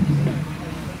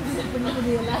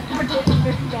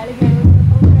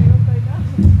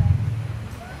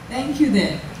 Thank you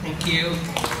there. Thank you.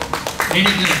 Very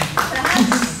good.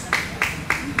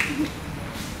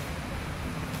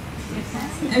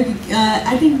 Okay,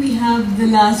 I think we have the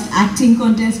last acting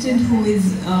contestant, who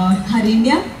is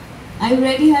Harinya. Are you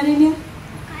ready, Harinya?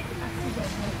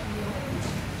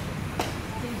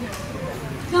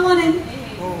 Come on in.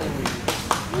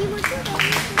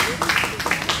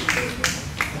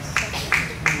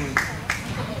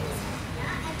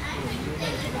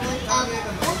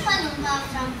 Oompa Loompa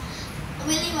from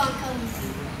Willy Wonka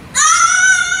movie.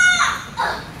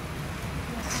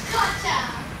 Gotcha!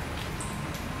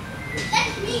 Let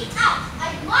me out! I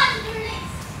want to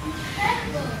race!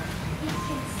 Incredible! You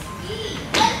can speed!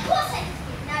 Well, of course I can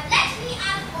speed. Now let me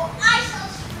out or I shall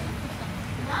scream.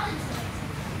 Not until it's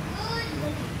good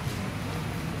looking.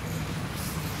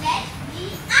 Let me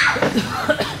out!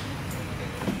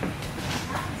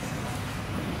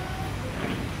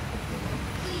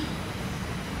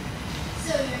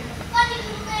 So you're the funny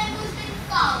little man who's been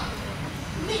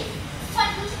following me.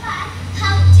 Funny little man,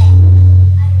 how dare you?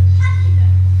 I will have you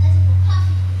know that in the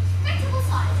puppy respectable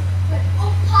size, but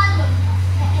Oompa Loompa,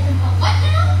 and what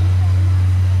you know?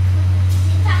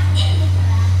 In fact, in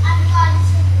Nicola, I'm going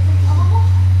to of a wolf.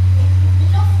 They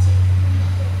love to.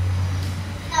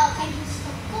 Now, thank you so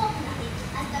fortnightly,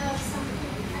 as there was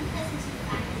something unpleasant to the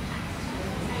back of the house.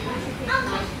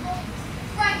 Uncomfortable,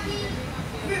 frankly,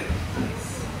 rude.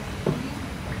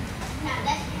 Now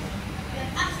let's go. You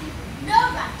have absolutely no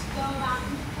right to go around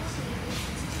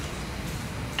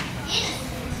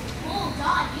innocent. Hold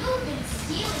on, you've been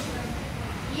stealing for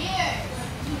years.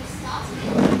 You started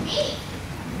it with me.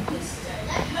 You stirred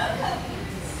that cocoa.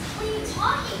 What are you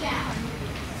talking about?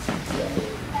 You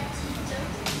think that you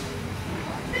don't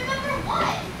remember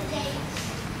what? The day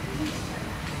you stirred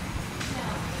that. No.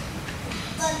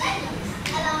 But then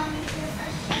allow me to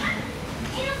refresh your memory.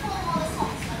 In a formal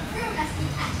assault, a real nasty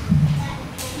attack.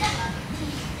 Never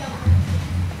keep going.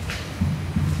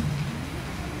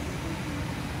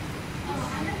 Oh, I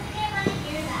don't think I want to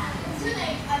hear that. Too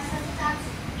late, I've sent it out to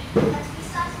you. Let's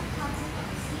restart the concert of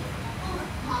the sea.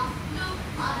 Oompa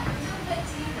Loompa,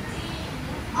 Loompa-dee-dee.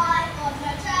 I got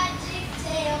a tragic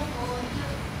tale for you.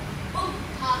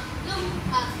 Oompa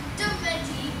Loompa,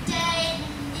 Doompa-dee-day.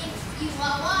 If you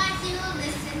are wise, you'll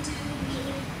listen to me.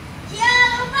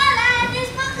 Yellow land is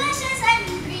both luscious and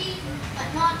green, but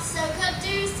not so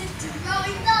conducive to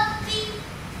growing the bean.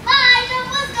 My job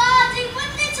was guarding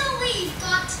what little we've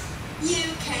got.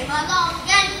 You came along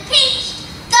and pinched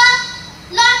the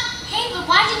lot. Hey, but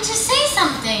why didn't you say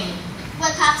something?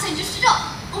 Well, perhaps I just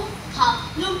forgot.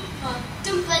 Oompa Loompa,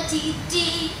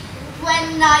 Doompa-dee-dee.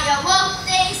 When I awoke,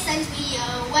 they sent me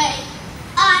away.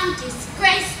 I'm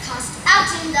disgraced, cast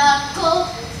out in the cold,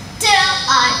 till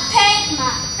I paid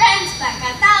my friends back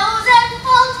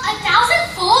 1,000-fold.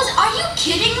 1,000-fold? Are you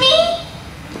kidding me?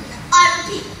 I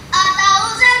repeat,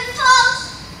 1,000-fold.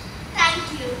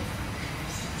 Thank you.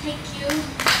 Thank you.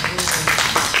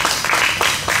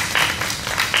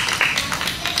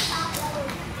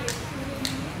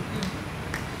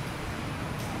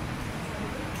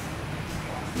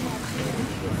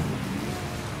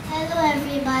 Hello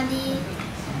everybody.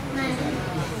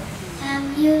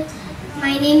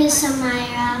 My name is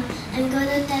Samira. I'm going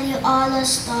to tell you all a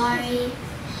story.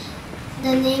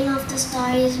 The name of the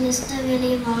story is Mr.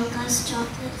 Willy Wonka's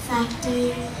Chocolate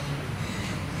Factory.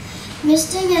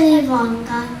 Mr. Willy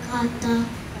Wonka got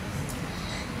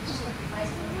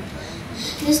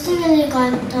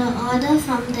the order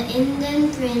from the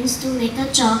Indian prince to make a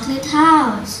chocolate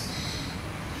house.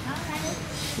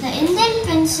 The Indian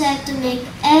prince said to make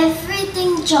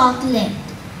everything chocolate.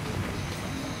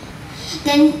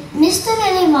 Then Mr.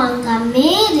 Willy Wonka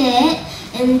made it,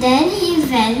 and then he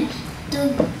went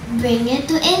to bring it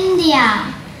to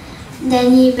India.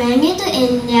 Then he brought it to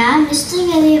India. Mr.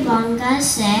 Willy Wonka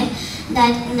said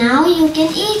that now you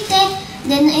can eat it.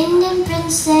 Then the Indian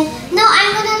prince said, no,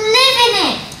 I'm going to live in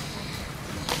it.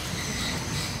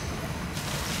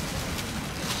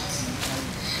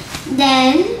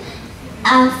 Then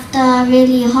after a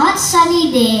really hot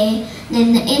sunny day,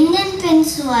 Then the Indian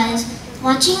prince was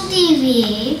watching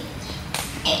TV.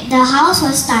 The house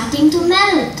was starting to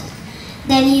melt.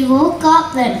 Then he woke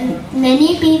up with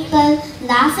many people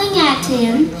laughing at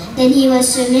him. Then he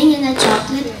was swimming in a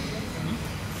chocolate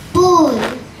pool.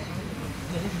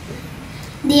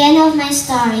 The end of my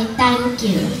story. Thank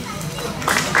you.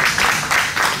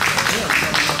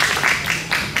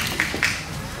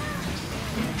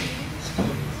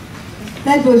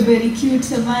 That was very cute,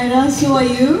 Samira. So are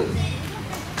you?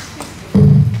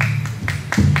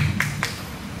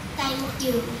 Thank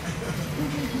you.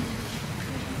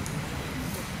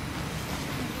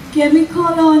 Can we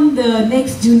call on the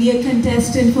next junior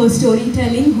contestant for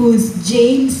storytelling, who is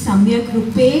Jain Samyak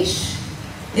Rupesh?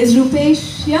 Is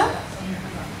Rupesh here?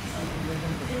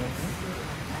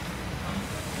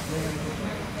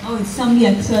 Oh, it's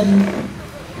Samyak, sorry.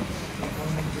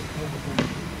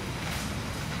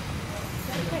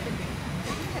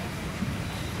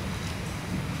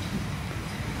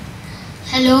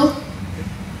 Hello.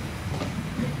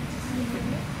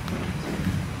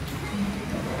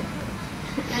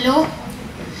 Hello.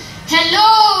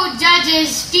 Hello,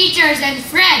 judges, teachers, and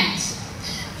friends.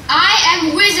 I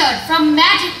am Wizard from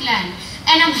Magic Land,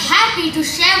 and I'm happy to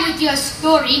share with you a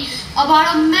story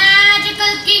about a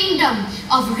magical kingdom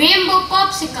of rainbow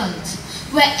popsicles,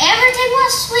 where everything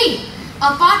was sweet,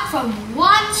 apart from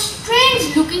one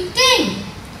strange-looking thing.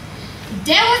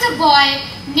 There was a boy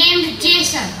named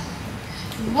Jason.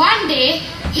 One day,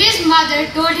 his mother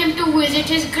told him to visit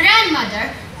his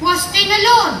grandmother, who was staying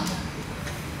alone.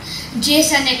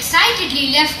 Jason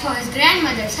excitedly left for his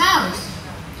grandmother's house.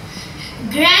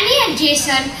 Granny and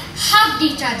Jason hugged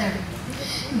each other.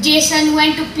 Jason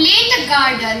went to play in the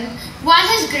garden while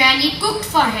his granny cooked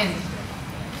for him.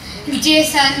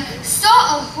 Jason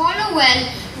saw a hollow well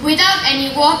without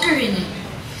any water in it.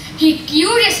 He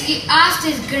curiously asked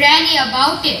his granny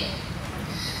about it.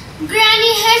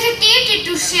 Granny hesitated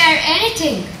to share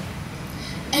anything.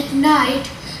 At night,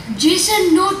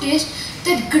 Jason noticed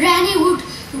that Granny would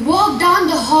walk down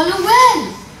the hollow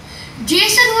well.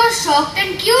 Jason was shocked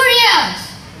and curious.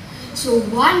 So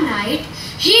one night,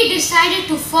 he decided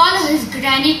to follow his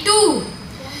granny too.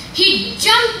 He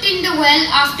jumped in the well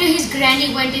after his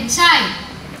granny went inside.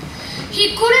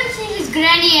 He couldn't see his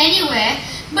granny anywhere,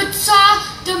 but saw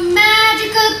the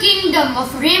magical kingdom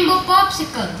of rainbow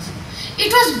popsicles.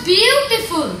 It was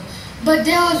beautiful, but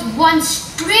there was one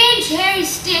strange hairy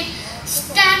stick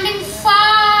standing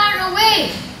far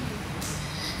away.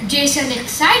 Jason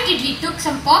excitedly took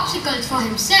some popsicles for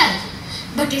himself,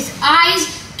 but his eyes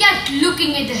kept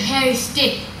looking at the hairy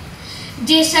stick.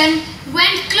 Jason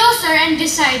went closer and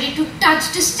decided to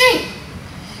touch the stick.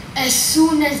 As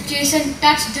soon as Jason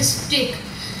touched the stick,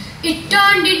 it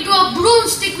turned into a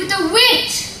broomstick with a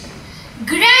witch.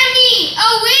 "Granny, a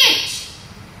witch!"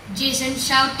 Jason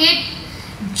shouted.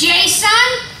 "Jason,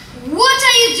 what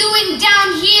are you doing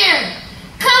down here?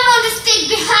 Come on the stick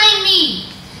behind me!"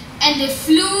 And they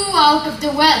flew out of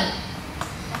the well.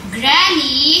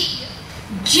 "Granny,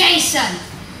 Jason,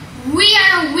 we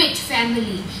are a witch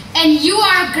family, and you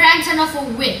are a grandson of a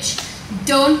witch.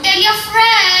 Don't tell your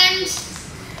friends."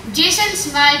 Jason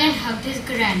smiled and hugged his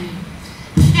granny.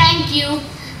 "Thank you.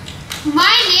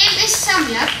 My name is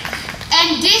Samyak,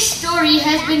 and this story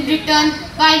has been written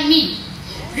by me.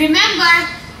 Remember,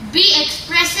 be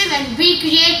expressive and be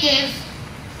creative.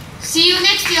 See you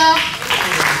next year."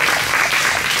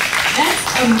 That's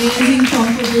amazing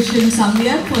composition,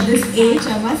 Samyak, for this age,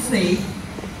 I must say.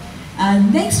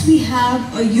 Next, we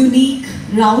have a unique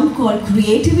round called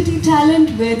Creativity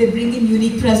Talent, where they bring in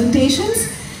unique presentations.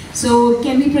 So,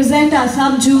 can we present our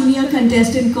sub-junior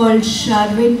contestant called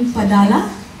Sharvin Padala?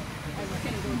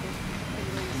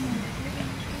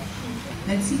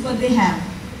 Let's see what they have.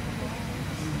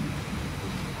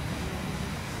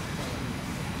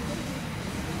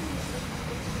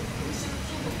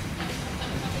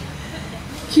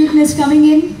 Cuteness coming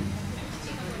in.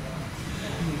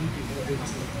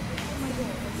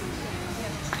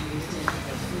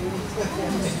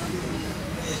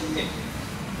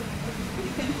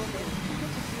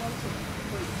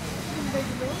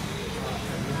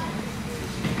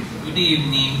 Good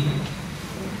evening.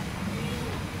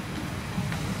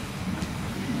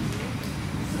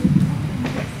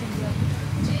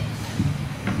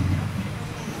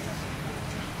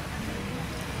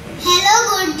 Hello,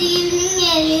 good evening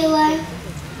everyone.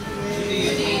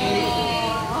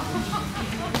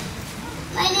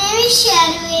 My name is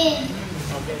Sharvin.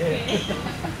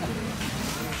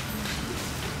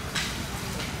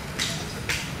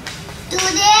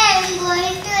 Today I am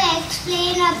going to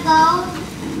explain about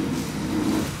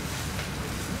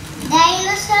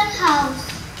dinosaur house.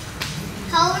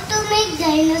 How to make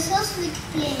dinosaurs with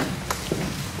play.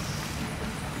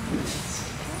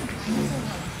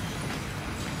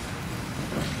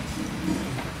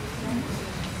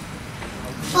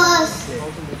 First,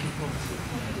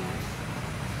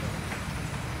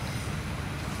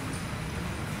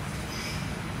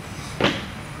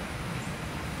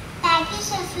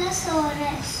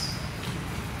 Pachycephalosaurus.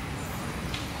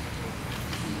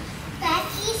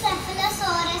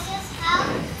 Pachycephalosauruses have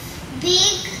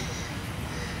big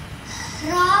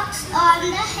rocks on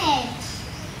the head.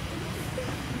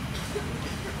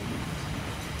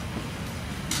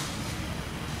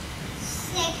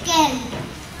 Second,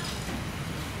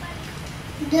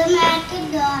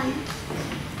 Dimetrodon.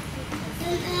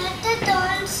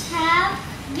 Dimetrodons have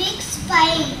big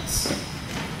spines.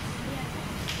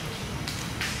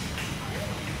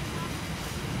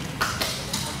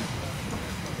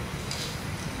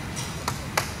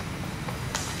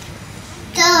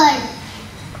 Third,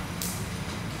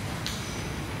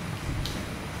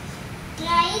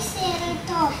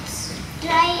 Triceratops.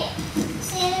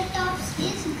 Triceratops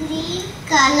is green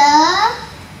color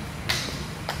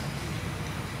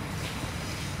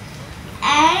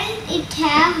and it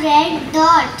have red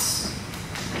dots.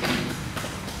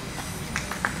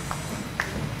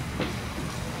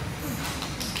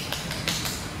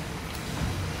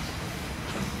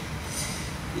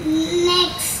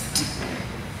 Next,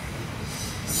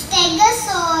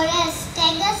 Stegosaurus.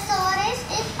 Stegosaurus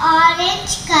is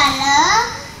orange color.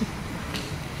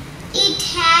 It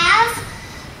has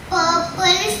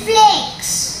purple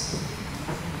flakes.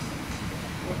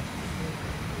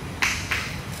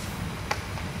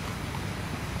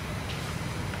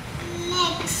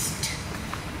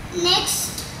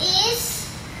 Next is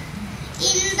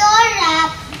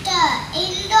Indoraptor.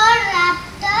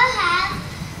 Indoraptor has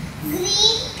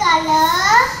green color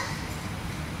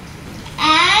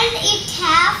and it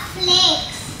have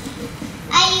flakes.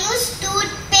 I use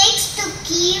toothpicks to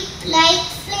keep like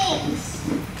flakes.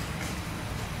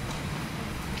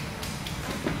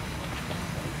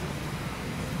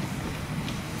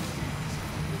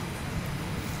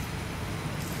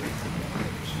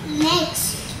 Next,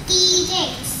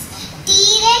 T-Rex.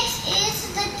 T-Rex is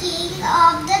the king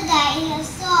of the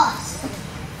dinosaurs.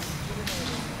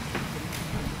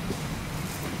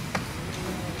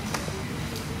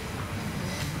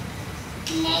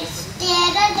 Next,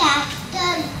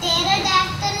 Pterodactyl.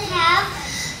 Pterodactyl have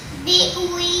big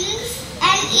wings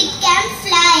and it can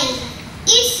fly.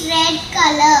 It's red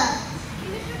color.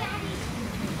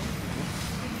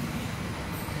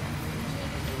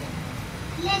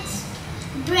 Next,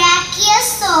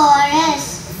 Brachiosaurus.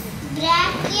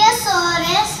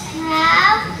 Brachiosaurus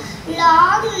have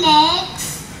long necks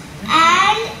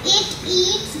and it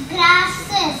eats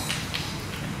grasses.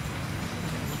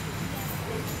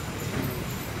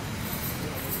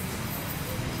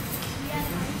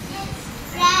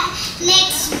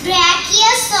 Next,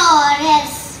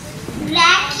 Brachiosaurus.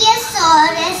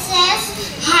 Brachiosauruses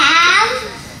have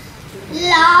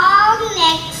long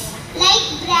necks like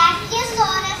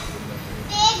Brachiosaurus.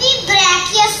 Baby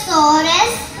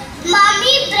Brachiosaurus,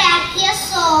 Mommy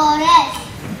Brachiosaurus.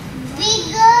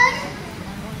 Bigger.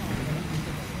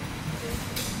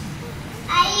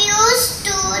 I use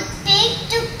toothpick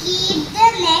to keep the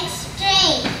neck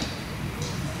straight.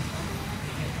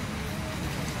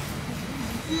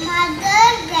 Mother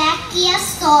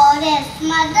Brachiosaurus.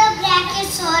 Mother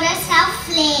Brachiosaurus have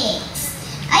flakes.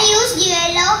 I use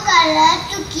yellow color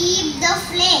to keep the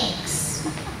flakes.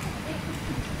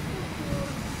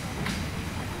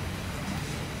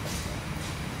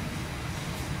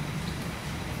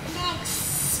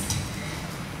 Next,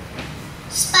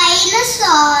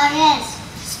 Spinosaurus.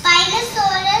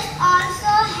 Spinosaurus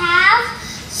also have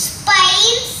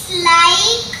spines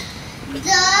like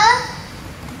the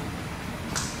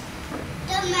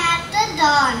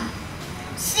Dimetrodon.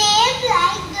 Same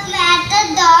like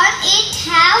Dimetrodon, it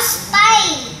has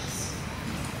spines.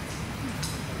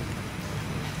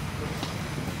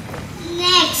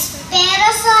 Next,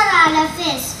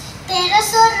 Parasaurolophus.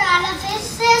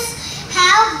 Parasaurolophuses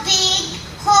have big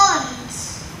horns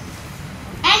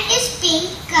and is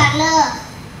pink color.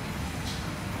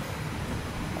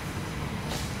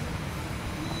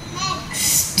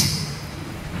 Next,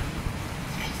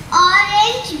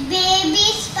 Orange baby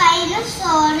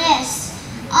Spinosaurus.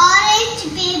 Orange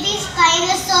baby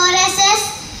Spinosauruses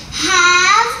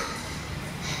have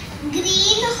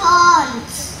green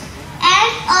horns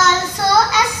and also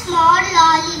a small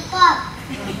lollipop.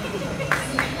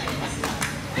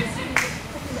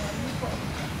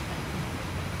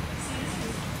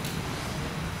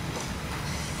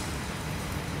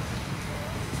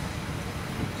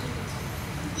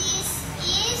 This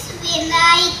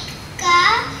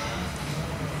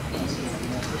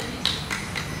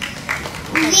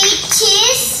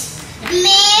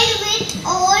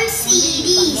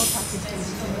Best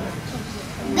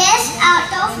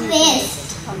out of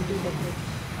waste.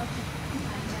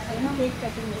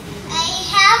 I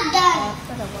have done.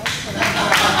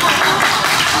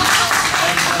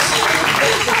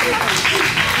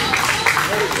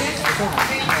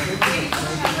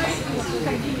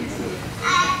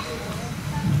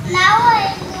 Now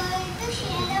I am going to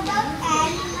share about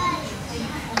animals.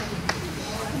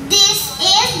 This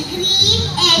is green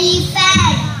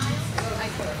elephant.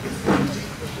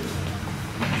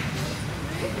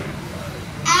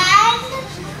 And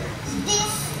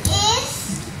this is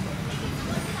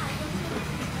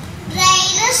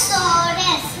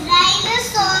rhinoceros.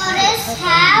 Rhinoceros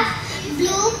have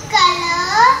blue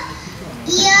color,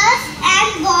 ears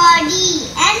and body,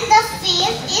 and the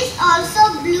face is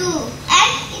also blue,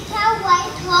 and it have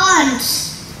white horns.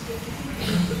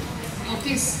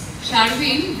 Okay,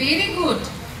 Sharvin, very good.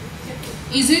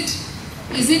 Is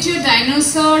it your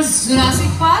dinosaurs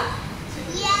Jurassic Park?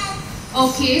 Yes.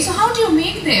 Okay, so how do you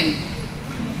make them?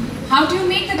 How do you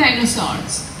make the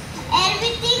dinosaurs?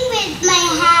 Everything with my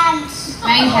hands.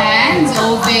 My hands?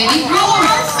 Oh, very good. I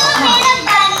also made a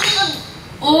bunny.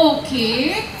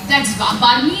 Okay, that's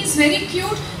bunny is very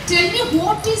cute. Tell me,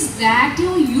 what is that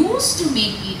you use to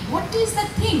make it? What is the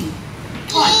thing?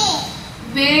 What?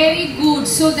 Very good.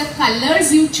 So the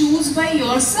colors you choose by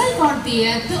yourself, or they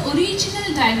are the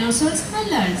original dinosaurs'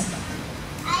 colors?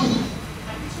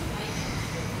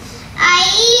 I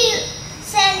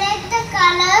select the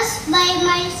colors by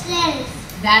myself.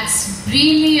 That's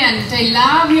brilliant. I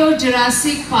love your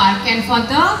Jurassic Park. And for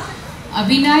the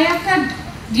Vinayaka,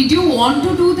 did you want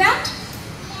to do that?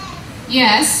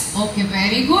 Yes. Okay,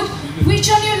 very good. Which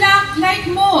one you like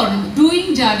more?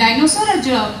 Doing dinosaur or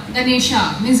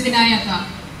Ganesha, Ms. Vinayaka?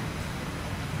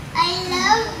 I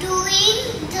love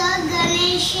doing the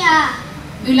Ganesha.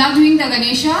 You love doing the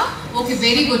Ganesha? Okay,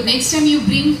 very good. Next time you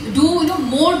do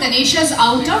more Ganeshas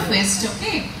out of West,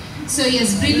 okay? So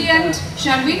yes, brilliant.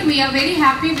 Sharvin, we are very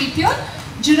happy with your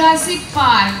Jurassic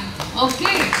Park.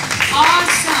 Okay,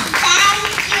 awesome.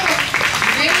 Thank you.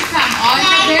 Welcome, all the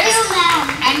best. Thank you, ma'am.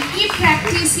 And keep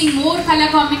practicing more color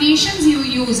combinations you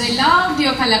use. I loved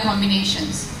your color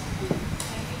combinations.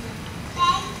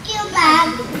 Thank you,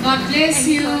 ma'am. God bless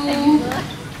you.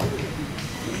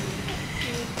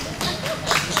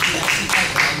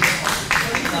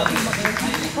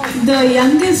 The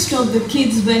youngest of the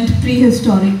kids went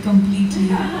prehistoric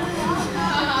completely.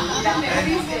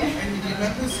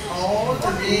 All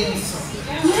the names.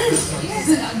 Yes,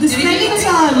 the spellings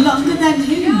are longer than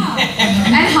him.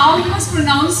 And how he was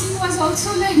pronouncing was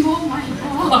also like, oh my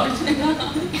God.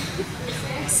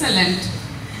 Excellent.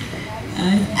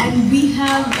 And we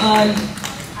have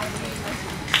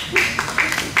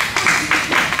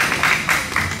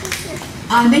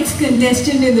our next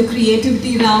contestant in the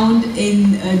creativity round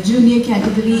in junior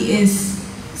category is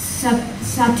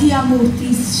Satya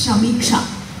Murthy Shamiksha.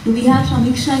 Do we have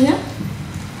Shamiksha here?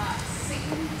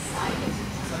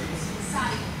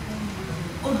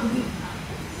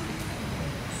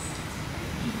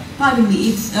 Pardon me,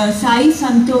 it's Sai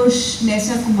Santosh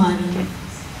Nesa Kumaran.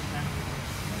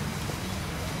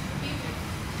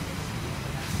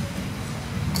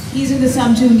 He's in the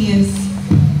sub-juniors.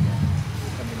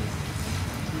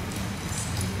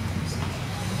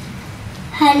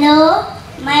 Hello,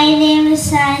 my name is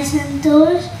Sai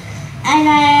Santosh and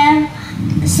I am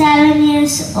 7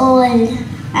 years old.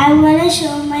 I'm going to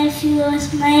show my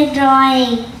viewers my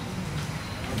drawing.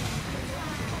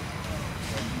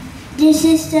 This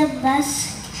is the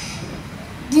bus.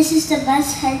 This is the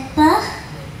bus helper.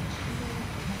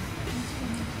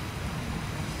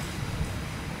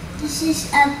 This is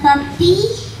a puppy.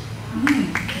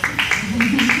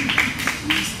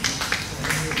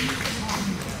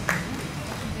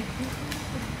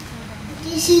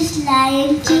 This is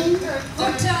Lion King.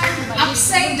 Good time.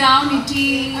 Upside down it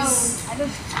is.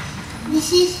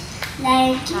 This is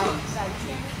Lion King.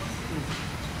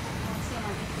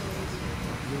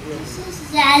 This is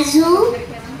Zazu.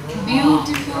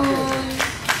 Beautiful.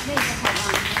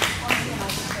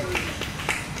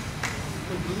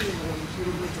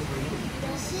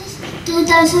 This is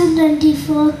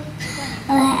 2024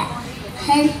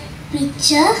 health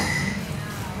picture.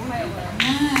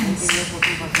 Nice.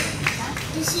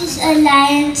 This is a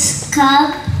lion's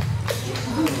cub.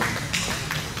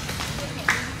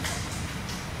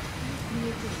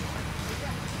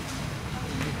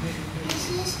 This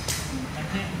is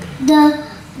the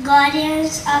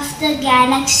Guardians of the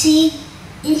Galaxy.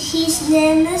 His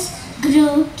name is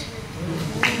Groot.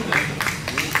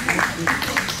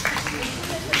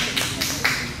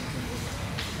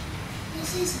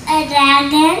 This is a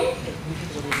dragon.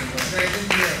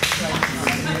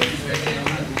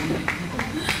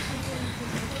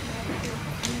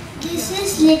 This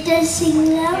is Little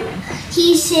Singham.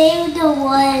 He saved the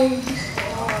world.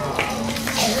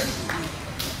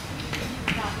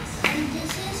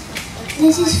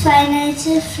 This is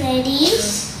Financial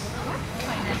Freddy's.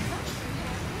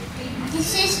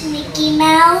 This is Mickey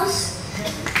Mouse.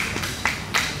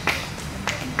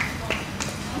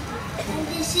 And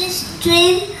this is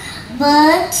Twin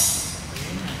Birds.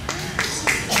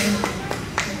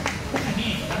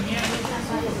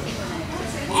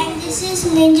 And this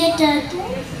is Ninja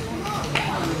Turtle.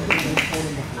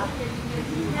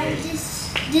 And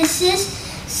this is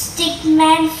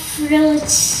Stickman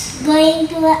Fruits going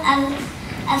to an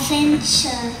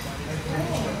adventure.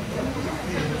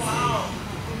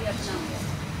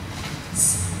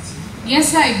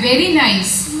 Yes, I very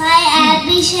nice. My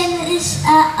ambition is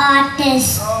an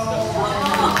artist.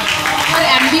 Your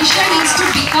ambition is to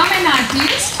become an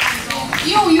artist?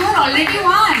 You are already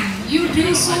one. You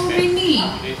do so many.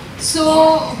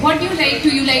 So, what do you like to?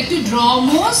 You like to draw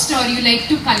most or you like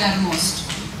to color most?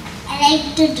 I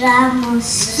like to draw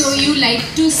most. So, you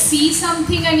like to see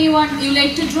something and you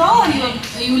like to draw, or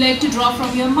you like to draw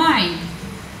from your mind?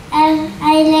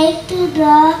 I like to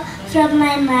draw from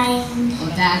my mind.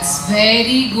 Oh, that's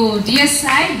very good. Yes,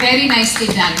 very nicely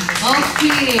done.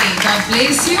 Okay, God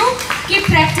bless you. Keep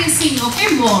practicing,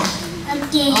 okay, more.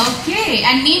 Okay. Okay,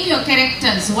 and name your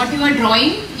characters. What you are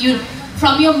drawing,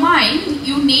 from your mind,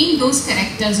 you name those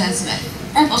characters as well.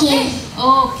 Okay.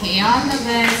 Okay, all the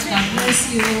best. God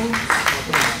bless you.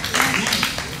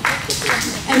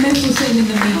 MF Hussain in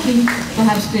the making,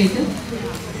 perhaps greater.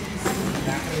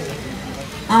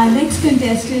 Our next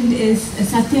contestant is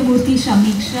Satyamurthy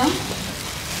Shamiksha.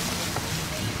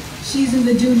 She's in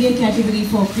the junior category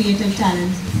for creative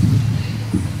talent.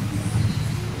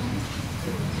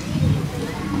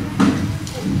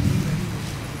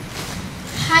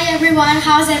 Hi everyone,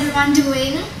 how's everyone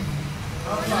doing?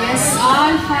 Yes,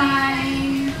 all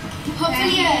fine.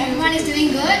 Hopefully everyone is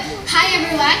doing good. Hi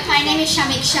everyone, my name is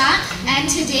Shamiksha and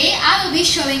today I will be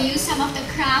showing you some of the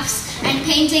crafts and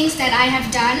paintings that I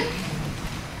have done.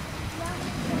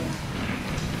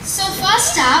 So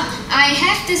first up, I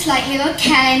have this little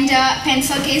calendar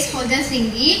pencil case holder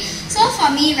thingy. So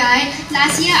for me,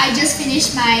 last year I just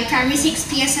finished my primary 6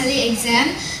 PSLE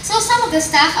exam. So some of the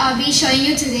stuff I'll be showing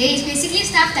you today is basically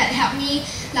stuff that helped me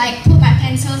put my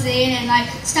pencils in, and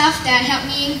stuff that helped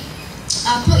me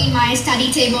put in my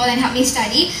study table and help me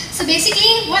study. So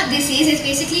basically what this is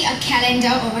basically a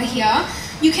calendar over here.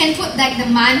 You can put the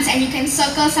months and you can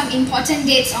circle some important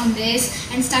dates on this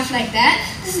and stuff like that.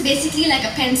 This is basically like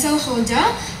a pencil holder.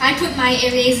 I put my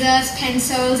erasers,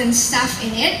 pencils and stuff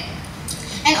in it.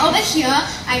 And over here,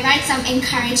 I write some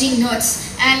encouraging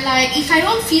notes. And if I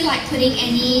don't feel like putting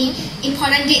any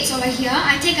important dates over here,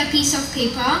 I take a piece of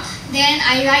paper, then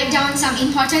I write down some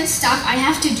important stuff I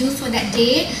have to do for that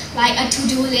day, like a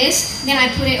to-do list, then I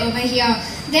put it over here.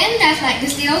 Then there's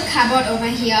this little cupboard over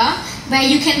here, where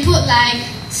you can put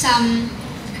some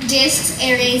discs,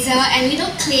 eraser, and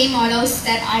little clay models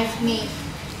that I've made.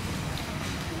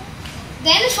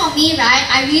 Then for me,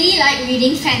 I really like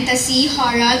reading fantasy,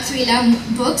 horror, thriller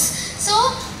books. So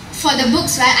for the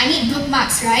books, I need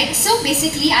bookmarks, So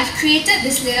basically, I've created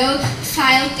this little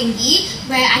file thingy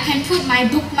where I can put my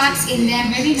bookmarks in there.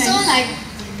 Very nice.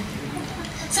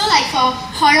 So for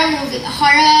horror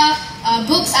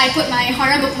books, I put my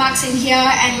horror bookmarks in here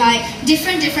and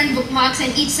different bookmarks in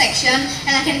each section,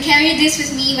 and I can carry this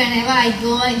with me whenever I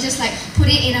go and just put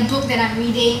it in a book that I'm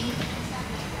reading.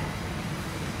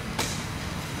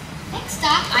 Next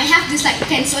up, I have this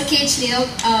pencil cage little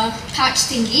pouch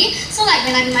thingy. So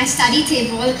when I'm in my study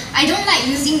table, I don't like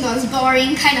using those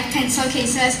boring kind of pencil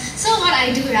cases. So what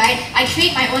I do, I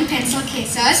create my own pencil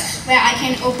cases where I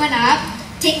can open up,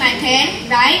 take my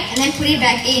pen, and then put it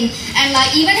back in. And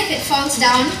even if it falls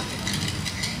down,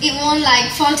 it won't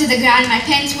fall to the ground. My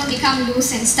pens won't become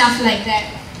loose and stuff like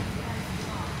that.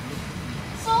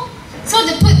 So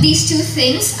to put these two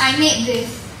things, I made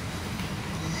this.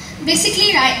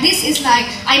 Basically, this is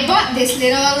I bought this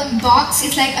little box.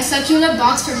 It's a circular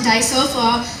box from Daiso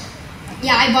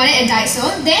I bought it at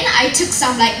Daiso. Then I took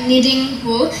some knitting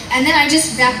wool and then I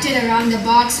just wrapped it around the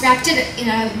box, wrapped it in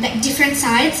different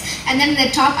sides, and then the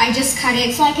top I just cut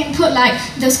it so I can put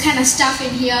those kind of stuff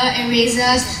in here,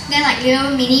 erasers, then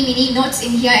little mini notes in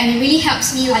here, and it really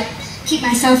helps me keep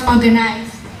myself organized.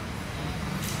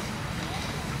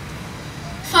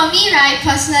 For me,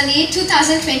 personally,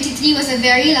 2023 was a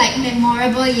very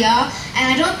memorable year,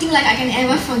 and I don't think I can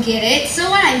ever forget it. So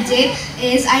what I did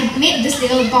is I made this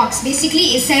little box.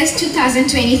 Basically, it says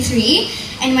 2023,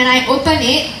 and when I open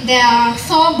it, there are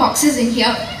 4 boxes in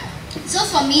here. So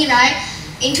for me,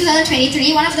 in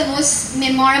 2023, one of the most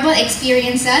memorable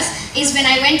experiences is when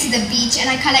I went to the beach and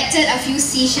I collected a few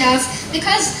seashells,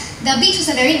 because the beach was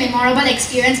a very memorable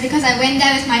experience because I went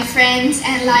there with my friends,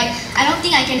 and like I don't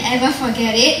think I can ever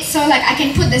forget it. So like I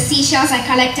can put the seashells I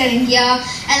collected in here,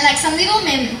 and like some little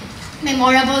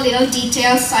memorable little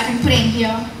details, so I can put it in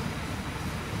here.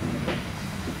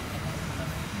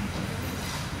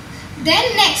 Then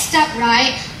next up,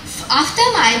 right, after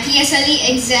my PSLE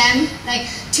exam, like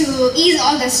to ease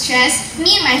all the stress,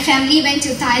 me and my family went to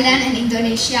Thailand and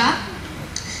Indonesia.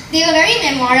 They were very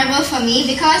memorable for me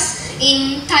because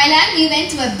in Thailand we went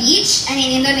to a beach, and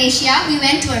in Indonesia we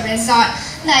went to a resort.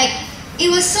 Like it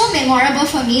was so memorable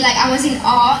for me, like I was in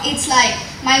awe. It's like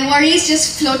my worries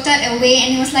just floated away,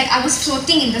 and it was like I was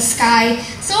floating in the sky.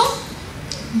 So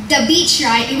the beach,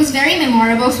 right, it was very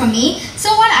memorable for me.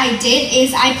 So what I did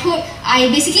is I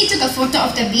basically took a photo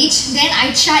of the beach, then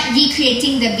I tried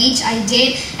recreating the beach I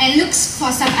did and looked for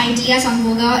some ideas on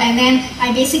Google, and then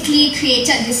I basically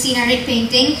created this scenic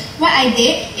painting. What I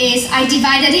did is I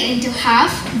divided it into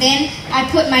half, then I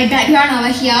put my background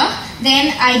over here,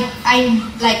 then I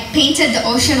like painted the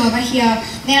ocean over here,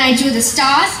 then I drew the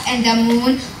stars and the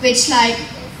moon, which like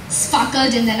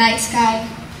sparkled in the night sky.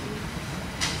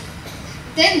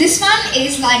 Then this one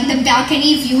is like the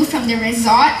balcony view from the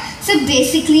resort. So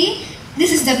basically,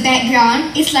 this is the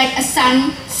background. It's like a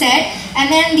sunset,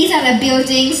 and then these are the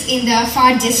buildings in the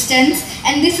far distance,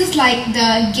 and this is like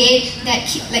the gate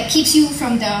that keeps you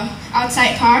from the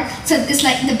outside part. So this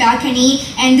like the balcony,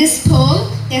 and this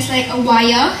pole, there's like a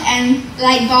wire and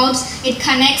light bulbs. It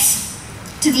connects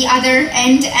to the other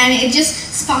end, and it just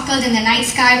sparkled in the night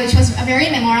sky, which was a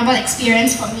very memorable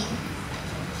experience for me.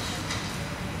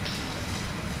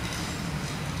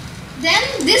 Then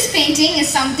this painting is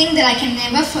something that I can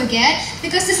never forget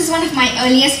because this is one of my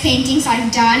earliest paintings I've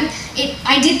done.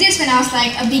 I did this when I was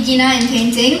like a beginner in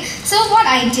painting. So what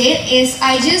I did is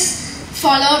I just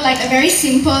followed like a very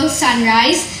simple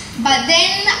sunrise, but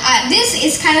then this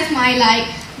is kind of my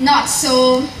like not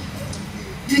so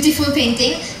beautiful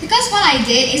painting, because what I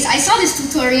did is I saw this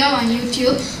tutorial on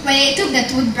YouTube where they took the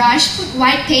toothbrush, put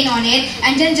white paint on it,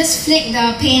 and then just flick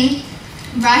the paint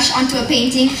brush onto a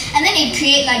painting, and then it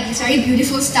create like these very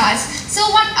beautiful stars. So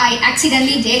what I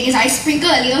accidentally did is I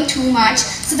sprinkled a little too much,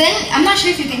 so then I'm not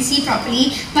sure if you can see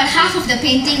properly, but half of the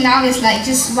painting now is like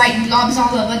just white blobs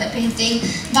all over the painting,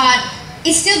 but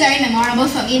it's still very memorable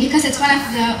for me because it's one of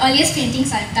the earliest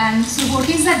paintings I've done. So what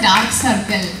is the dark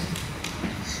circle?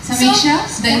 Samiksha,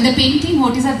 in the painting,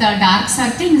 what is the dark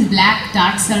circle? Is black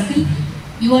dark circle.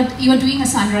 You are doing a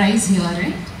sunrise here,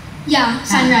 right? Yeah,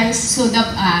 sunrise. So the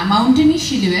mountainous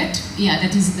silhouette, yeah,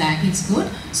 that is black, it's good.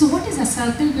 So what is a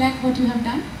circle black, what you have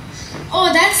done?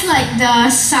 Oh, that's like the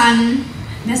sun.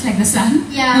 That's like the sun?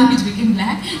 Yeah. No, it became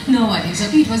black? No worries,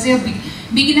 okay, it was your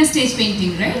beginner stage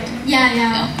painting, right? Yeah,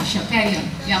 yeah. Okay, sure, carry on.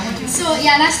 Yeah, what is So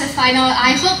yeah, that's the final.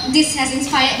 I hope this has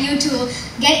inspired you to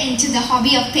get into the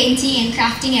hobby of painting and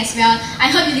crafting as well.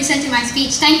 I hope you listen to my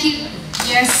speech. Thank you.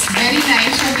 Yes, very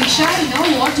nice, Samiksha. You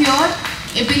know what, your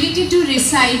ability to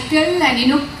recycle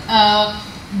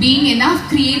and being enough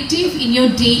creative in your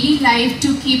daily life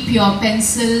to keep your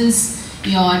pencils,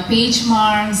 your page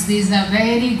marks, these are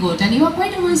very good, and you are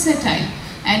quite versatile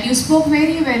and you spoke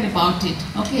very well about it.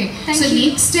 Okay, Thank so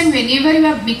you. next time whenever you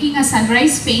are making a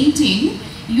sunrise painting,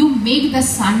 you make the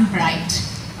sun bright.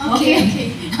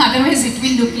 Okay. Otherwise it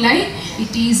will look like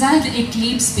it is an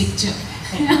eclipse picture.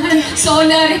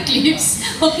 Solar eclipse.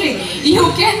 Okay,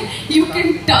 you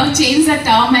can change the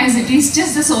term as it is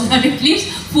just the solar eclipse,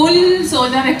 full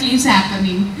solar eclipse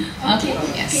happening. Okay,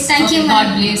 yes. Okay, thank you, God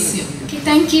ma'am. bless you. Okay,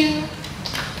 thank you.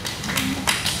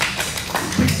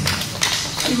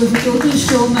 She was a total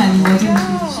showman, wasn't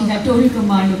she? She had total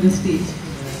command of the stage.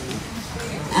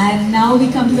 And now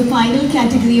we come to the final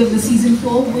category of the season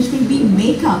 4, which will be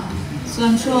makeup. So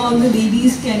I'm sure all the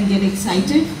ladies can get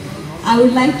excited. I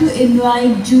would like to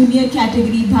invite junior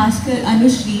category Bhaskar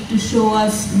Anushri to show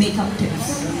us makeup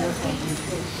tips.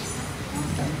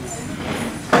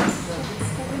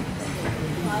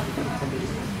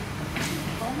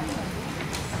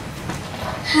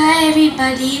 Hi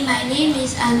everybody, my name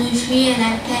is Anushri and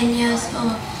I'm 10 years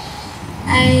old.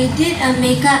 I did a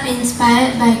makeup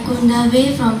inspired by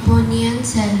Kundave from Ponniyin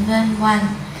Selvan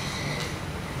 1.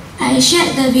 I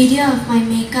shared the video of my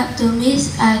makeup to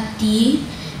Miss Aarti.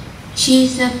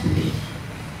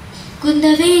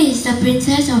 Kundave is the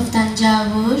princess of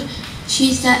Tanjavur.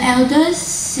 She's the eldest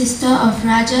sister of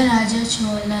Raja Raja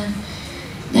Cholan.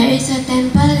 There is a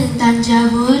temple in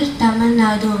Tanjavur, Tamil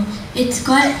Nadu. It's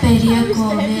called Periya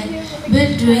Kovil,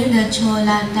 built during the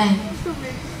Chola time.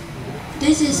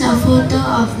 This is a photo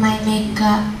of my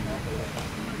makeup.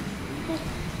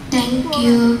 Thank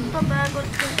you.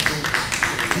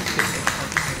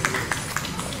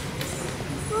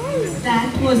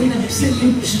 That was an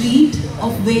absolute treat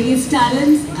of various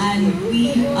talents, and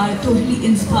we are totally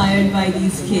inspired by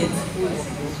these kids.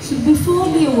 So before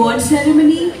the award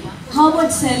ceremony, how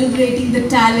about celebrating the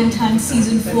Talent Hunt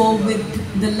Season 4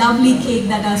 with the lovely cake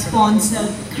that our sponsor,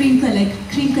 Cream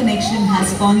Connection, has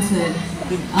sponsored.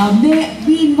 May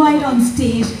we invite on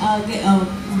stage,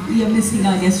 we are missing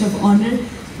our guest of honor.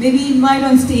 May we invite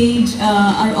on stage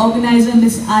our organizer,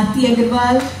 Ms. Aarti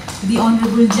Agarwal, the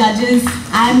honorable judges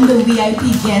and the VIP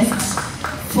guests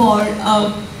for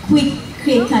a quick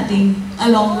cake cutting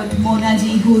along with Mona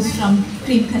ji, who's from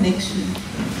Cream Connection.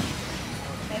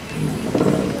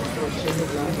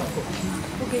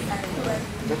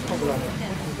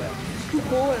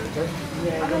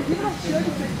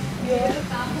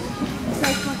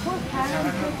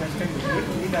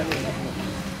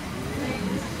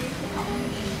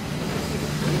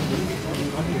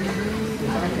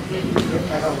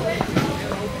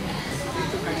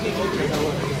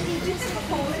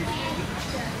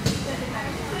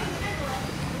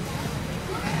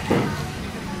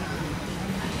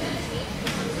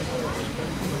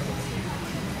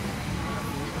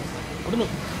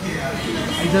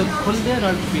 Either full there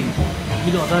or pink.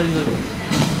 You know, other is a.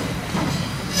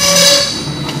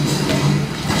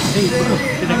 Hey,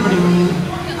 recording.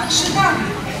 Akshita,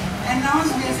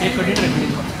 announce we are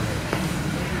recording.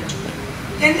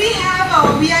 Can we have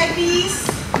our VIPs?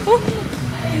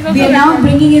 We are now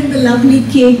bringing in the lovely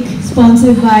cake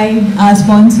sponsored by our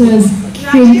sponsors,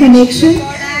 Cream Connection.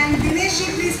 And Dinesh,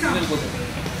 please come.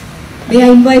 May I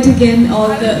invite again all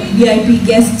the VIP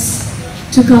guests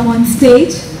to come on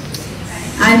stage,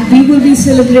 and we will be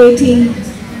celebrating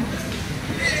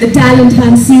the Talent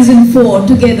Hunt Season 4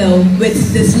 together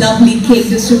with this lovely cake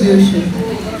distribution.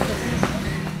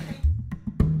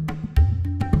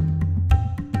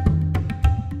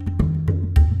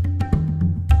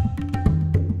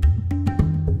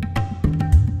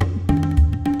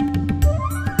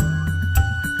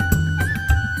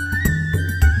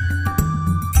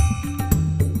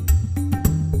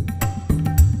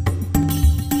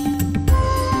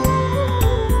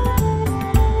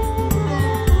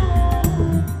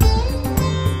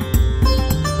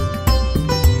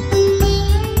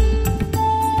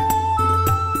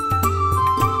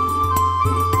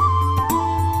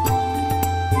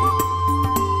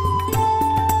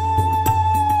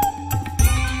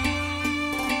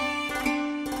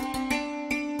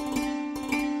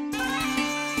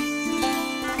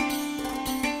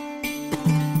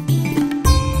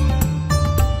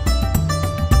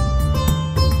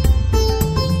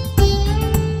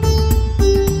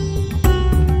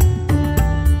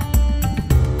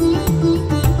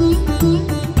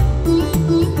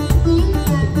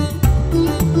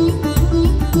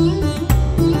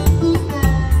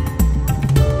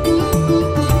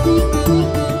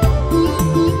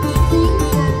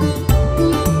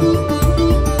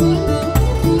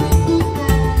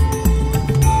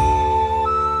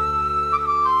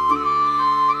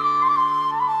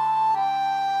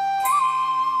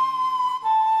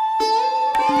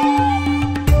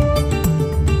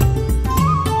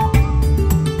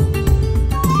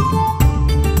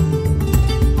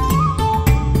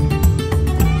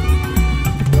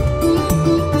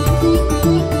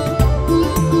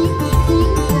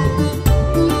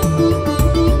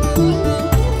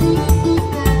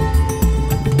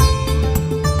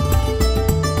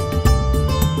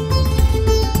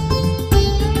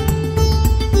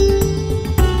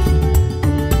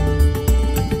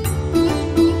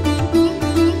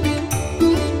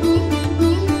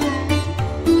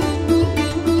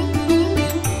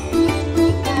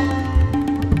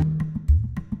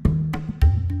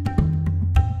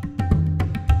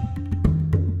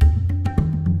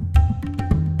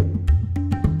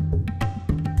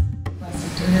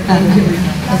 Thank you.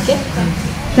 Okay.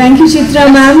 Thank you,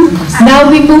 Chitra ma'am. Now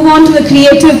we move on to the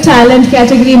creative talent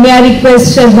category. May I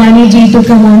request Shazwani ji to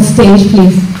come on stage,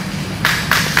 please.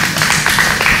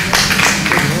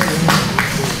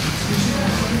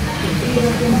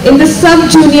 In the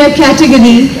sub-junior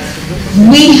category,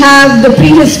 we have the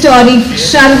prehistoric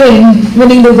Sharvin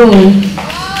winning the gold.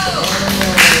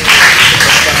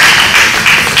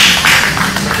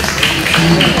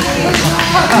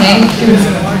 Thank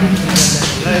you.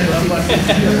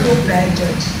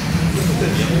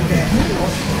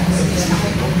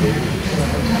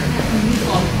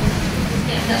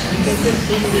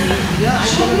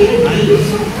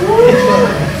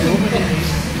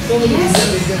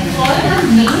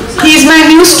 He's my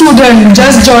new student,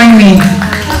 just join me.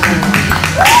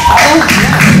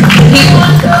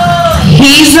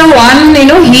 he's the one,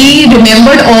 he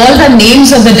remembered all the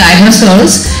names of the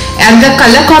dinosaurs, and the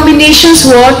color combinations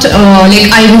what like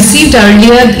I received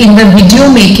earlier in the video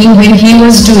making when he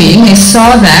was doing, I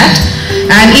saw that,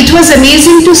 and it was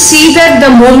amazing to see that the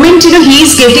moment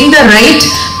he's getting the right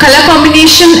color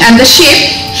combination and the shape,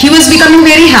 he was becoming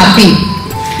very happy.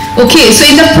 Okay, so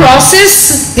in the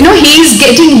process, he's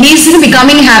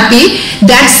becoming happy.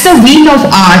 That's the wheel of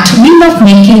art, wheel of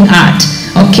making art.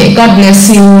 Okay, God bless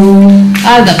you.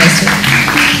 All the best.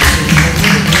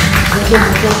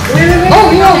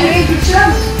 Oh, no.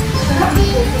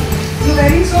 You're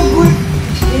wearing so good.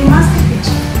 You must take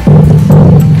picture.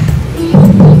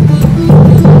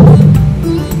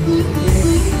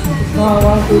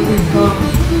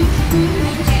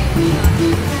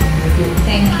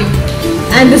 Thank you.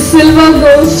 And the silver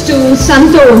goes to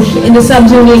Santosh in the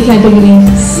sub-junior category.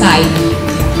 Sai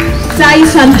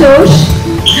Santosh.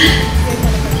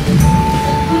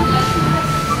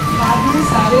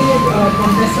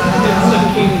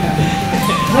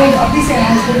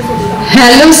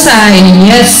 Hello Sai,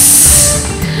 yes.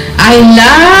 I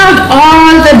loved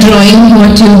all the drawing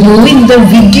what you do. In the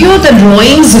video the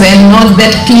drawings were not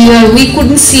that clear. We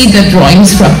couldn't see the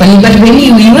drawings properly. But when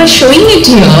you were showing it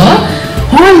here,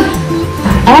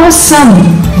 awesome.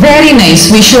 Very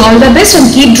nice. Wish you all the best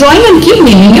and keep drawing and keep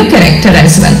naming your character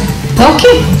as well.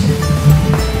 Okay.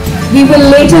 We will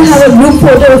later have a group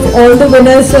photo of all the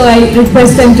winners, so I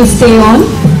request them to stay on.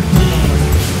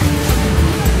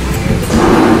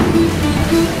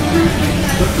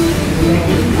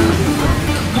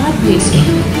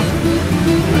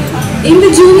 In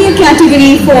the junior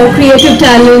category for creative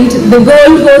talent, the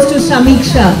gold goes to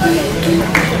Samiksha.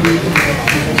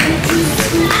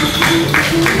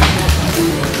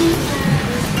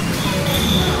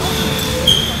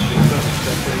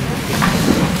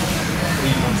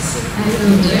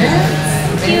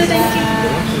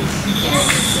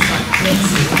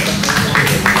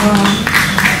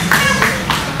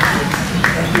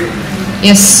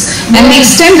 Yes, and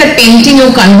next time the painting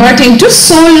you convert into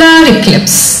solar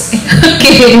eclipse.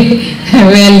 Okay,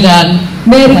 well done.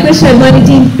 May I request Sharmani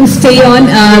team to stay on.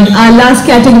 Our last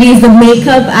category is the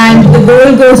makeup and the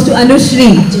gold goes to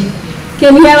Anushri.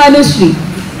 Can we have Anushri?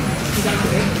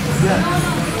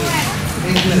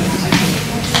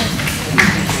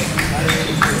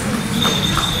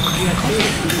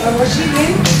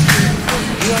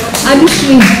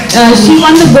 Anushri, she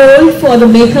won the gold for the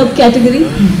makeup category.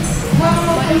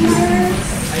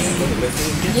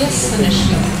 Yes,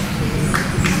 Anushri.